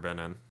has ever been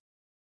in.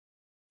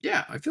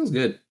 Yeah, it feels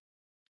good.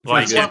 I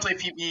Like, just want to play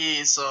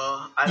PvE, so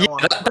I yeah, don't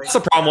want to that's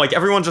the problem. Like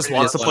everyone just They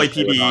wants to just play wanna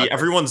play with PvE.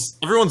 Hogwarts.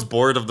 Everyone's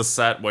bored of the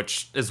set,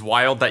 which is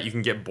wild that you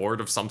can get bored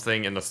of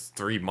something in a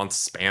 3-month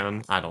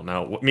span. I don't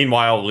know.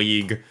 Meanwhile,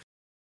 League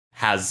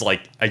has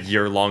like a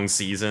year-long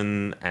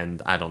season,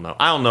 and I don't know.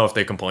 I don't know if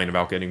they complain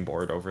about getting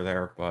bored over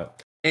there,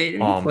 but Hey, you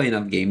play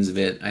enough games of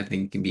it, I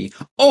think can be.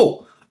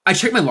 Oh, I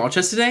checked my law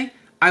chest today.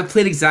 I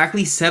played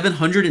exactly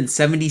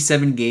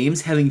 777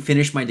 games, having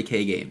finished my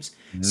decay games.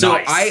 So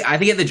Nice. I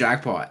think at the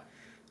jackpot.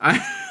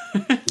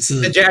 This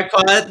is The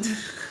jackpot.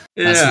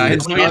 Yeah, the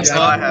it's How my many games do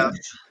I jackpot. have?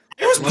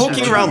 I was What's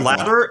poking your around jackpot?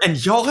 ladder,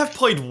 and y'all have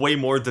played way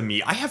more than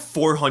me. I have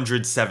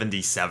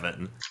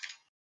 477.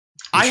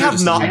 I sure have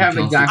this is not. I have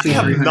I exactly I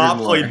have 300 not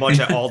more. played much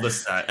at all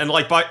this set, and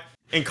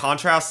in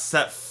contrast,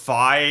 set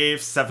 5,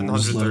 Just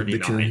love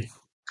 739. decay.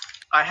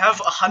 I have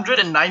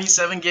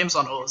 197 games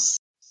on OS.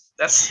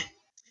 That's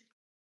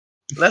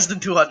less than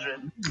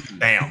 200.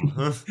 Damn.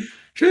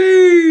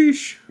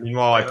 Sheesh.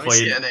 Meanwhile, I Let me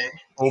see played NA.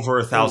 over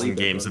 1,000 Holy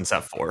games fuck. in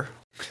set 4.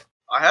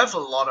 I have a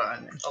lot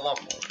more.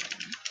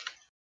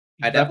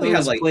 I definitely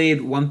have like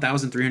played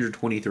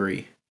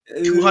 1,323.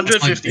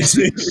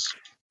 256.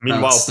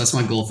 Meanwhile, that's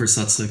my goal for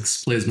set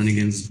 6. Play as many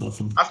games as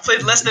possible. I've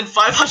played less than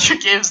 500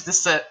 games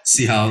this set.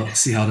 See how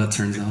that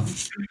turns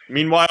out.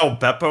 meanwhile,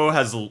 Beppo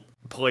has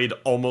played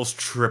almost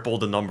triple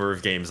the number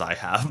of games I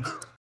have.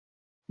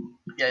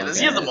 Yeah, does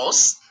he have the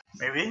most?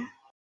 Maybe.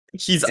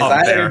 He's is up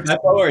either there.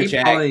 Beppo or He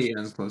Jack? probably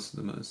has close to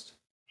the most.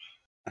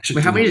 Actually,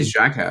 Wait, how many does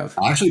Jack have?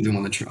 I actually do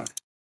want to try.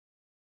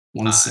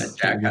 One set.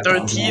 Jack has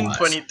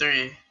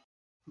 1323.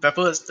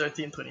 Beppo has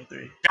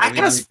 1323. Jack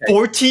has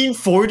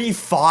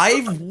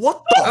 1445?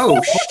 What the Oh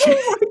fuck? shit!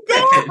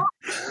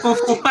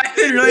 Oh, I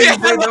didn't realize you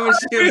played that much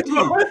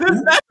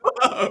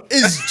TFT.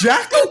 Is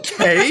Jack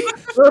okay? Do we need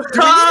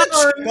to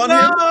check on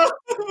him?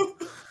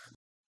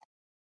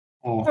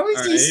 Oh, How is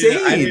All he right,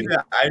 sane?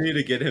 I need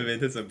to get him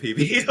into some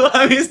PvP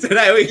lobbies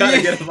tonight. We gotta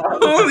Yeah. get him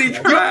out. Holy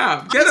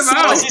crap! Get him So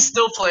out! is he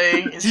still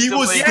playing? Is he, He still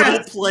was playing? still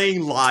Yes.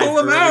 playing live Pull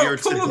him earlier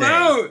out! Pull today. him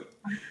out!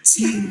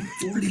 team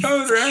 40.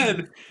 Code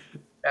red.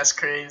 That's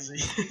crazy.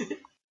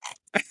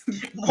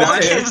 More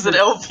Nice. games than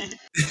LP.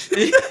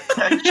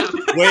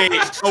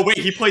 Actually. Wait,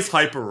 he plays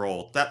Hyper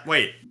Roll.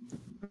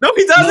 No,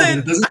 he No, doesn't.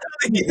 it doesn't. I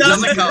don't think he It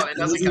doesn't does. count. It doesn't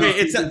doesn't count.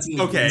 Wait, it's doesn't-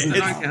 okay. doesn't Does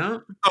it not count.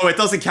 count? Oh, it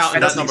doesn't count I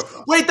in that don't number. think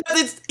so. Wait,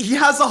 he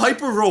has a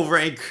hyper roll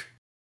rank.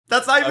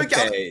 That's not even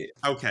count. Okay.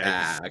 Okay,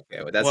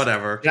 Okay. Well, that's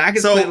whatever. Jack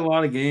has So- played a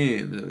lot of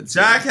games.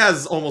 Jack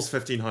has almost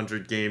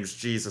 1,500 games.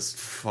 Jesus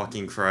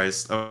fucking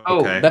Christ. Oh,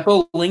 Okay.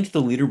 Beppo linked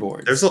the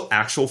leaderboard. There's an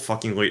actual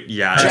fucking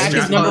yeah. Jack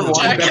it's is number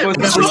one. Jack-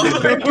 Beppo's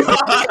number two.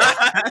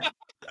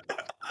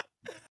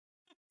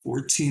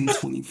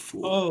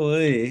 1424.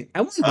 Holy!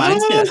 I was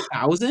mine's hit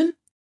 1,000.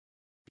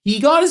 He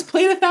got his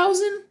plate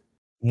 1,000.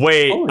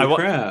 Wait, Holy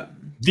crap!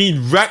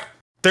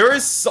 there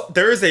is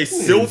a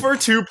silver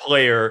 2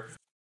 player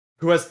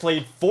who has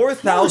played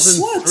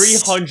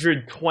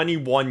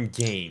 4,321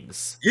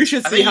 games. You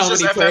should I see think how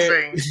he's many just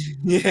players. FFing.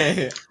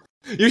 Yeah.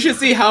 You should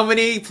see how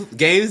many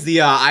games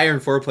the Iron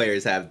 4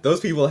 players have.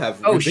 Those people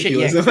have Oh shit! Yeah,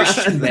 ridiculous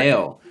Christian amounts.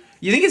 Bale.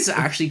 You think it's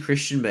actually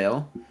Christian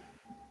Bale?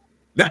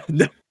 No.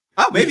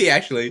 Oh, maybe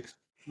actually.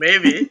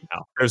 Maybe.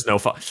 No, there's no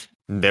fun.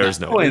 There's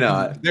no Why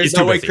not? There's He's no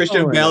too way busy.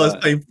 Christian Oh my Bale is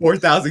God. playing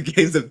 4,000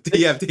 games of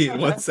TFT in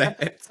 1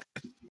 second.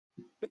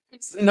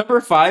 Number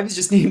 5 is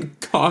just named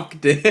Cock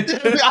Dick.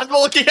 I'm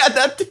looking at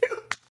that too.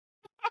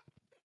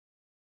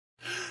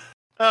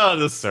 Oh,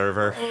 the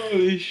server.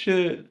 Holy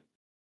shit!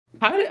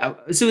 So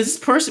is this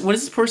person? What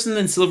is this person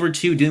in Silver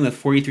 2 doing with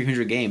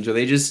 4,300 games? Are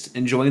they just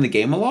enjoying the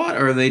game a lot,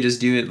 or are they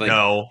just doing it like?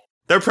 No,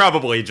 they're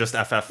probably just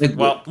FF. Like,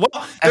 Well,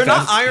 they're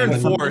not FF Iron yeah.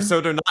 4, so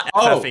they're not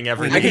Oh, FFing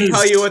every I game. can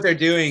tell you what they're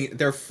doing.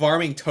 They're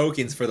farming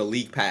tokens for the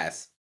League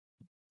Pass.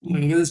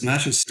 Look at this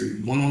match history.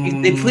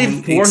 They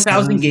played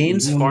 4,000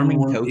 games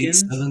farming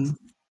tokens?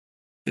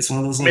 It's one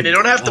of those. I mean, they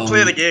don't have to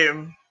play the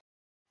game,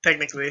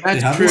 technically.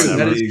 That's have true. one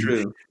That where is you-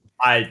 true.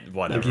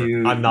 Whatever.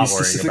 Like I'm not you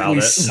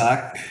worrying specifically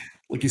about it.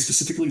 you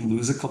specifically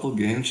lose a couple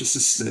games just to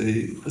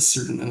stay a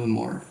certain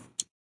MMR.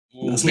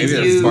 That's Maybe what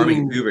they're you-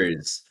 farming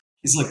tubers.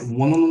 He's like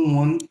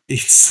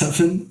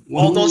 1-1-1-8-7.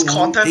 All those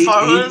content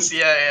farmers?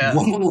 Yeah.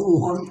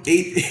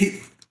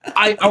 1-1-1-8-8.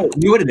 You know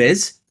what it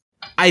is?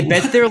 I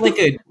bet they're like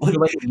a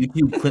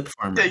YouTube clip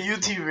farmer. The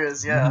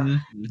YouTubers, yeah.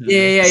 Mhm.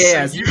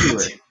 Yeah. So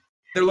YouTuber.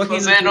 They're looking.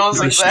 Jose knows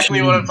the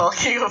exactly what I'm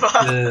stream. talking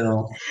about.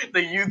 Yeah,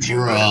 The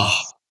YouTubers. bruh.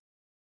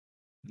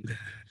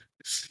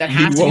 That You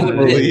has to be won't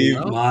what it is, believe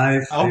no? My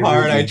How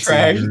hard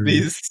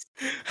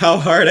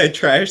I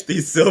trashed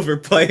these silver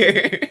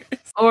players.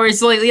 Or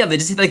it's like they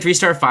just hit like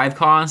 3-star 5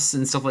 costs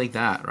and stuff like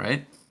that,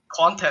 right?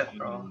 Content,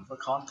 bro. The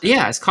content.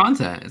 Yeah, it's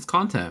content. It's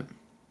content.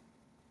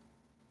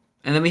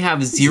 And then we have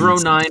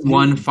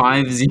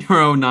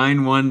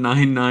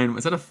 091509199.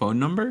 Is that a phone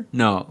number?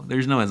 No,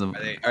 there's no as a.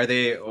 Are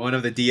they one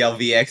of the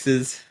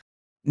DLVXs?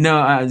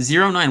 No,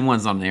 091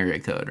 is not an area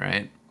code,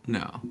 right?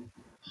 No.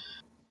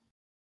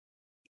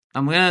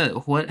 I'm gonna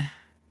what?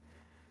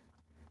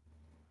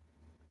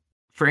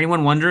 For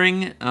anyone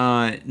wondering,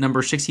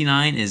 number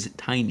 69 is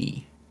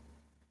Tiny.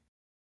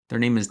 Their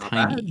name is Not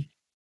Tiny.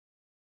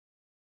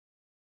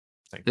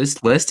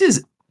 This list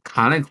is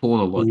kind of cool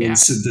to look at.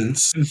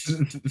 Coincidence.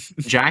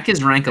 Jack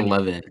is rank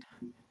 11.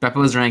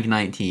 Beppo is rank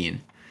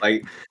 19.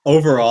 Like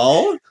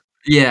overall?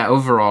 Yeah,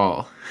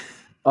 overall.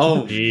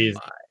 Oh, Jeez.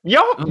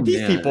 Y'all, Oh,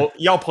 these man. people,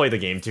 y'all play the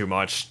game too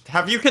much.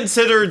 Have you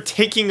considered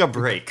taking a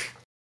break?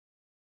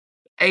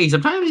 Hey,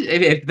 sometimes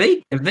if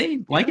they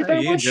like it Yeah,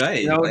 that you much, enjoy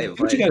it, you know, play, what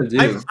you play. gotta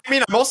do.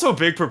 I'm also a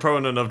big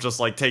proponent of just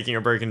like taking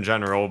a break in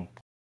general.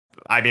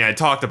 I mean, I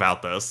talked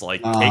about this.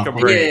 Like, take a Yeah,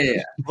 break.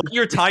 yeah. Let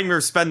your time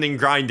you're spending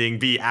grinding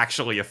be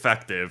actually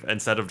effective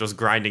instead of just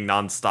grinding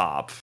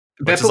nonstop.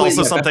 Which is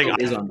also something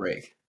Beppo is on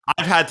break.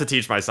 I've had to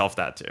teach myself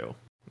that too.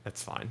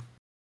 It's fine.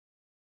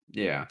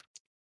 Yeah.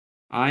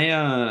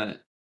 I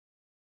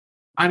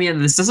mean,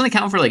 this doesn't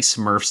account for like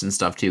Smurfs and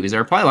stuff too, because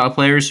there are probably a lot of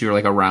players who are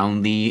like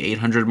around the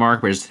 800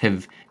 mark, but just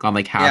have gone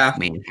like half Yeah.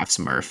 main, half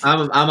Smurf. I'm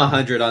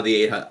 100 on the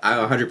 800.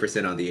 I'm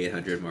 100% on the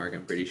 800 mark.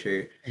 I'm pretty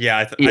sure. Yeah,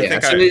 I Yeah,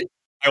 think so it-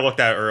 I looked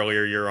at it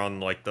earlier. You're on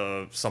like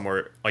the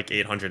somewhere like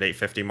 800,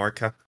 850 mark,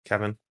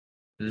 Kevin.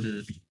 Mm-hmm.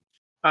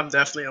 I'm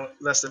definitely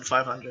less than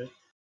 500.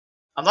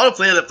 I'm not a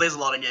player that plays a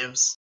lot of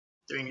games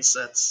during these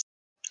sets.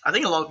 I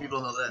think a lot of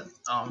people know that.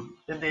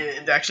 If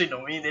they actually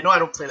know me, they know I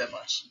don't play that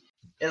much.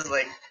 It's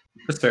like,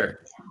 That's fair.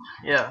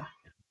 yeah.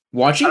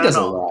 Watching I don't does a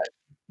know. lot.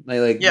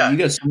 Like Yeah. you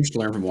got so much to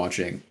learn from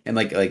watching, and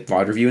like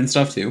VOD review and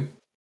stuff too.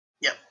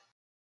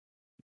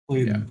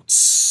 Played Yeah.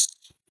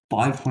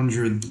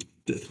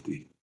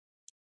 550,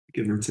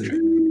 give or take,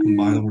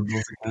 combined over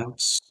both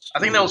accounts. I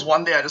think there was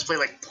one day I just played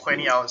like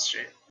 20 hours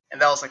straight.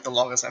 And that was like the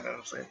longest I've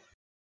ever played.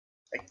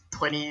 Like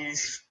 20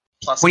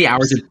 plus 20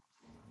 hours. games.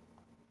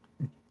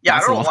 Yeah, I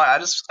that's don't a know lot. why.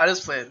 I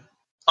just played.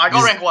 I got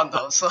Just- rank 1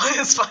 though, so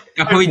it's fine.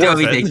 We do. Worth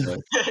We it. take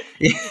those.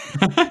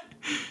 Yeah.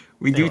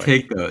 We do Anyway.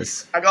 take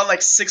those. I got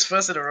like 6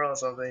 firsts in a row or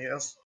something. It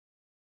was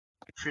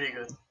pretty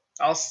good.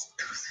 I was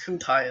too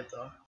tired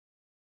though.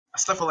 I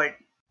slept for like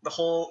the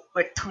whole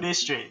like 2 days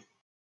straight.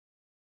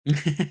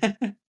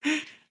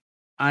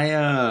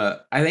 I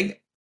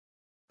think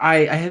I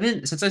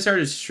haven't since I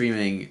started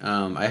streaming.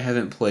 I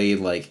haven't played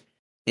like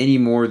any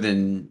more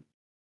than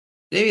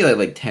maybe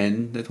like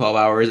 10 to 12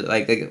 hours.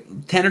 Like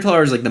 10 or 12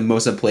 hours, like the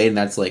most I've played, and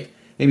that's like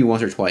maybe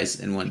once or twice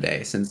in one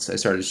day since I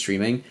started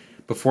streaming.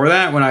 Before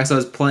that, when I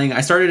was playing,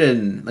 I started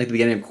in like the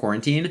beginning of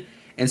quarantine,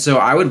 and so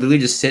I would literally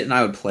just sit and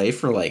I would play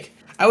for like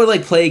I would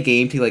like play a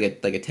game, take like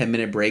a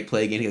 10-minute break,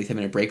 play a game, take like a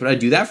 10-minute break, but I'd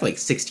do that for like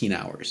 16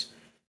 hours,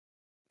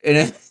 and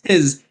it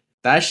is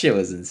that shit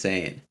was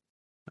insane.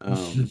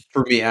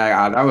 For me,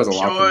 that was a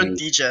lot Pure for me.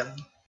 degen.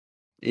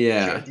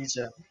 Yeah. Pure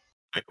degen.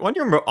 When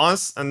you're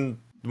honest and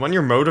when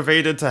you're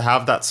motivated to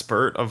have that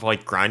spurt of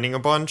like grinding a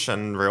bunch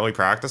and really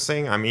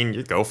practicing, I mean,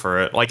 you go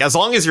for it. Like as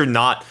long as you're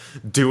not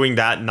doing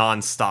that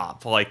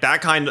nonstop, like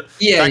that kind of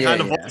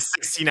like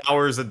 16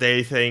 hours a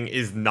day thing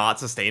is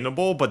not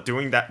sustainable. But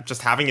doing that,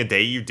 just having a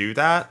day you do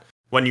that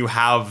when you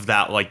have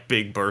that like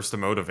big burst of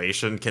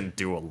motivation can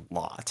do a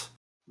lot.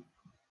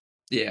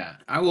 Yeah,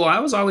 I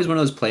was always one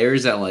of those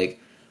players that like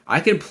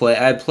I'd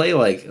play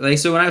like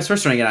so when I was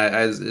first starting it,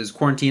 it was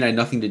quarantine, I had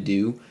nothing to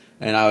do,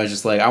 and I was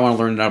just like I want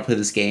to learn how to play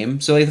this game.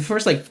 So like the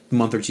first like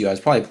month or two, I was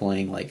probably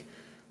playing like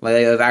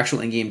of actual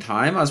in game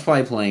time, I was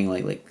probably playing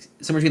like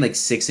somewhere between like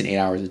 6 and 8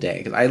 hours a day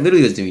because I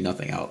literally was doing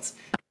nothing else.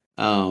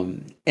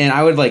 And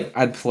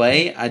I'd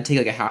play, I'd take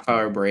like a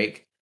half-hour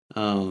break,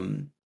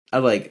 I'd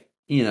like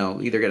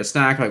either get a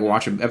snack, like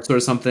watch an episode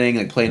of something,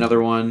 like play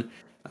another one.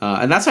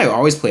 And that's how I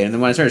always played. And then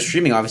when I started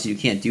streaming, obviously you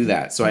can't do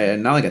that. So I had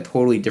now like a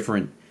totally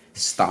different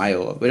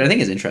style, which I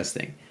think is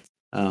interesting.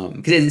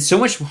 Because it's so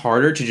much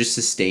harder to just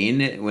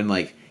sustain it when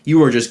like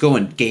you are just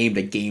going game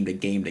to game to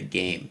game to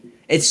game.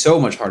 It's so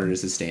much harder to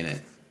sustain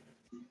it.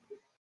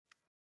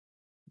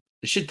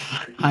 This shit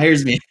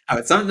tires me out.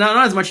 It's not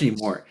as much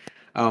anymore.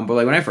 But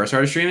like when I first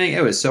started streaming,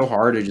 it was so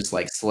hard to just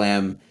like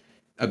slam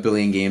a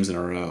billion games in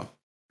a row.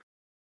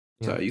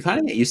 So you kind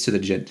of get used to the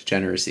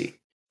degeneracy.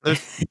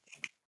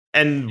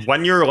 And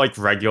when you're like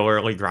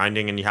regularly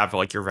grinding and you have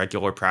like your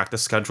regular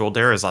practice schedule,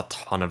 there is a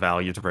ton of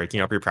value to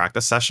breaking up your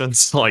practice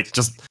sessions. Like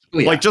just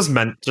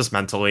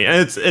mentally,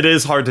 and it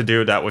is hard to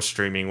do that with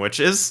streaming,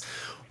 which is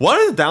one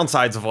of the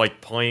downsides of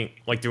like playing,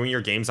 like doing your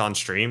games on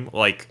stream.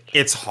 Like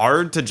it's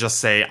hard to just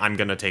say I'm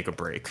gonna take a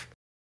break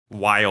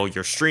while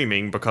you're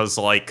streaming because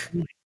like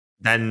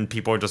then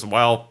people are just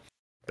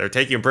they're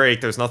taking a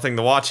break. There's nothing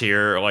to watch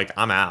here. Like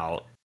I'm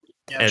out.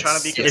 Yeah, trying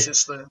to be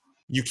consistent.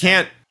 You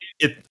can't.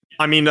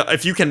 I mean,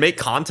 if you can make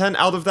content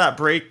out of that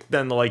break,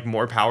 then like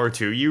more power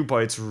to you.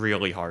 But it's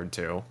really hard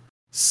to.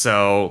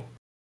 So,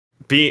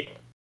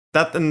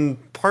 that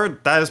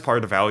is part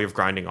of the value of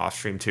grinding off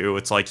stream too.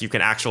 It's like you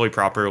can actually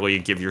properly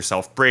give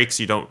yourself breaks.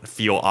 You don't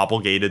feel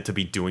obligated to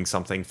be doing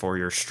something for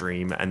your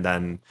stream, and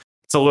then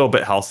it's a little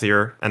bit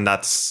healthier. And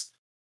that's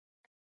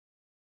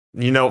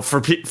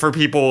for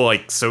people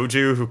like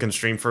Soju who can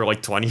stream for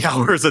like 20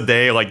 hours a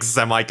day, like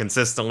semi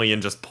consistently,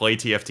 and just play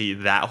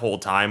TFT that whole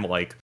time,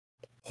 like.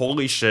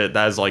 Holy shit,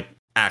 that is like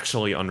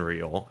actually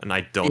unreal, and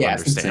I don't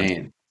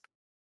understand.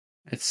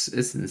 It's insane.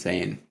 It's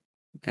insane.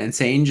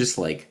 Insane, just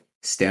like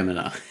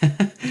stamina.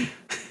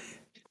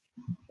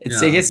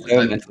 It gets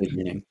so mentally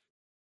draining.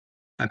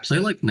 I play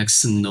like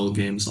next to no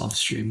games off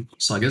stream,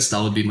 so I guess that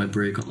would be my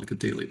break on like a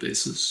daily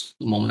basis.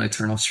 The moment I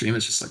turn off stream,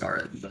 it's just like all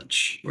right,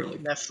 bench or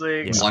like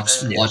Netflix.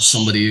 Watch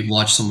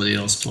somebody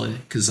else play,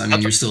 because I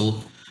mean you're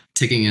still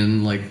taking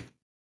in like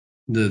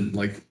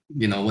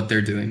what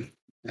they're doing.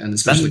 And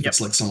especially if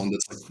it's like someone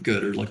that's like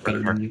good or like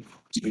better than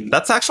you.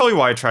 That's actually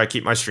why I try to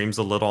keep my streams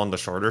a little on the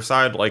shorter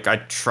side. Like I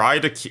try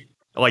to keep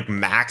like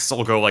max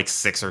will go like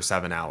 6 or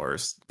 7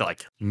 hours.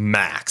 Like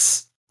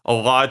max. A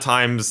lot of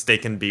times they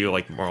can be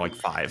like more like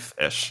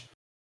 5-ish.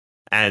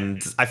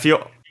 And I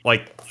feel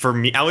like for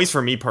me, at least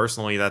for me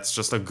personally, that's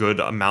just a good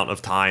amount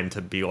of time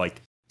to be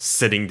like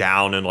sitting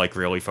down and like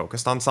really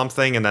focused on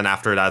something. And then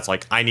after that, it's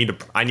like I need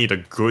a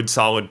good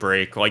solid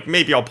break. Like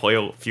maybe I'll play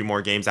a few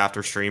more games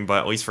after stream, but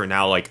at least for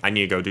now, like I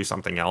need to go do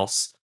something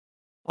else.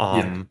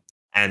 And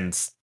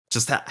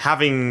just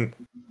having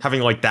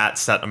like that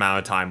set amount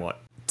of time,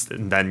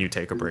 and then you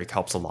take a break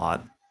helps a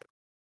lot.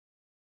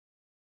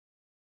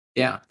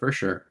 Yeah, for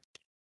sure.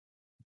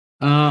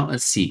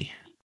 Let's see.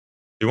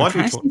 We want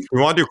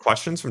to do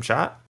questions from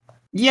chat?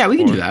 Yeah, we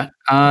can do that.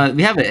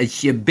 We have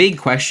a big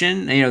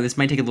question. This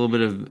might take a little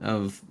bit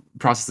of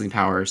processing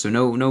power, so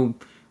no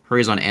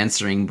hurries on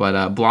answering. But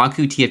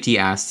Blogku TFT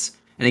asks,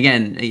 and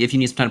again, if you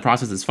need some time to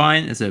process, it's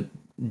fine. It's a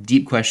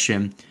deep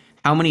question.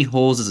 How many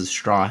holes does a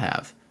straw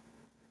have?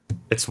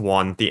 It's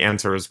 1. The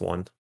answer is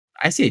 1.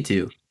 I say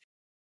 2.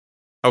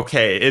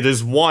 Okay, it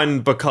is 1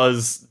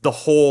 because the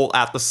hole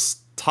at the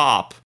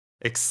top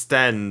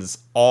extends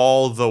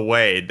all the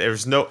way.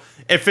 There's no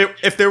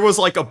if there was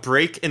like a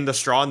break in the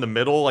straw in the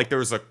middle, like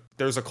there's a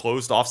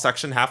closed off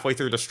section halfway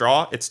through the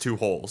straw, it's 2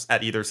 holes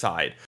at either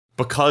side.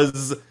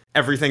 Because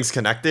everything's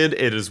connected,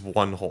 it is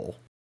 1 hole.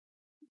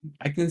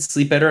 I can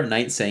sleep better at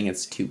night saying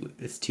it's 2.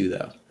 It's 2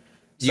 though.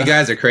 You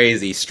guys are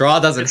crazy. Straw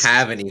doesn't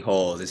have any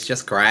holes. It's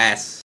just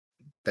grass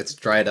that's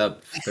dried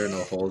up. There are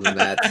no holes in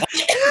that.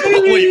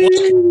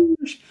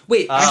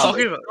 Wait. I'm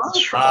talking about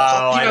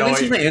straw.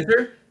 This is my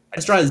answer.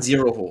 A straw has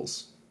 0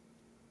 holes.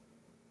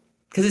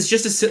 Because it's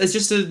just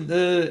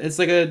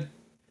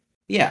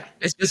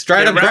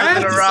dried up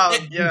grass.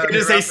 Yeah, It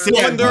is a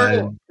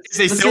cylinder. It's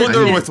a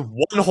cylinder with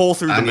 1 hole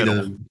through the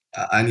middle.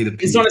 I need a.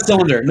 It's not a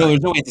cylinder. No,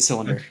 there's no way it's a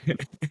cylinder.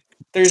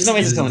 There's no way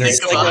it's a cylinder. It's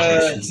Think like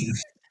about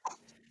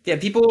yeah.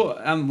 People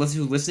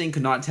listening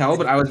could not tell,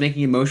 but I was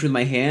making a motion with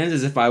my hands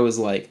as if I was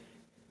like.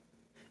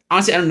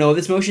 Honestly, I don't know what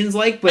this motion's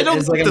like, but I don't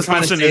it's like think I'm this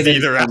trying to motion say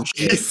is that either.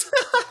 it's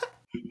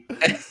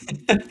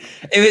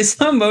it was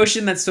some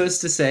motion that's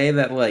supposed to say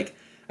that like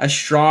a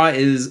straw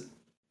is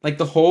like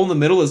the hole in the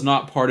middle is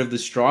not part of the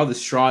straw. The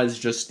straw is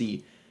just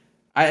the.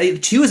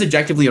 2 is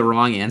objectively a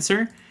wrong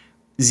answer.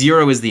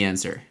 0 is the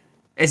answer.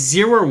 It's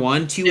 0 or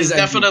 1. 2 It's is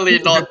definitely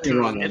not objectively 2.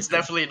 wrong It's answer.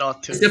 definitely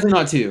not 2. It's definitely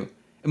not 2.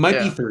 It might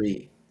be Yeah.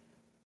 3.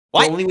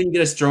 What? But only when you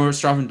get a straw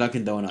from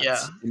Dunkin' Donuts. Yeah.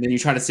 And then you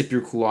try to sip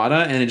your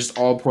Coolada and it just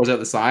all pours out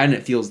the side and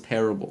it feels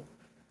terrible.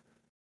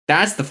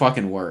 That's the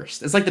fucking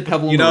worst. It's like the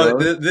pebble You in the know,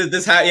 road.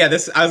 this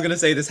I was gonna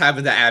say this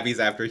happened to Abby's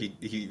after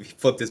he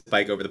flipped his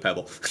bike over the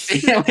pebble.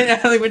 Yeah,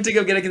 when they went to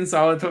go get a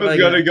consolid. He was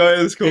gonna go in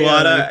his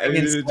Coolada and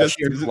and just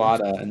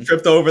Coolada. And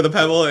tripped over the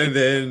pebble and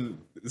then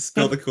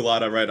spilled the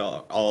Coolada right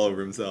all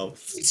over himself.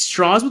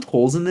 straws with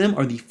holes in them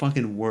are the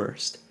fucking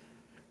worst.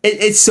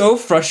 It's so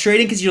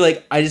frustrating because you're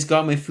like, I just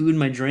got my food and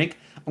my drink.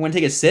 I'm gonna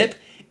take a sip,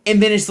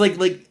 and then it's like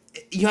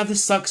you have to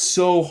suck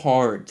so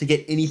hard to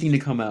get anything to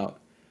come out.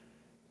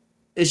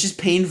 It's just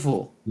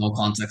painful. No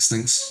context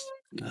things.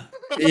 Yeah.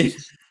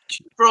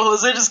 Bro,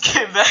 Jose just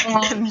came back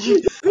and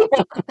you...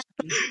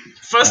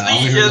 First I thing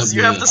only heard is like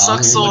you the- have to I suck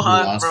only so heard like the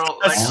hard, last- bro.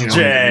 I Like, only heard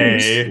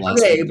Jay. the last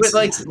Okay,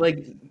 sentence. but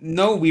like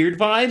no weird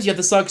vibes. You have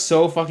to suck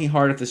so fucking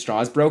hard if the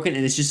straw's broken,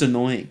 and it's just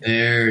annoying.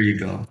 There you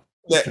go.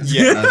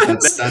 Yeah,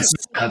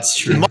 That's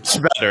true. much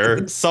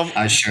better.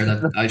 I share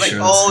that. I like share.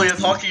 oh, that you're sentiment.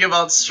 talking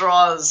about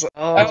straws.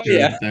 Oh, Oh,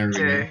 yeah. There we go.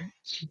 okay.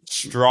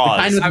 straws.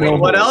 Kind of- I mean,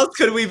 what else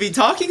could we be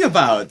talking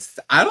about?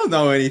 I don't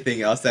know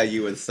anything else that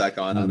you would suck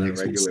on No, a that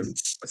makes regular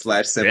sense. /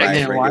 Man,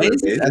 semi-regular why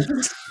is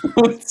basis.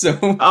 that so?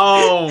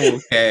 Oh,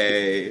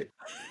 okay.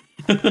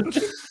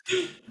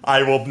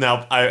 I will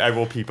now. I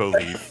will people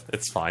leave.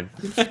 It's fine.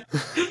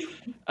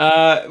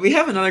 We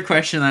have another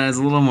question that is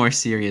a little more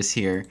serious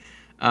here.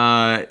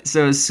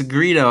 So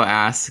Sagrito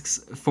asks,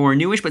 for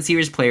newish but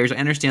serious players, I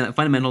understand that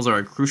fundamentals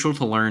are crucial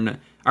to learn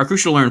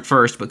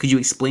first, but could you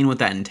explain what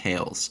that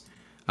entails?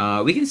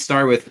 We can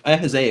start with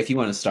Jose if you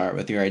want to start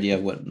with your idea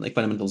of what like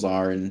fundamentals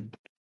are and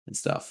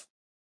stuff.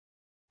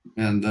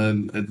 And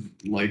then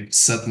like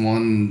set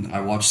 1,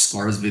 I watched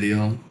Scar's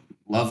video.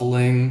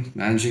 Leveling,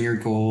 managing your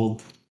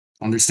gold,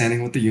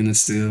 understanding what the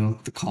units do,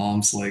 the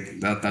comps, like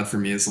that for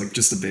me is like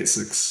just the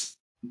basics.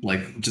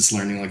 Like just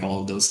learning like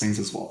all of those things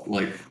as well.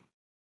 Like,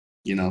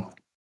 you know.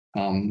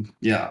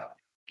 Yeah.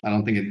 I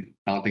don't think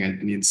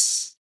it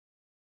needs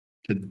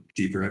a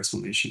deeper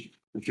explanation.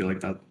 I feel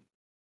like that's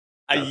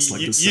like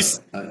You the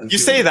set. I you feel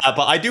say like- that,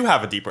 but I do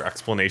have a deeper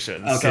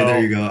explanation. Okay, so there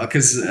you go.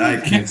 Because I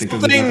can't think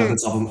of it Something- off the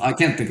top of I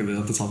can't think of it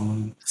off the top of my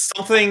head.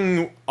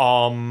 Something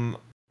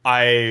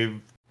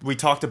we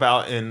talked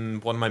about in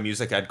one of my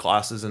music ed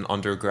classes in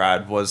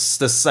undergrad was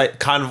this like,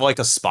 kind of like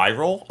a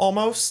spiral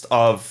almost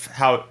of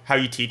how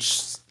you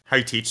teach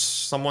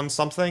someone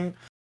something.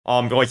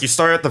 Like you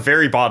start at the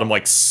very bottom,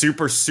 like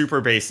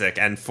super basic,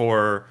 and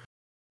for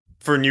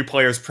new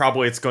players,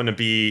 probably it's going to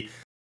be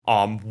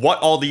what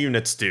all the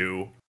units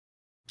do,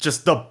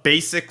 just the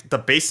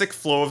basic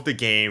flow of the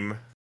game,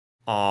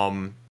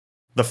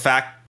 the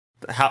fact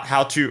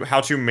how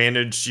to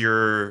manage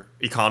your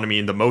economy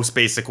in the most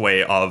basic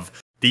way of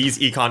these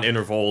econ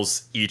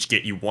intervals each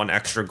get you 1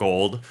 extra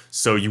gold,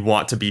 so you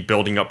want to be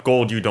building up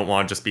gold, you don't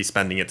want to just be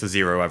spending it to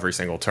 0 every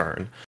single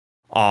turn.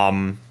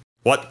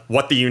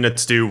 What the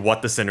units do,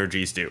 what the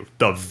synergies do,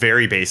 the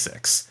very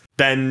basics.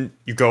 Then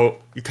you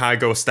kind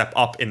of go a step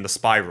up in the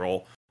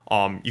spiral.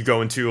 You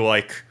go into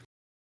like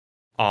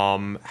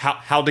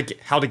how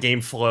the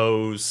game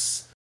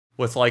flows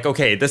with like,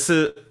 okay, this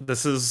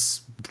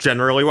is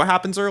generally what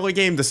happens early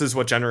game, this is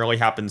what generally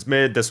happens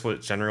mid, this is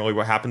what generally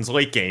what happens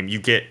late game. You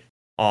get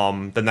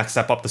the next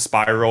step up the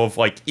spiral of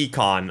like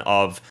econ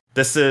of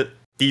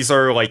these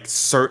are like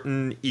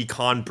certain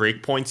econ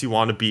breakpoints you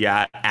want to be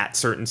at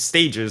certain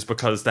stages,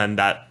 because then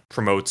that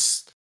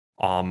promotes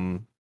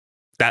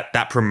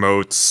that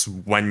promotes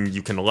when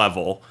you can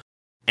level.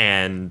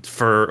 And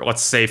for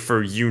let's say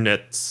for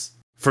units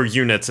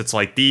it's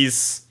like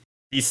these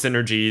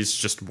synergies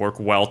just work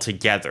well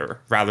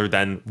together rather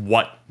than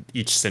what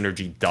each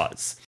synergy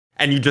does,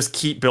 and you just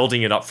keep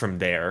building it up from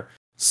there.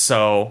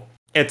 So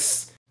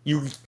it's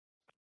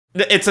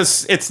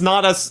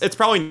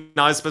probably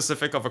not as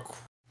specific of a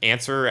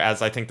answer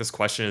as I think this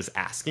question is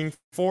asking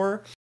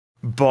for,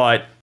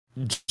 but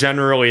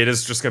generally it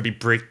is just going to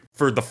be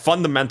for the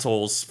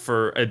fundamentals.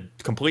 For a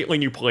completely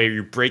new player,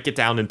 you break it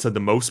down into the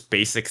most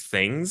basic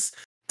things,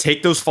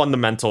 take those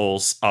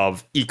fundamentals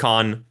of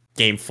econ,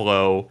 game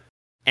flow,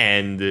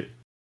 and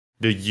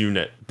the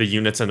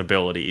units and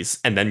abilities,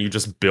 and then you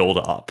just build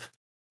up.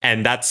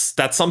 And that's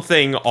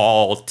something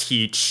I'll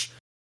teach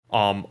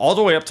all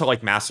the way up to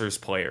like masters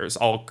players.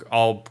 I'll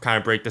kind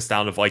of break this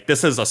down of like,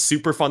 this is a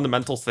super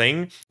fundamental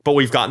thing, but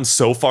we've gotten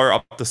so far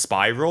up the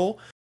spiral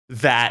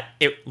that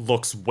it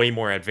looks way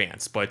more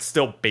advanced, but it's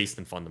still based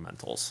in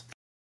fundamentals.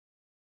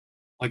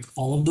 Like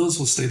all of those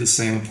will stay the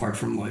same apart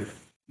from like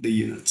the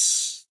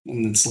units,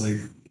 and it's like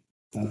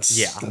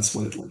Yeah. that's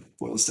what it like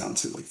boils down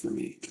to, like for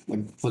me,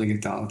 like putting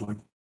it down at like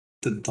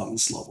the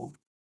dumbest level.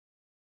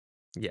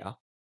 Yeah.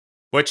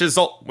 Which is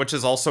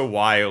also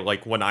why,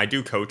 like, when I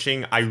do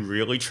coaching, I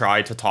really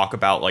try to talk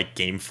about like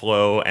game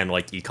flow and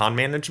like econ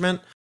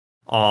management,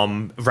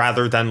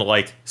 rather than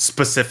like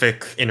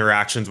specific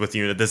interactions with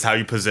unit. This is how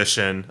you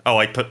position. Oh,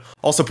 like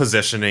also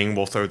positioning.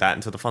 We'll throw that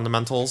into the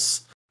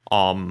fundamentals.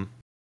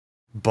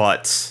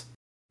 But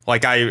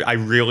like I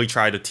really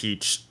try to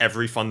teach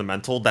every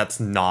fundamental that's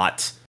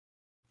not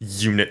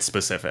unit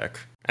specific,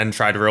 and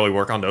try to really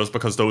work on those,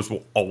 because those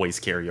will always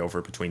carry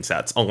over between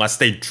sets unless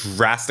they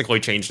drastically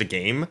change the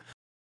game,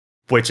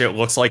 which it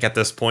looks like at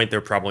this point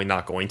they're probably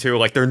not going to.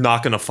 Like, they're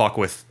not going to fuck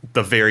with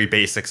the very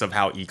basics of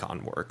how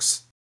econ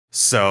works.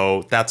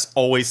 So that's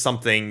always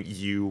something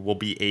you will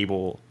be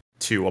able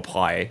to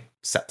apply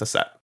set to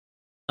set.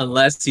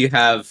 Unless you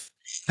have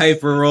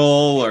hyper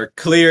roll or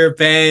clear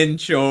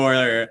bench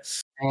or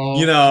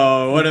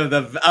one of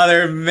the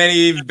other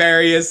many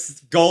various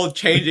gold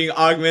changing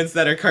augments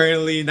that are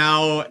currently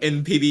now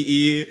in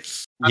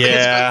PvE. I think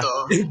it's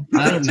good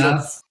though.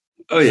 Math,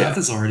 Oh yeah. math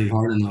is already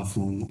hard enough.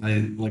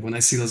 When I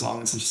see those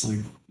augments, I'm just like,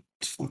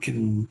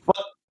 fucking.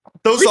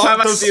 Every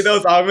time I see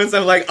those augments,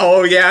 I'm like,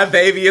 oh yeah,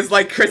 baby, it's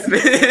like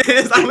Christmas.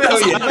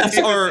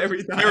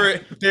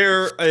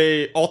 They're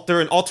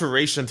an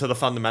alteration to the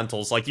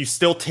fundamentals. Like, you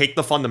still take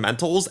the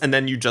fundamentals, and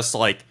then you just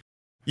like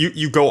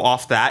you go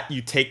off that,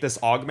 you take this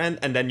augment,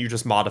 and then you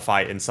just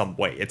modify it in some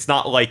way. It's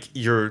not like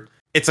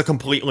it's a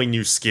completely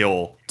new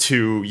skill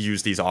to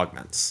use these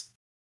augments.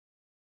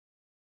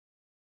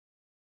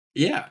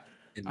 Yeah.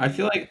 I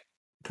feel like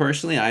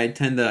personally I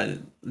tend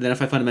to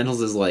identify fundamentals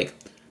as like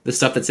the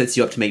stuff that sets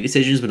you up to make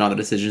decisions, but not the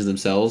decisions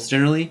themselves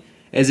generally.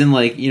 As in,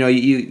 like,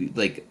 you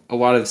like a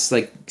lot of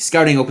like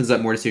scouting opens up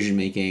more decision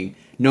making.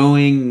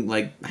 Knowing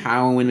like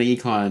how and when the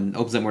econ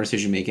opens up more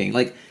decision making.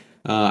 Like,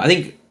 I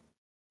think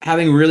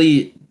having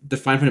really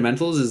defined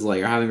fundamentals is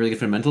like, or having really good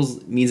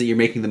fundamentals means that you're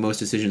making the most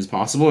decisions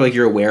possible. Like,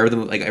 you're aware of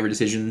them, like every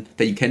decision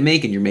that you can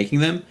make, and you're making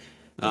them.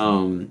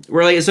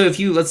 Where like, so if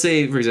you, let's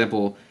say for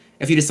example,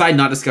 if you decide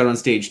not to scout on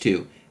stage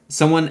 2,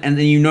 and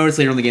then you notice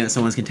later in the game that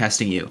someone's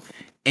contesting you,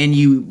 and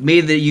you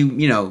made that you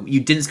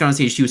didn't scout on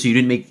stage 2, so you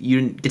didn't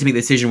get to make the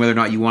decision whether or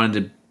not you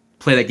wanted to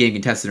play that game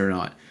contested or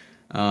not.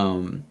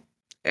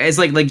 It's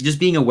like just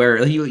being aware.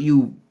 Like,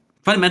 you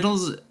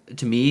fundamentals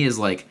to me is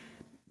like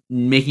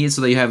making it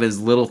so that you have as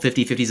little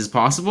 50-50s as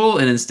possible,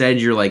 and instead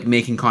you're like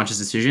making conscious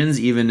decisions,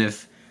 even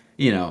if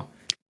it's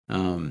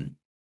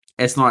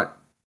not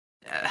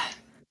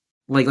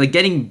like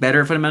getting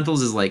better at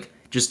fundamentals is like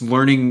just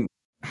learning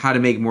how to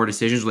make more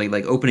decisions,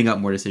 like opening up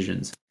more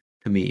decisions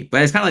to me.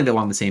 But it's kind of like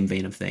along the same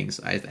vein of things,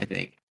 I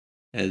think,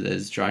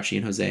 as Jirachi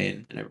and Jose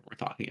and everyone were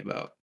talking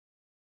about.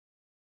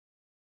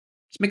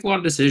 Just make a lot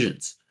of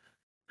decisions.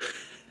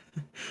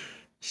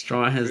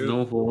 Straw has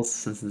no holes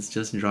since it's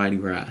just dried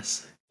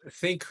grass.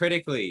 Think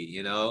critically,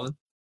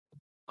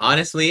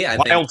 Honestly, I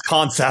Wild think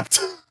concept.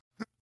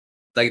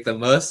 like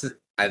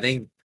I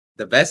think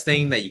the best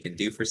thing that you can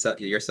do for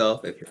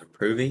yourself if you're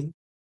improving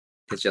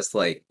is just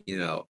like,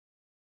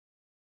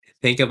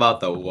 think about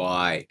the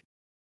why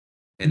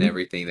and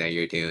everything that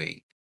you're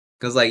doing.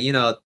 Because like,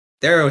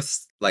 there are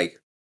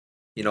like,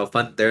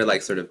 they're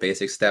like sort of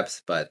basic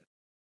steps, but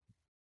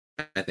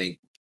I think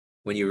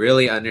when you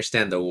really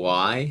understand the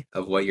why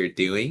of what you're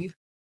doing,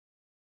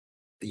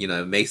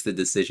 it makes the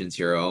decisions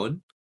your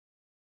own.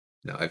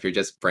 If you're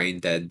just brain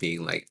dead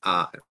being like,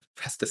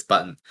 press this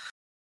button,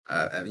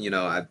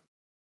 I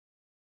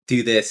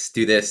do this,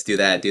 do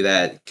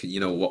that,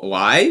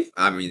 why?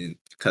 I mean,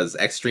 because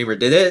X streamer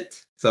did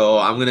it, so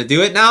I'm gonna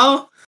do it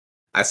now.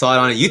 I saw it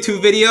on a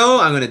YouTube video,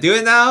 I'm gonna do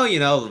it now,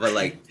 but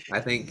like, I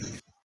think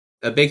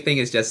a big thing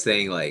is just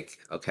saying like,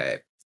 okay,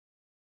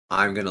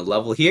 I'm gonna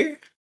level here.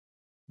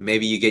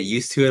 Maybe you get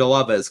used to it a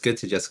lot, but it's good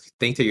to just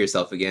think to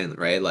yourself again,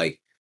 right? Like,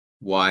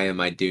 why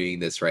am I doing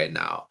this right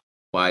now?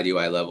 Why do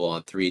I level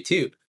on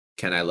 3-2?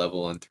 Can I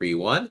level on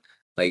 3-1?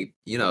 Like,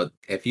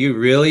 if you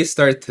really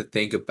start to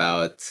think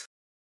about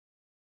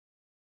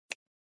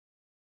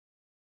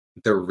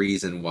the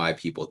reason why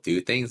people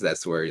do things,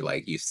 that's where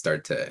like you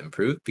start to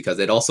improve, because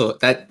it also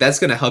that's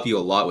going to help you a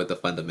lot with the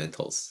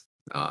fundamentals,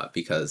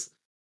 because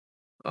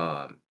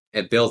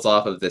it builds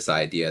off of this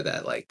idea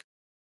that like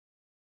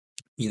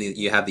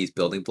you have these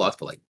building blocks,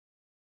 but like,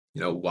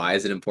 why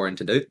is it important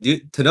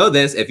to know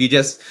this? If you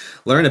just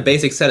learn a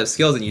basic set of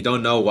skills and you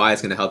don't know why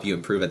it's going to help you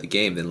improve at the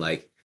game, then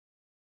like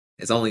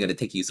it's only going to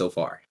take you so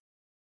far.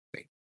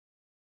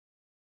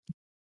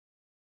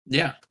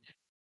 Yeah,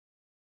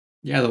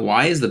 the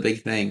why is the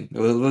big thing.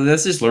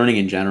 That's just learning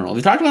in general.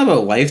 We talked a lot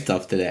about life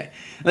stuff today.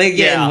 Like,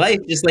 in life,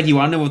 just like you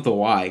want to know what the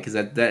why, because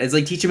that it's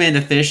like teach a man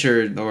to fish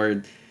or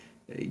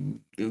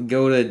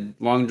go to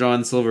Long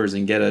John Silver's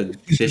and get a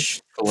fish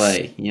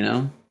fillet.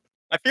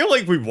 I feel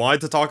like we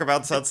wanted to talk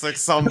about Set 6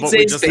 some, but we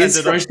we just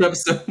ended up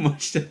so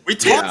much. We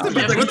talked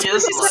about Yeah,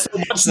 it so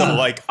much though.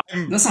 Like,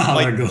 That's not how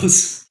like, that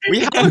goes. we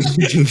have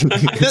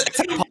it's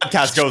how the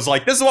podcast goes.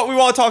 Like, this is what we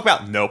want to talk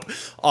about. Nope.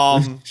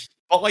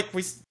 But like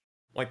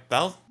like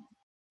that was,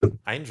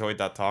 I enjoyed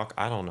that talk.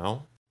 I don't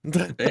know.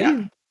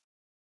 Yeah.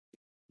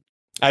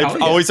 I Hell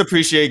yeah. always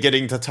appreciate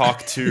getting to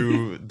talk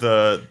to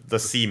the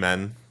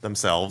seamen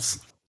themselves.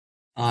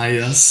 Ah,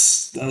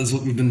 yes, that is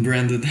what we've been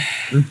branded.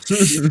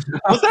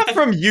 Was that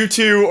from you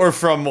two or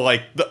from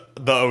like the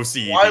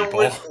OC Why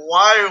people?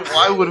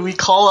 why would we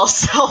call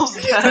ourselves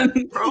that,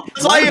 bro?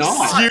 Why I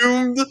not?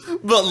 assumed,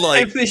 but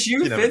like If the shoe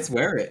you never fits,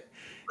 wear it.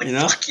 Like, You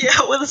know? fuck yeah,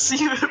 we're the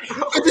seaman, bro.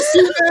 the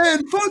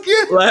seamen, fuck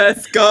yeah!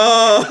 Let's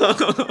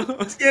go.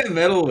 Let's get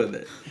metal with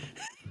it.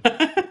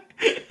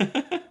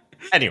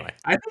 Anyway,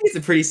 I think it's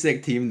a pretty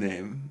sick team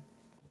name.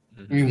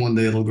 Maybe one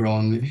day it'll grow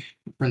on me.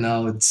 For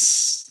now,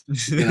 it's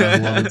gonna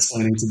have a lot of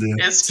explaining to do.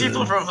 It's to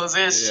people from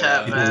Jose's Yeah.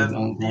 chat, people who man.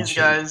 don't These watch it,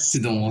 guys. who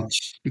don't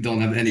watch, who don't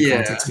have any Yeah.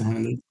 context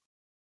behind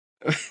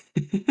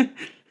it.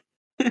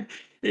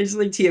 There's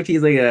like TFT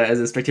is like as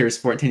a spectator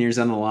sport 10 years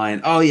down the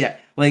line. Oh yeah,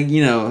 like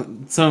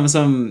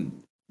some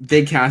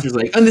big casters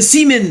like, and the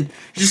Seamen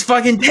just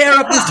fucking tear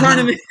up this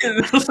tournament.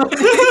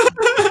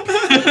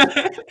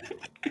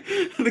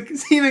 The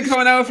Seamen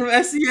coming out from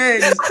SCA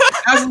just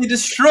absolutely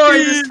destroyed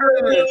this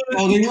tournament.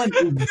 Oh, they went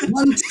 1-2.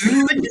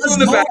 Like, people in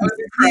the back of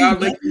the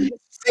crowd, like,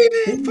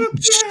 Seamen, fuck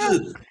yeah.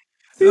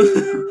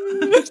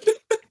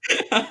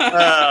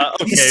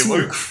 okay, These two are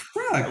we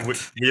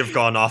cracked. have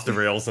gone off the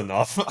rails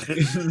enough.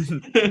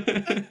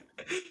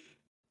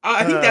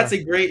 I think that's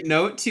a great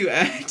note to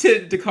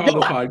call the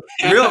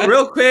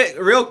podcast.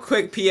 real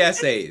quick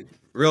PSA.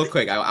 Real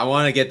quick, I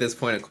want to get this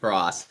point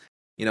across.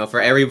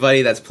 For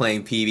everybody that's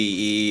playing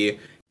PvE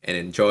and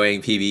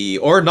enjoying PvE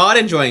or not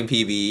enjoying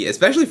PvE,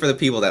 especially for the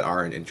people that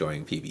aren't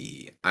enjoying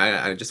PvE,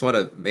 I just want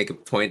to make a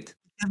point.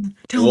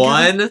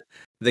 One,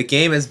 the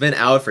game has been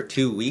out for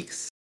 2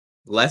 weeks,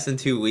 less than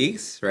 2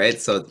 weeks, right?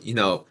 So,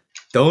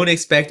 don't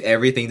expect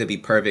everything to be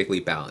perfectly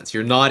balanced.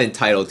 You're not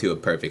entitled to a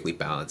perfectly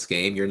balanced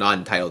game. You're not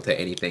entitled to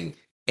anything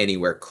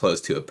anywhere close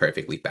to a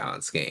perfectly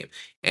balanced game.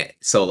 And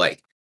so,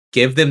 like,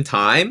 give them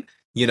time.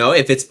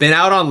 If it's been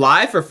out on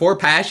live for 4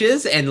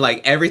 patches and,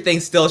 like,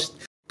 everything's still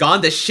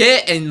gone to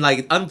shit and,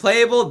 like,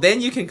 unplayable,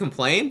 then you can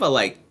complain. But,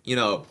 like,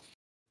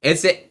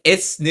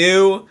 it's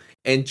new.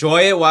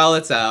 Enjoy it while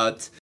it's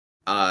out.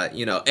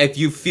 If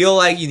you feel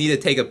like you need to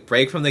take a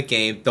break from the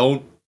game,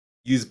 don't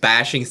use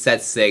bashing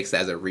set 6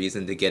 as a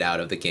reason to get out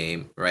of the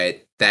game,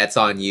 right? That's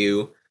on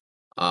you.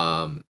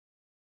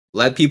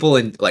 Let people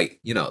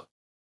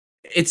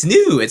it's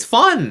new, it's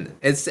fun.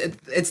 It's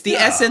the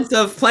essence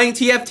of playing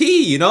TFT,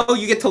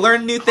 you get to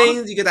learn new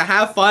things, you get to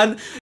have fun.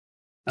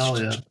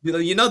 Hell yeah.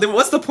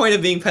 What's the point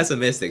of being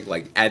pessimistic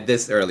like at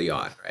this early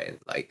on, right?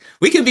 Like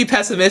we can be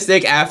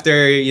pessimistic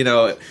after,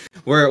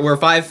 we're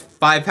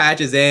five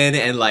patches in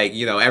and like,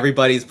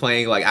 everybody's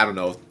playing like, I don't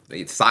know,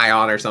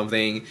 Scion or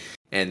something.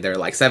 And there are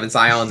like 7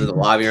 Scions in the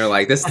lobby. Or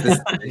like this.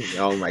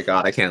 Oh my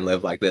god, I can't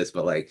live like this.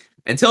 But like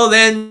until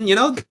then,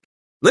 live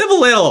a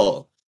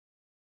little.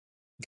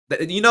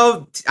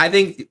 I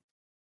think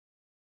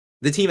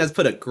the team has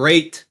put a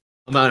great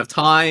amount of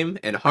time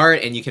and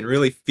heart, and you can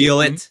really feel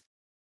it.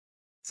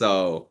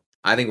 So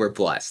I think we're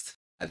blessed.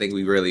 I think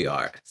we really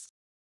are.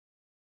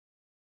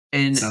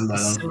 And Sound bad.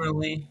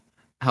 similarly,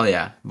 hell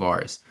yeah,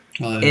 bars.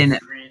 Hell yeah. And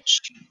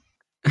Reach.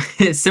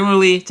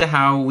 similarly to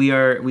how we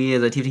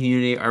as a TFT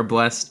community are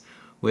blessed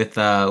with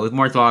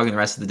Mortlog and the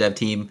rest of the dev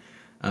team,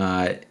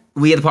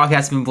 we at the podcast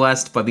have been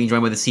blessed by being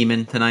joined by the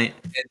Seamen tonight.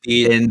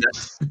 Indeed. And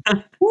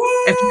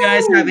if you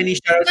guys have any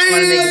shout-outs you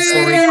want to make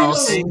before we call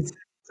things,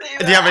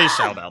 Do you have any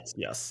shout-outs?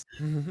 Yes.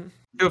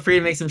 feel free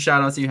to make some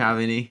shout-outs if you have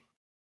any.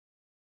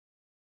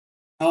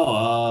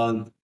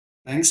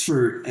 Thanks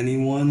for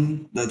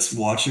anyone that's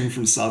watching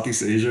from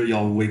Southeast Asia.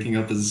 Y'all waking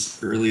up as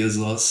early as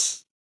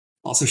us.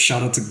 Also,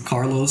 shout out to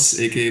Carlos,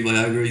 aka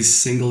Viagra. He's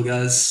single,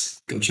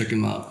 guys. Go check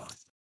him out.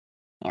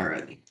 All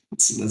right,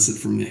 that's it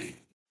from me.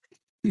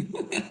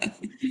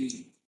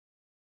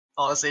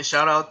 I'll say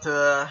shout out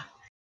to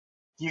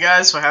you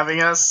guys for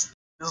having us.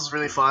 This is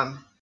really fun.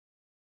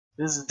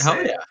 This is insane.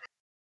 Hell yeah.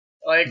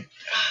 Like,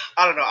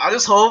 I don't know. I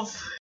just hope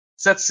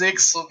set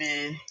 6 will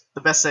be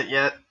the best set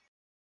yet.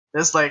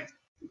 There's like,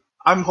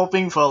 I'm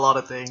hoping for a lot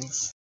of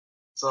things.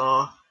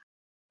 So,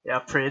 yeah,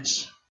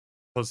 Pridge.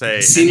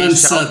 Jose, Seaman any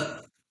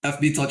shout- set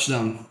FB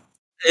touchdown.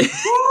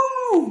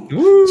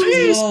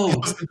 Jeez. Whoa.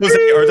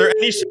 Jose, are there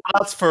any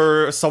shout-outs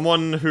for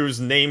someone whose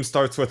name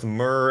starts with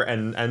Mur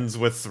and ends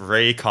with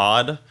Ray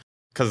Cod?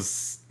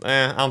 Because,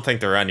 I don't think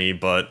there are any,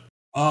 but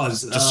Oh,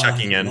 Just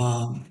checking in.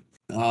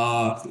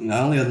 I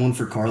only had one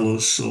for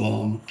Carlos,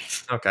 so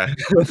okay.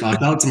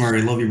 shout out to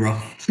Murray. Love you, bro.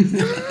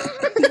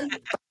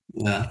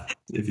 Yeah,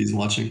 if he's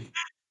watching.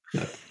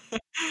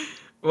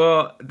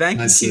 Well, thank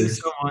you Nice two save.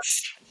 so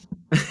much.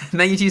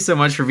 Thank you two so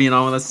much for being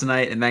on with us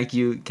tonight, and thank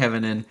you,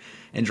 Kevin and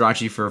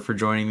Drachi, for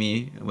joining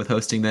me with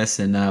hosting this.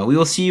 And we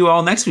will see you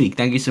all next week.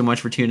 Thank you so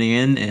much for tuning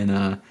in,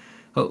 and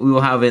we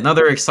will have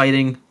another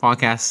exciting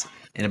podcast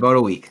in about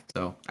a week.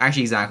 So,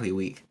 actually, exactly a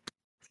week.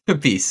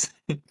 Peace.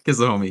 Kiss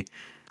the homie.